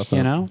not sure about that.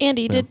 You know?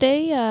 Andy, did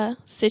they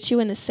sit you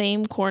in the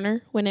same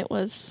corner when it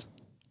was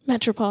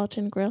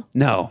Metropolitan Grill?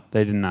 No,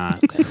 they did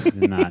not. They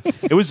did not.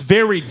 It was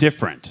very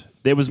different.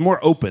 It was more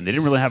open. They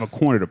didn't really have a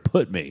corner to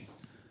put me.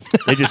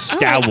 They just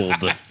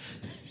scowled. That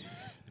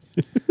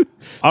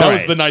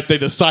was the night they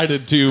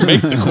decided to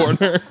make the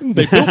corner.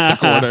 They built the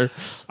corner.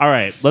 All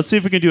right, let's see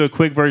if we can do a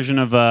quick version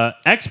of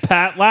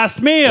Expat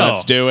Last Meal.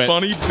 Let's do it.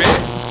 Funny bit.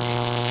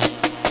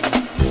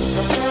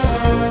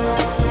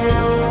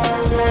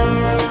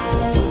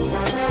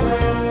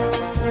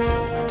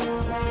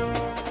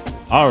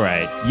 All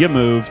right, you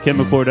moved. Kim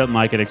McCord doesn't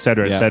like it, et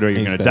cetera, et Yeah, cetera. You're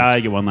thanks, going to Bez. die.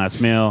 Get one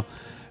last meal,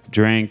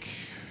 drink,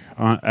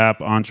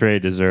 app, entree,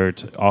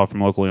 dessert, all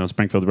from locally owned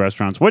Springfield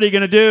restaurants. What are you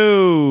going to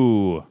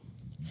do?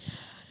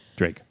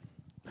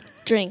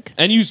 Drink.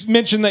 And you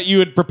mentioned that you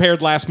had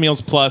prepared last meals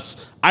plus.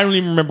 I don't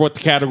even remember what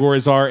the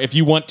categories are. If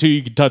you want to,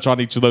 you can touch on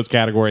each of those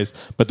categories,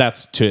 but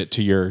that's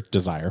to your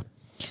desire.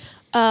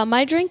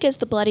 My drink is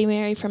the Bloody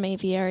Mary from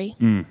Aviary.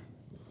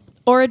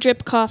 Or a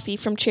drip coffee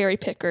from Cherry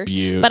Picker.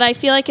 Beaut. But I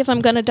feel like if I'm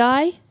going to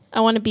die, I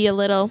want to be a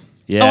little...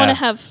 Yeah. I want to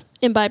have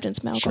imbibed in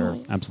some alcohol.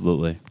 Sure.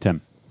 Absolutely.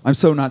 Tim. I'm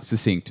so not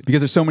succinct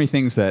because there's so many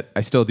things that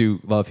I still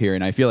do love here,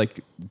 and I feel like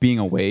being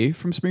away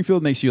from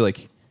Springfield makes you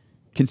like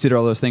consider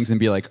all those things and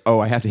be like, oh,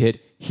 I have to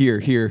hit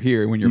here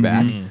when you're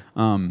back.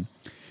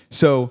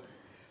 So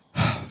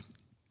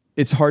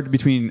it's hard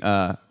between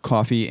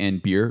coffee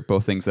and beer,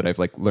 both things that I've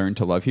like learned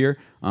to love here.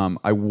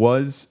 I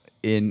was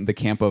in the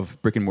camp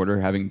of Brick and Mortar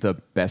having the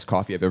best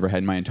coffee I've ever had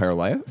in my entire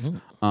life.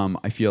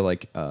 I feel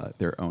like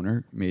their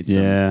owner made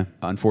some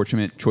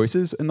unfortunate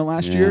choices in the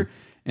last year.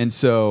 And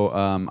so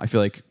I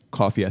feel like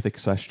Coffee Ethic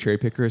 / Cherry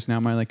Picker is now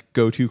my like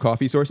go-to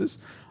coffee sources.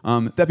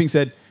 That being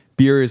said,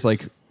 beer is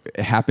like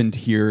it happened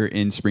here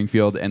in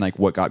Springfield and like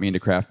what got me into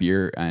craft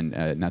beer, and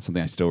that's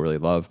something I still really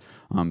love.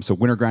 So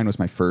Winter Grind was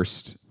my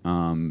first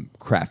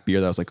craft beer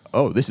that I was like,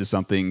 oh, this is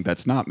something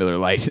that's not Miller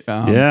Lite.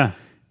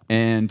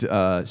 And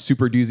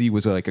Super Doozy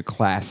was like a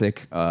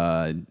classic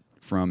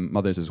from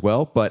Mother's as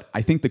well. But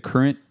I think the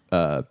current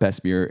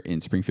best beer in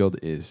Springfield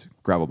is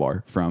Gravel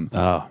Bar from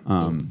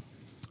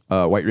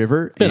White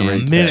River. Been a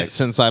minute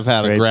since I've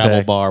had a Great gravel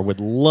pick. bar. Would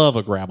love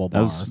a gravel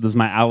bar. This is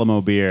my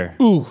Alamo beer.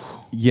 Ooh.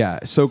 Yeah,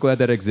 so glad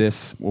that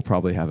exists. We'll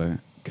probably have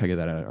a keg of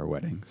that at our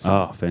wedding. So.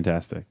 Oh,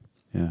 fantastic.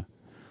 Yeah.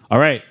 All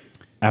right.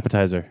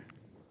 Appetizer.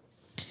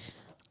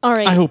 All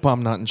right. I hope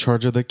I'm not in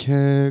charge of the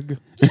keg.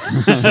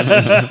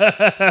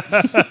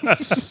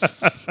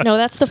 No,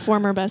 that's the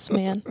former best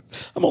man.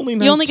 I'm only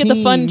 19. You only get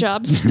the fun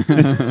jobs.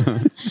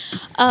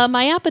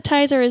 My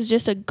appetizer is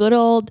just a good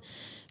old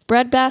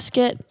bread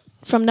basket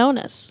from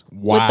Nona's.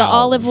 With the Wow.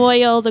 olive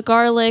oil, the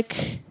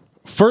garlic.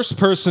 First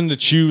person to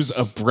choose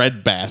a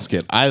bread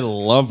basket. I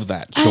love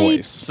that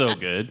choice. So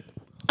good.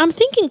 I'm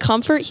thinking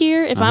comfort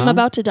here if I'm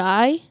about to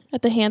die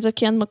at the hands of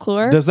Ken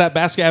McClure. Does that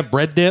basket have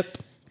bread dip?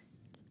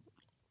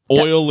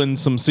 Oil and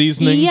some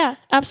seasoning? Yeah,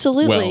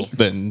 absolutely. Well,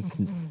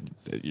 then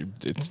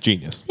it's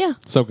genius. Yeah.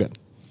 So good.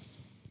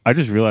 I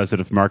just realized that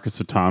if Marcus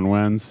Satan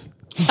wins,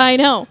 I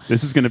know.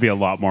 this is going to be a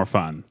lot more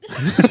fun.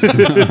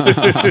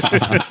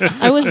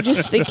 I was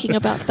just thinking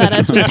about that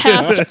as we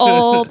passed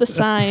all the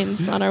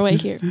signs on our way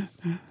here.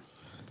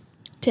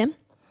 Tim?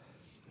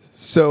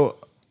 So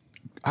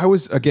I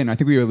was, again, I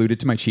think we alluded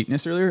to my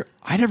cheapness earlier.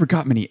 I never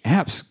got many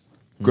apps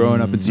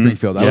growing up in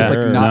Springfield. I was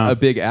like not a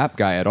big app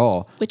guy at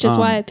all. Which is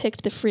why I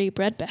picked the free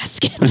bread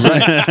basket. Which is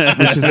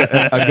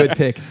a good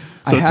pick.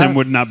 So Tim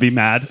would not be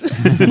mad.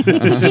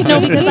 No,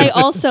 because I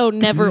also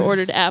never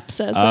ordered apps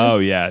as Oh,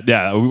 yeah.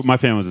 Yeah. My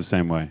family was the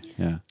same way.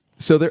 Yeah.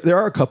 So there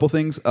are a couple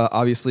things.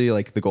 Obviously,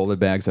 like the Golden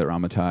Bags at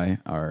Ramatai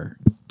are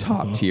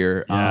top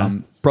tier. Yeah.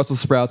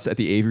 Brussels sprouts at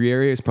the Avery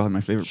area is probably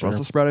my favorite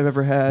Brussels sprout I've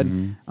ever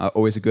had.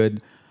 Always a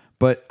good.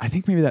 But I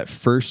think maybe that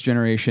first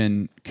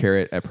generation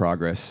carrot at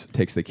Progress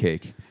takes the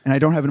cake. And I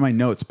don't have it in my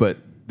notes, but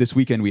this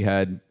weekend we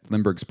had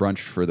Lindbergh's brunch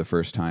for the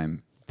first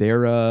time.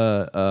 Their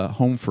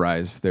home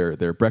fries,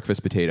 their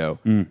breakfast potato,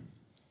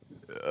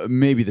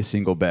 maybe the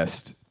single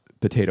best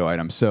potato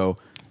item. So,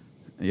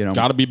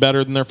 Got to be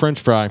better than their French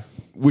fry.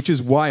 which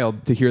is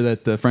wild to hear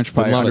that the French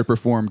pie Love it.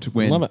 underperformed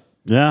when Love it.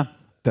 Yeah.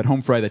 that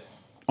home fry that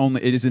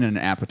it isn't an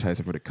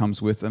appetizer, but it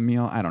comes with a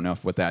meal. I don't know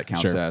what that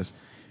counts Sure. as.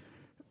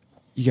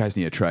 You guys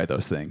need to try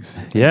those things.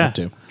 Yeah. Have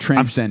to.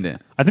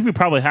 Transcendent. I think we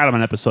probably had them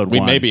on episode We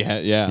 1. maybe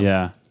had, yeah.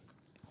 Yeah.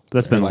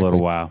 That's been a Very little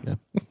likely. while.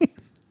 Yeah.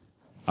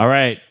 All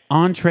right.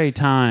 Entree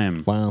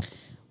time. Wow.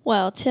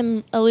 Well,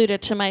 Tim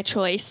alluded to my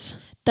choice.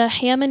 The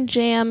ham and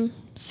jam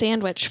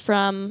sandwich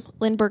from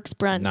Lindbergh's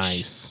Brunch.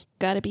 Nice.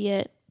 Gotta be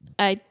it.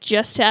 I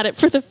just had it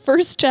for the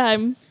first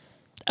time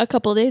a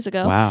couple days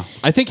ago. Wow.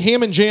 I think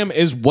ham and jam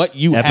is what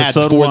you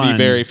Episode had for the 1.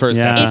 very first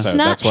Yeah. episode. It's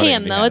not That's what ham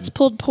Andy though; had. it's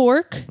pulled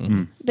pork.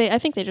 I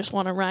think they just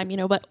want to rhyme,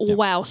 but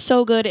wow,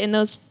 so good. And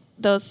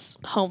those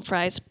home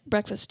fries,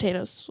 breakfast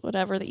potatoes,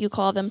 whatever that you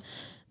call them,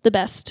 the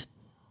best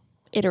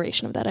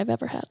iteration of that I've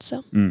ever had.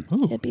 So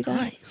it'd be that.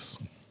 Nice.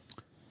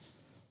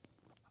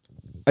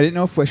 I didn't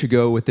know if I should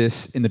go with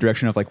this in the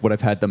direction of like what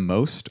I've had the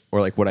most or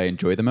like what I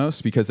enjoy the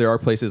most, because there are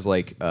places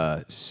like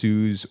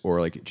Sue's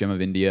or like Gem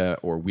of India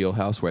or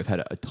Wheelhouse where I've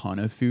had a ton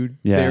of food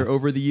there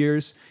over the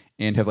years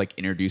and have like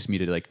introduced me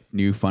to like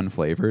new fun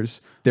flavors.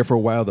 There for a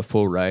while, the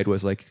full ride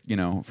was like,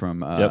 from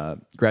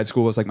grad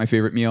school was like my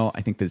favorite meal.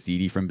 I think the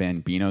ziti from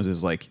Bambino's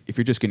is like, if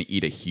you're just going to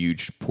eat a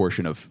huge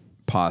portion of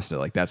pasta,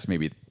 like that's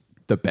maybe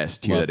the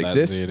best tier Love that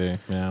exists. ziti.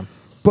 Yeah.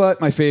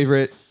 But my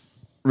favorite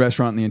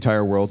restaurant in the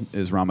entire world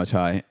is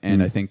Ramatai,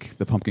 and I think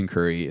the pumpkin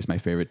curry is my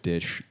favorite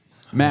dish.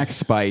 Max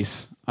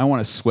spice. I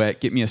want to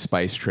sweat. Get me a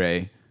spice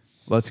tray.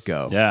 Let's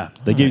go. Yeah.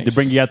 They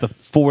bring you out the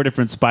 4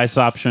 different spice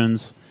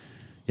options.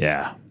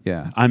 Yeah.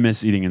 Yeah. I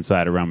miss eating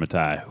inside a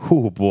Ramatai.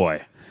 Oh,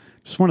 boy.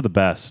 Just one of the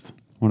best.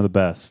 One of the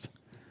best.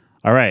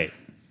 All right.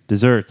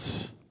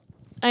 Desserts.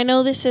 I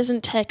know this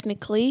isn't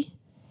technically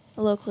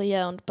locally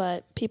owned,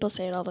 but people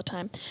say it all the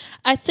time.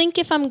 I think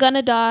if I'm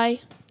gonna die,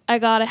 I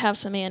gotta have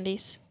some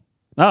Andes.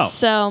 Oh.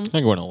 So, I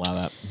think we're going to allow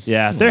that.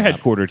 Yeah. They're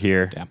headquartered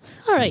here. Yeah.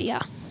 all right,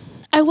 yeah.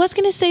 I was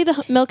going to say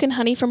the milk and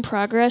honey from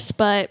Progress,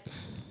 but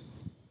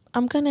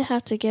I'm going to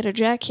have to get a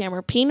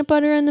jackhammer. Peanut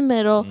butter in the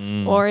middle,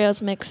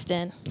 Oreos mixed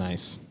in.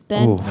 Nice.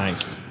 Then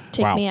Nice.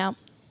 take Wow. me out.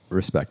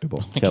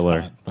 Respectable.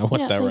 Killer. I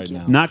want Yeah, that thank right you.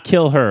 now. Not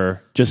kill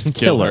her, just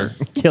killer.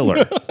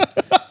 Killer.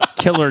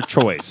 Killer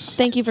choice.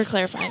 Thank you for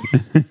clarifying.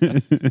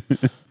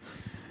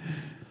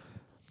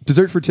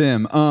 Dessert for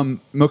Tim.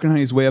 Milk and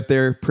honey is way up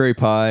there. Prairie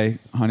pie,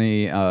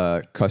 honey,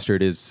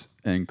 custard is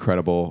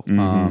incredible.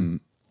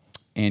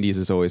 Andy's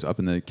is always up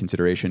in the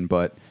consideration,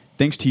 but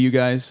thanks to you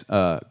guys,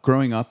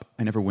 growing up,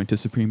 I never went to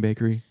Supreme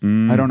Bakery.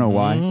 I don't know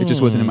why. It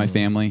just wasn't in my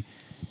family.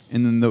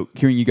 And then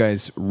hearing you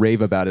guys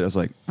rave about it, I was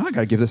like, I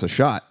got to give this a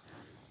shot.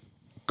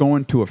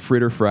 Going to a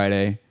Fritter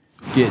Friday,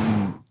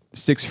 getting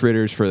 6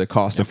 fritters for the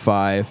cost of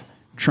 5,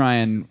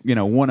 trying,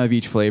 one of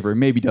each flavor,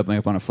 maybe doubling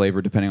up on a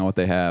flavor depending on what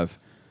they have.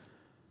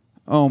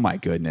 Oh my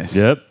goodness.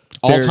 Yep.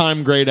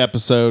 All-time great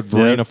episode,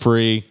 Verena Yep.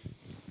 free.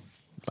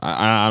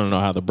 I don't know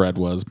how the bread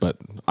was, but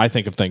I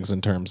think of things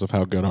in terms of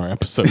how good our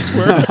episodes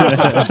were.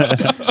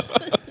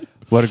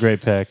 What a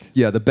great pick.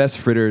 Yeah, the best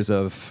fritters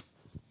of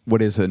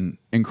what is an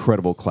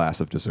incredible class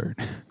of dessert.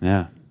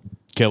 Yeah.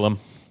 Kill him.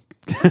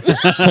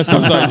 I'm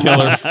sorry,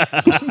 killer.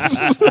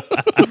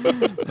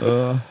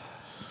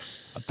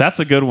 That's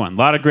a good one. A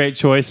lot of great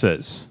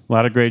choices.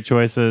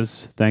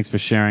 Thanks for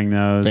sharing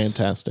those.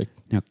 Fantastic.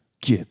 Now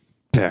get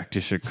back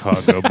to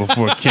Chicago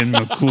before Ken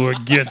McClure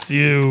gets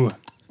you.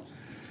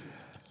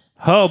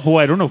 Oh,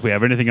 boy. I don't know if we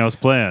have anything else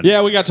planned.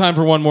 Yeah, we got time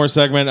for one more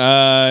segment,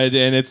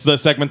 and it's the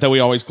segment that we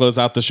always close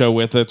out the show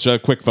with. It's a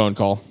quick phone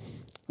call.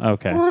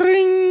 Okay.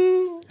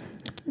 Ring,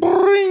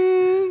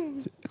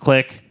 ring.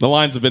 Click. The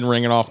lines have been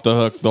ringing off the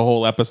hook the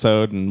whole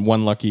episode, and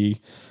one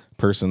lucky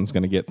person's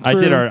going to get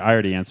through. I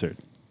already answered.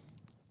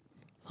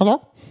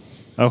 Hello?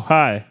 Oh,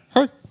 hi.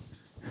 Hey.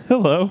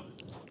 Hello.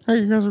 Hey,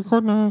 you guys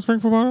recording a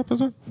Springfield Bar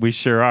episode? We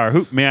sure are.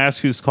 Who may I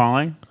ask who's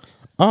calling?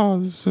 Oh,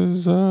 this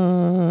is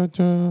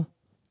Tyson.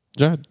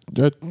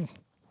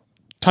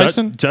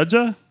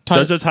 Judja? Ty-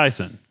 Judja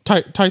Tyson.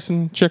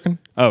 Tyson Chicken.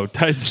 Oh,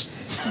 Tyson.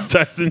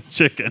 Tyson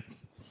Chicken.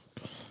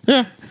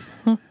 Yeah.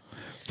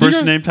 First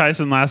got- name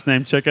Tyson, last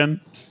name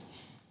Chicken.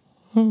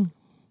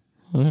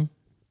 Yeah.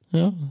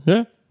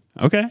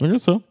 Okay. I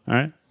guess so. All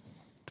right.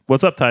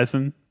 What's up,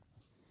 Tyson?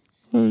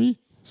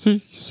 So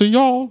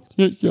y'all,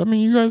 I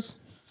mean, you guys,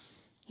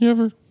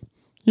 you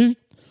normally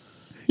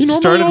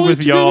Started all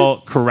with eat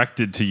y'all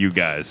corrected to you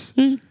guys.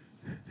 together?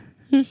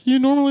 You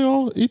normally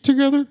all eat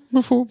together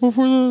before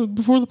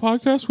the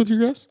podcast with your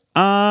guests?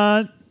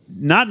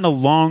 Not in a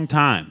long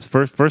time.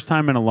 First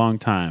time in a long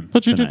time.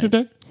 But you did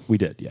tonight. today? We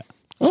did, yeah.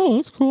 Oh,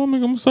 that's cool. I'm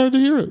excited to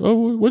hear it.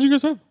 Oh, what'd you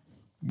guys have?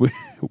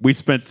 We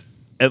spent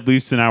at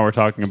least an hour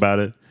talking about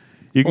it.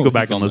 You can go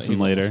back and listen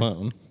later.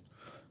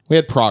 We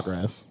had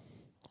progress.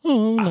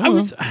 Oh, I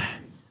was.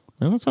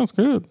 Yeah, that sounds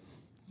good.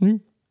 You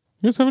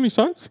guys have any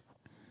sides?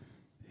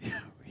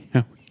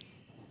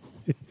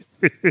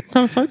 What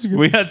kind of sides you get?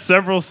 We had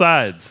several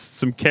sides.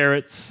 Some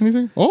carrots,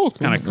 Anything? Oh, okay.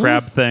 kind of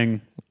crab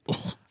thing.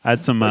 I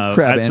had some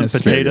crab and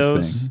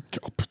potatoes.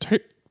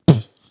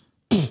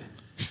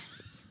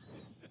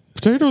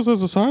 Potatoes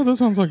as a side? That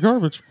sounds like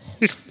garbage.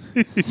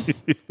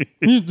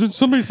 Did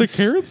somebody say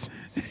carrots?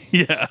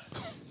 Yeah.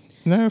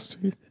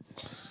 Nasty.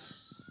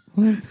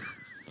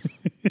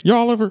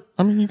 Y'all ever?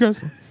 I mean, you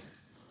guys.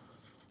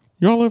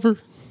 Y'all ever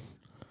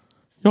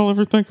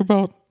think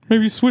about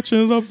maybe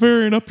switching it up,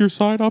 varying up your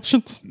side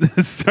options?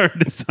 It's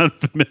starting to sound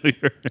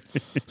familiar.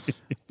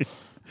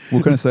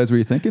 What kind of size were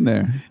you thinking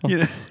there?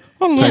 Yeah.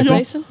 I don't know.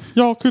 Tyson?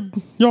 Y'all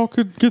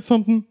could get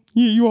something.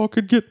 You all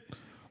could get.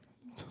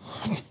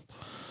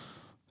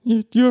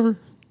 You ever?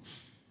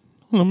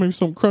 I don't know, maybe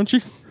something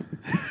crunchy,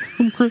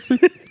 something crispy.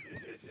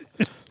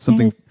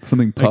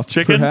 Something puffed,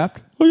 chicken?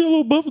 perhaps? Oh yeah,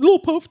 little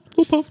puff.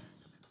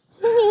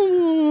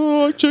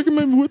 Like chicken,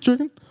 maybe with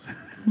chicken.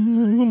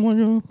 Something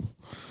like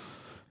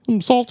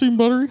some salty and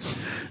buttery.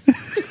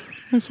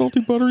 A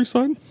salty buttery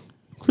side,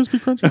 crispy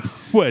crunchy.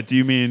 What do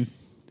you mean?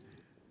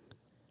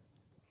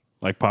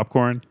 Like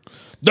popcorn?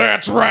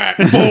 That's right,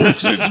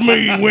 folks. It's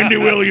me, Wendy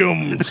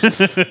Williams,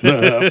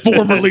 the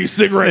formerly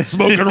cigarette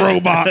smoking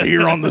robot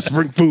here on the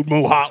Spring Food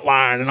Mo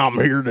Hotline, and I'm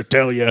here to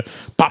tell you,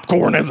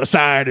 popcorn as a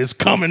side is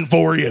coming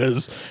for you.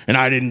 And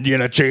I didn't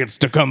get a chance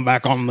to come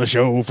back on the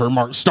show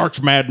for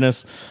Starch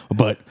Madness,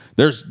 but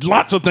there's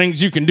lots of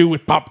things you can do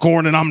with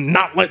popcorn, and I'm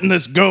not letting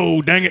this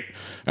go. Dang it!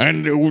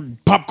 And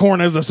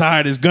popcorn as a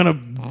side is gonna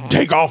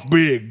take off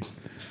big.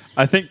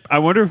 I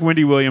wonder if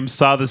Wendy Williams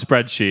saw the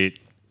spreadsheet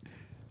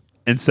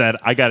and said,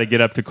 I got to get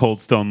up to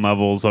Cold Stone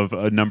levels of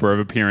a number of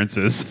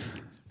appearances.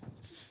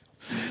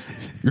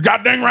 You're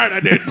goddamn right I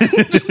did.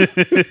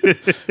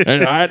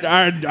 And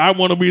I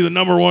want to be the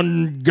number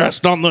one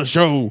guest on the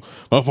show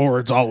before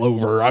it's all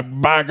over.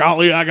 By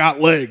golly, I got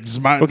legs.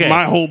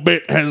 My whole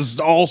bit has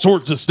all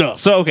sorts of stuff.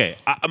 So, okay,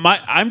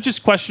 I'm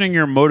just questioning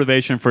your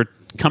motivation for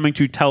coming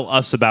to tell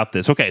us about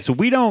this. Okay, so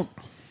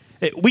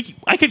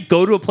I could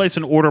go to a place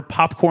and order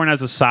popcorn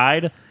as a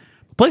side.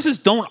 Places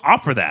don't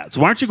offer that.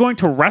 So why aren't you going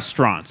to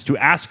restaurants to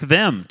ask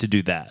them to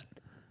do that?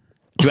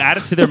 To add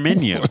it to their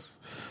menu?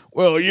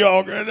 Well,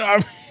 y'all,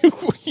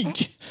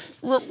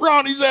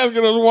 Ronnie's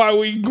asking us why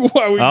we go.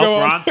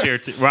 Ron's here.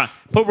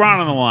 Put Ron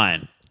on the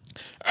line.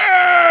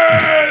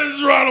 This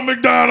is Ronald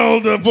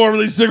McDonald, the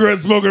formerly cigarette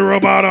smoking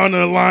robot, on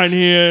the line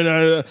here.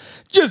 And,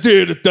 just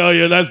here to tell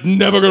you, that's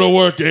never going to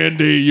work,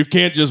 Andy. You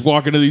can't just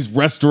walk into these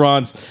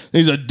restaurants.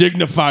 These are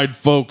dignified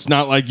folks,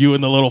 not like you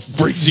and the little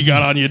freaks you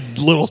got on your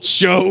little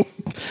show.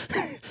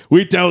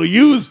 We tell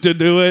yous to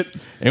do it,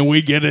 and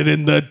we get it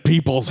in the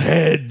people's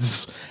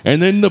heads.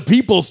 And then the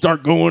people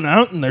start going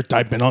out, and they're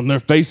typing on their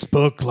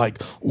Facebook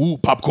like, ooh,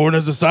 popcorn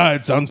as a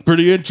side sounds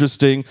pretty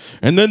interesting.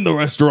 And then the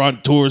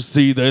restaurateurs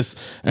see this,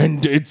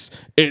 and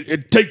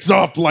it takes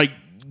off like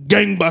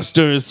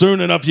gangbusters. Soon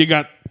enough, you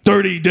got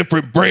 30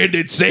 different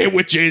branded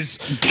sandwiches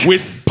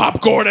with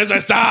popcorn as a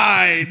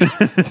side.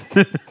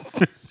 How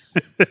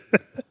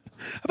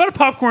about a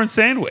popcorn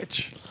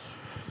sandwich?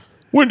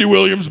 Wendy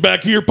Williams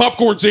back here.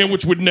 Popcorn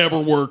sandwich would never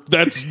work.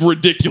 That's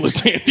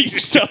ridiculous, Andy. You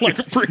sound like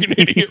a freaking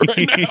idiot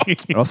right now.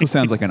 It also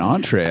sounds like an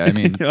entree. I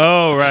mean,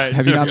 Oh, right.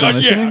 have you not been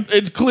listening? Yeah,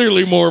 it's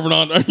clearly more of an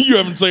entree. You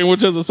haven't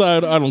sandwich as a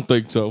side? I don't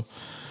think so.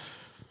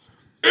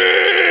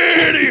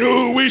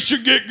 Anywho, we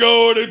should get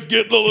going. It's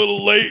getting a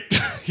little late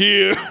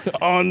here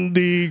on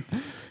the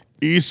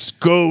East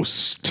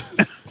Coast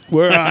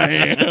where I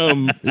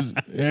am.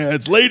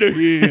 It's later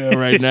here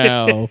right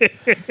now.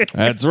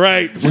 That's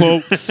right,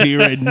 folks,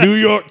 here in New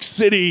York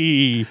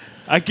City.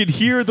 I could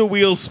hear the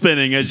wheels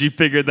spinning as you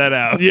figured that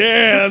out.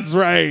 Yeah, that's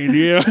right.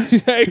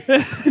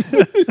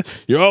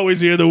 You always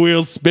hear the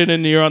wheels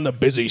spinning here on the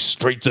busy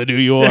streets of New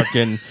York,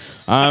 and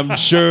I'm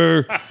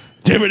sure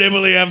Tim and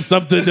Emily have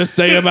something to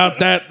say about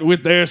that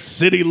with their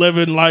city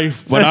living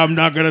life, but I'm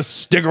not going to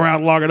stick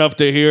around long enough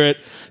to hear it.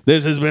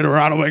 This has been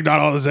Ronald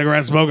McDonald, the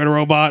cigarette smoking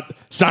robot,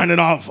 signing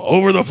off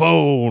over the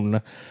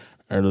phone.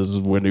 And this is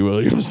Wendy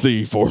Williams,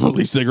 the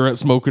formerly cigarette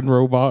smoking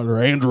robot,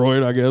 or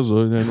android, I guess.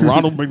 And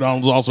Ronald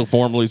McDonald's also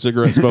formerly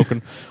cigarette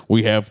smoking.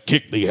 We have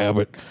kicked the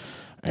habit,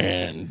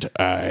 and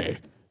I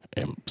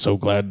am so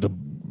glad to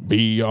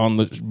be on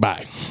the...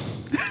 Bye.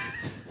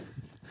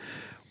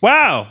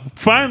 Wow.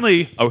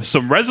 Finally,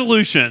 some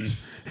resolution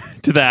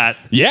to that.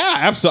 Yeah,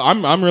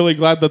 absolutely. I'm really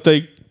glad that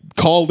they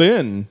called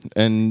in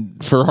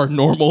and for our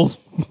normal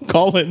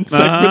call-in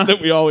segment that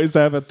we always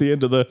have at the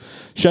end of the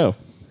show.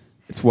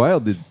 It's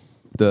wild.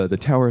 The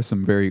tower has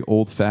some very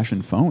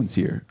old-fashioned phones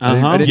here.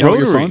 I didn't Yes. know what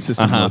your phone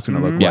system was going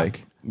to look Yeah.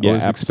 like. Yeah, I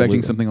was expecting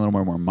absolutely. something a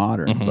little more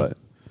modern, but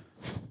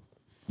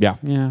Yeah.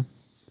 Yeah.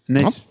 And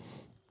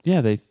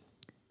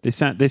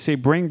they say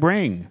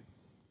bring.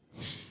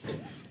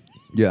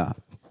 yeah.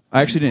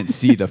 I actually didn't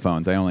see the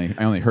phones. I only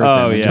heard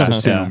them and yeah. just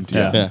assumed.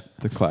 Yeah. Yeah.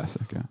 The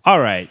classic. Yeah. All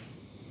right.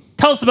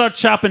 Tell us about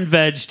Chop and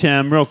Veg,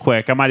 Tim, real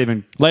quick. I might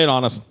even... Lay it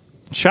on us.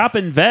 Chop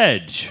and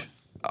Veg.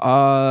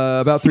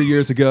 About 3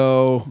 years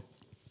ago,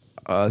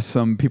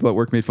 some people at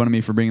work made fun of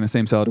me for bringing the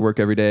same salad to work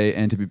every day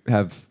and to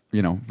have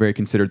very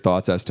considered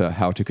thoughts as to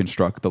how to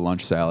construct the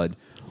lunch salad,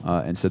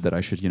 and said that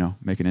I should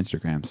make an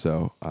Instagram.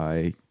 So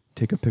I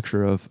take a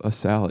picture of a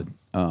salad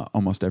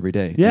almost every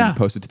day and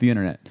post it to the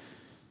internet.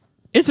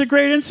 It's a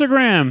great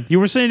Instagram. You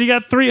were saying you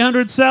got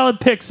 300 salad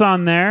pics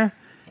on there.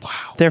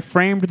 Wow. They're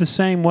framed the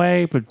same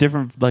way, but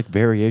different like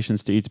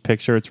variations to each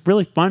picture. It's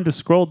really fun to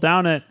scroll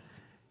down it.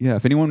 Yeah,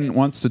 if anyone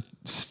wants to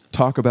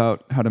talk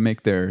about how to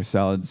make their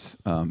salads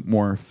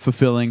more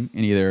fulfilling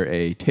in either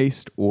a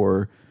taste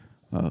or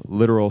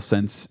literal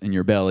sense in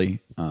your belly,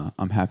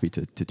 I'm happy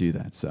to do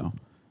that. So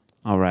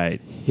All right.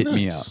 hit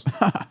me Nice.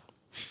 up.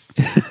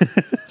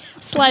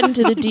 Slide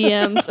into the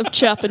DMs of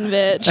Chop and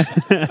Veg.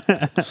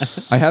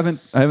 I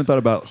haven't thought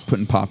about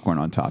putting popcorn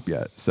on top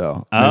yet.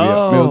 So maybe,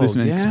 Oh, maybe I'll do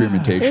some yeah.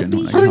 experimentation Could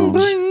when I be. get home.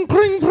 Bring,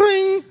 bring,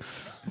 bring,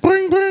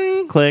 bring,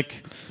 bring.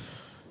 Click.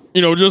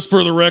 You know, just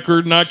for the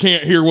record, and I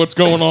can't hear what's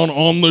going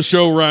on the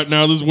show right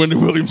now. This is Wendy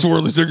Williams,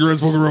 Swirly Cigarette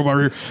Smoking Robot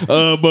here.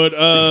 But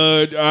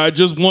I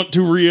just want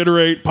to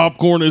reiterate,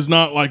 popcorn is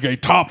not like a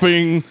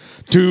topping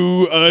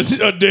to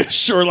a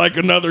dish or like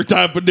another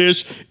type of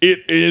dish.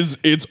 It is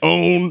its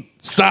own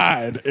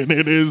side, and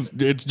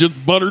it's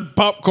just buttered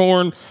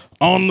popcorn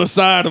on the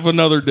side of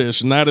another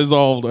dish, and that is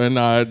all. And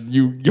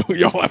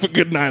y'all have a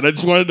good night. I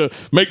just wanted to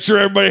make sure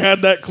everybody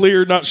had that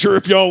clear. Not sure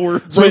if y'all were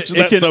approaching It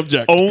that can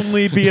subject.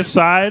 only be a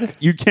side.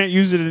 You can't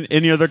use it in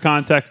any other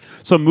context.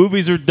 So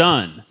movies are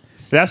done.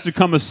 It has to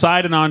come a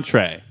side and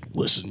entree.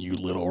 Listen, you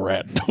little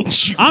rat,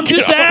 don't you? I'm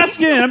just get off.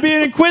 asking. I'm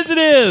being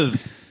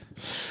inquisitive.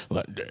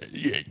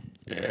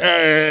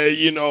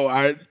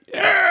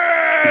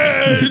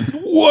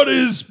 What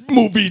is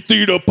movie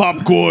theater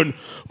popcorn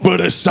but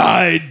a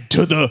side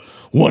to the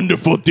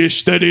wonderful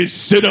dish that is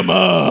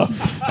cinema?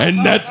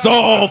 And that's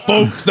all,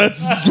 folks.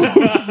 That's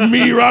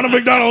me, Ronald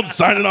McDonald,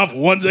 signing off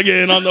once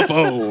again on the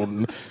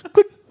phone.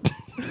 Click.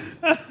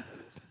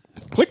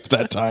 Clicked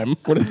that time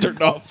when it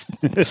turned off.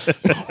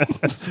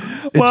 It's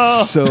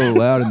Well- so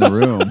loud in the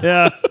room.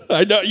 Yeah.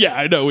 I know. Yeah,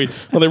 I know.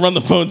 They run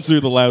the phones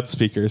through the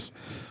loudspeakers.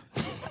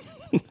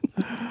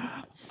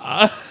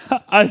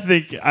 I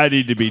think I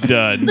need to be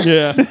done.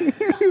 Yeah.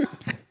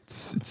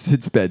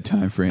 It's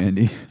bedtime for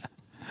Andy.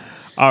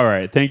 All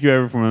right. Thank you,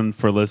 everyone,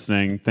 for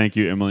listening. Thank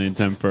you, Emily and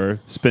Tim, for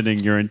spending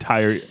your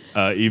entire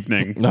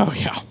evening Oh,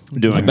 yeah.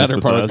 doing The better this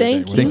with part of us. the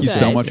Thank day. you. Thank you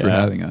so guys. much for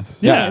Yeah. having us.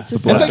 Yeah, it's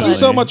it's a a And thank you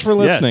so blast. much for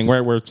listening.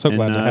 Yes. We're so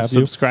glad And, to have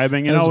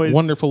subscribing you. and As always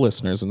wonderful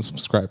listeners and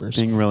subscribers.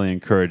 being really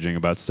encouraging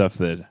about stuff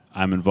that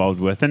I'm involved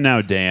with. And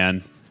now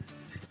Dan's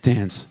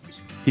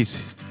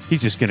he's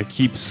just gonna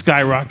keep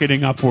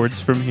skyrocketing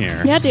upwards from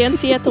here. Yeah, Dan,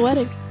 see you at the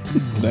wedding.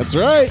 That's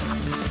right.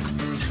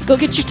 Go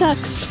get your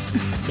tux.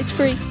 It's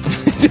free.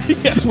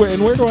 Yes.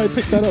 And where do I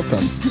pick that up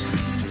from?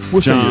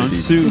 We'll show you John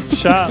these. Suit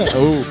Shop.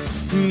 Oh,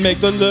 make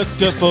the look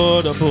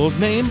affordable.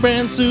 Name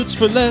brand suits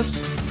for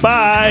less.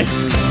 Bye.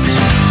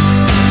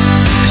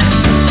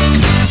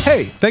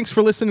 Hey, thanks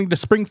for listening to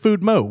Spring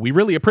Food Mo. We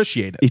really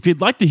appreciate it. If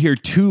you'd like to hear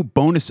 2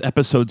 bonus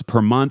episodes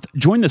per month,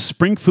 join the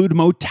Spring Food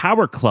Mo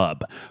Tower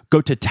Club. Go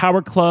to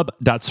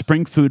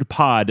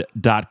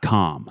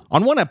towerclub.springfoodpod.com.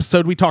 On one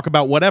episode, we talk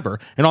about whatever,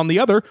 and on the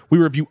other, we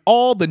review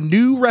all the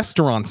new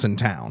restaurants in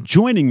town.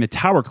 Joining the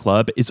Tower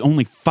Club is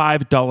only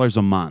 $5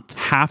 a month.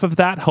 Half of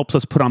that helps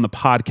us put on the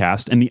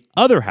podcast, and the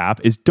other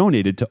half is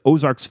donated to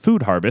Ozarks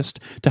Food Harvest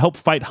to help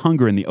fight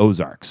hunger in the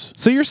Ozarks.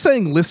 So you're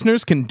saying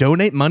listeners can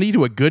donate money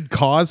to a good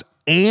cause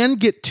and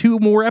get 2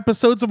 more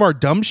episodes of our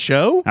dumb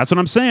show? That's what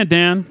I'm saying,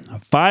 Dan.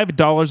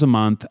 $5 a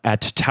month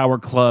at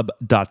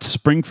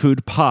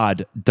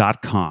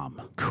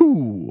towerclub.springfoodpod.com.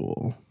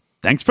 Cool.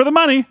 Thanks for the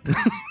money.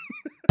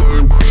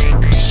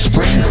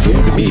 Spring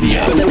Food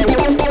Media.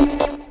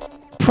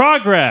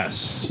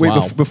 Progress. Wait,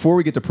 Wow. before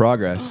we get to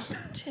progress,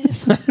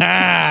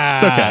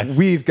 It's okay.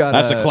 we've got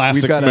That's a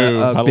classic we've got move.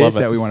 a I bit love it.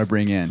 that we want to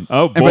bring in.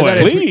 Oh, And by boy. that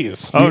is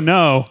Please. Oh,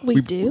 no.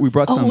 We do. We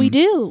brought some. Oh, we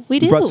do. We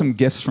do. We brought some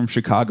gifts from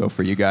Chicago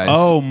for you guys.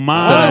 Oh, that I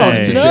my.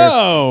 wanted to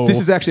no. share.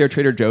 This is actually our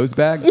Trader Joe's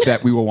bag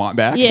that we will want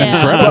back.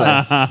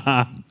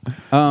 Yeah.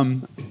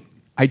 But,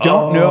 I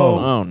don't know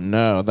Oh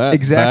no, that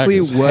exactly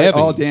bag is what heavy.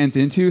 all Dan's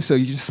into, so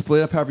you just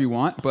split up however you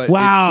want. But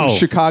Wow. it's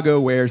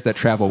Chicago wares that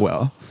travel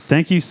well.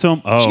 Thank you so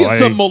much. Oh, Get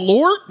some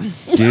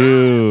Malort.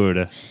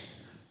 dude.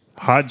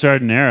 Hot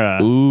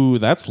Jardinera. Ooh,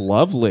 that's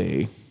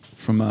lovely.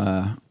 From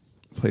a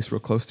place real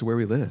close to where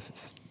we live.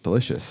 It's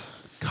delicious.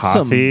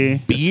 Coffee.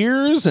 Some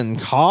beers and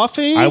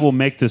coffee. I will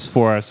make this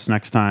for us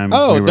next time.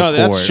 Oh we no,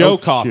 that's record. show Oh,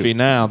 coffee shoot.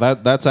 now.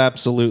 That's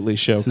absolutely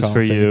show This coffee. is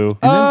for you.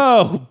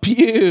 Oh,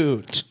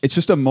 beaut. It's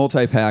just a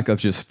multi-pack of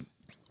just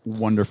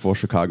wonderful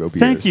Chicago beers.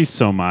 Thank you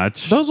so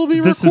much. Those will be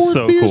This record is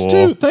so beers cool.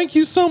 too. Thank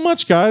you so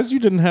much, guys. You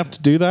didn't have to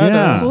do that.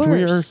 Yeah. Of And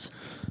we are course.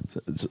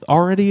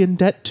 already in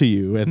debt to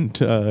you, and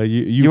you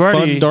You fund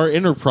already- our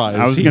enterprise.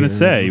 I was going to here.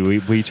 say,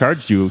 we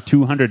charged you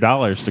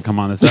 $200 to come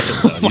on this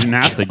episode. You didn't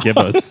have to give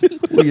us.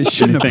 Well, you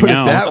shouldn't have Anything put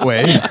else?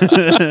 it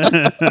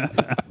that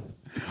way.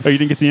 Oh, you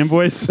didn't get the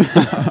invoice?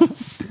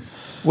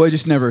 Well, you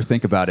just never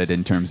think about it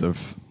in terms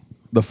of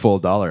the full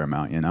dollar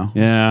amount, you know?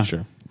 Yeah.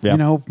 Sure. Yeah. You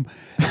know,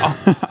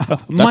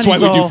 That's why we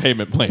do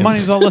payment plans.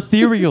 Money's all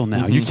ethereal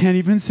now. You can't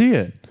even see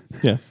it.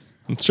 Yeah,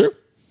 it's true.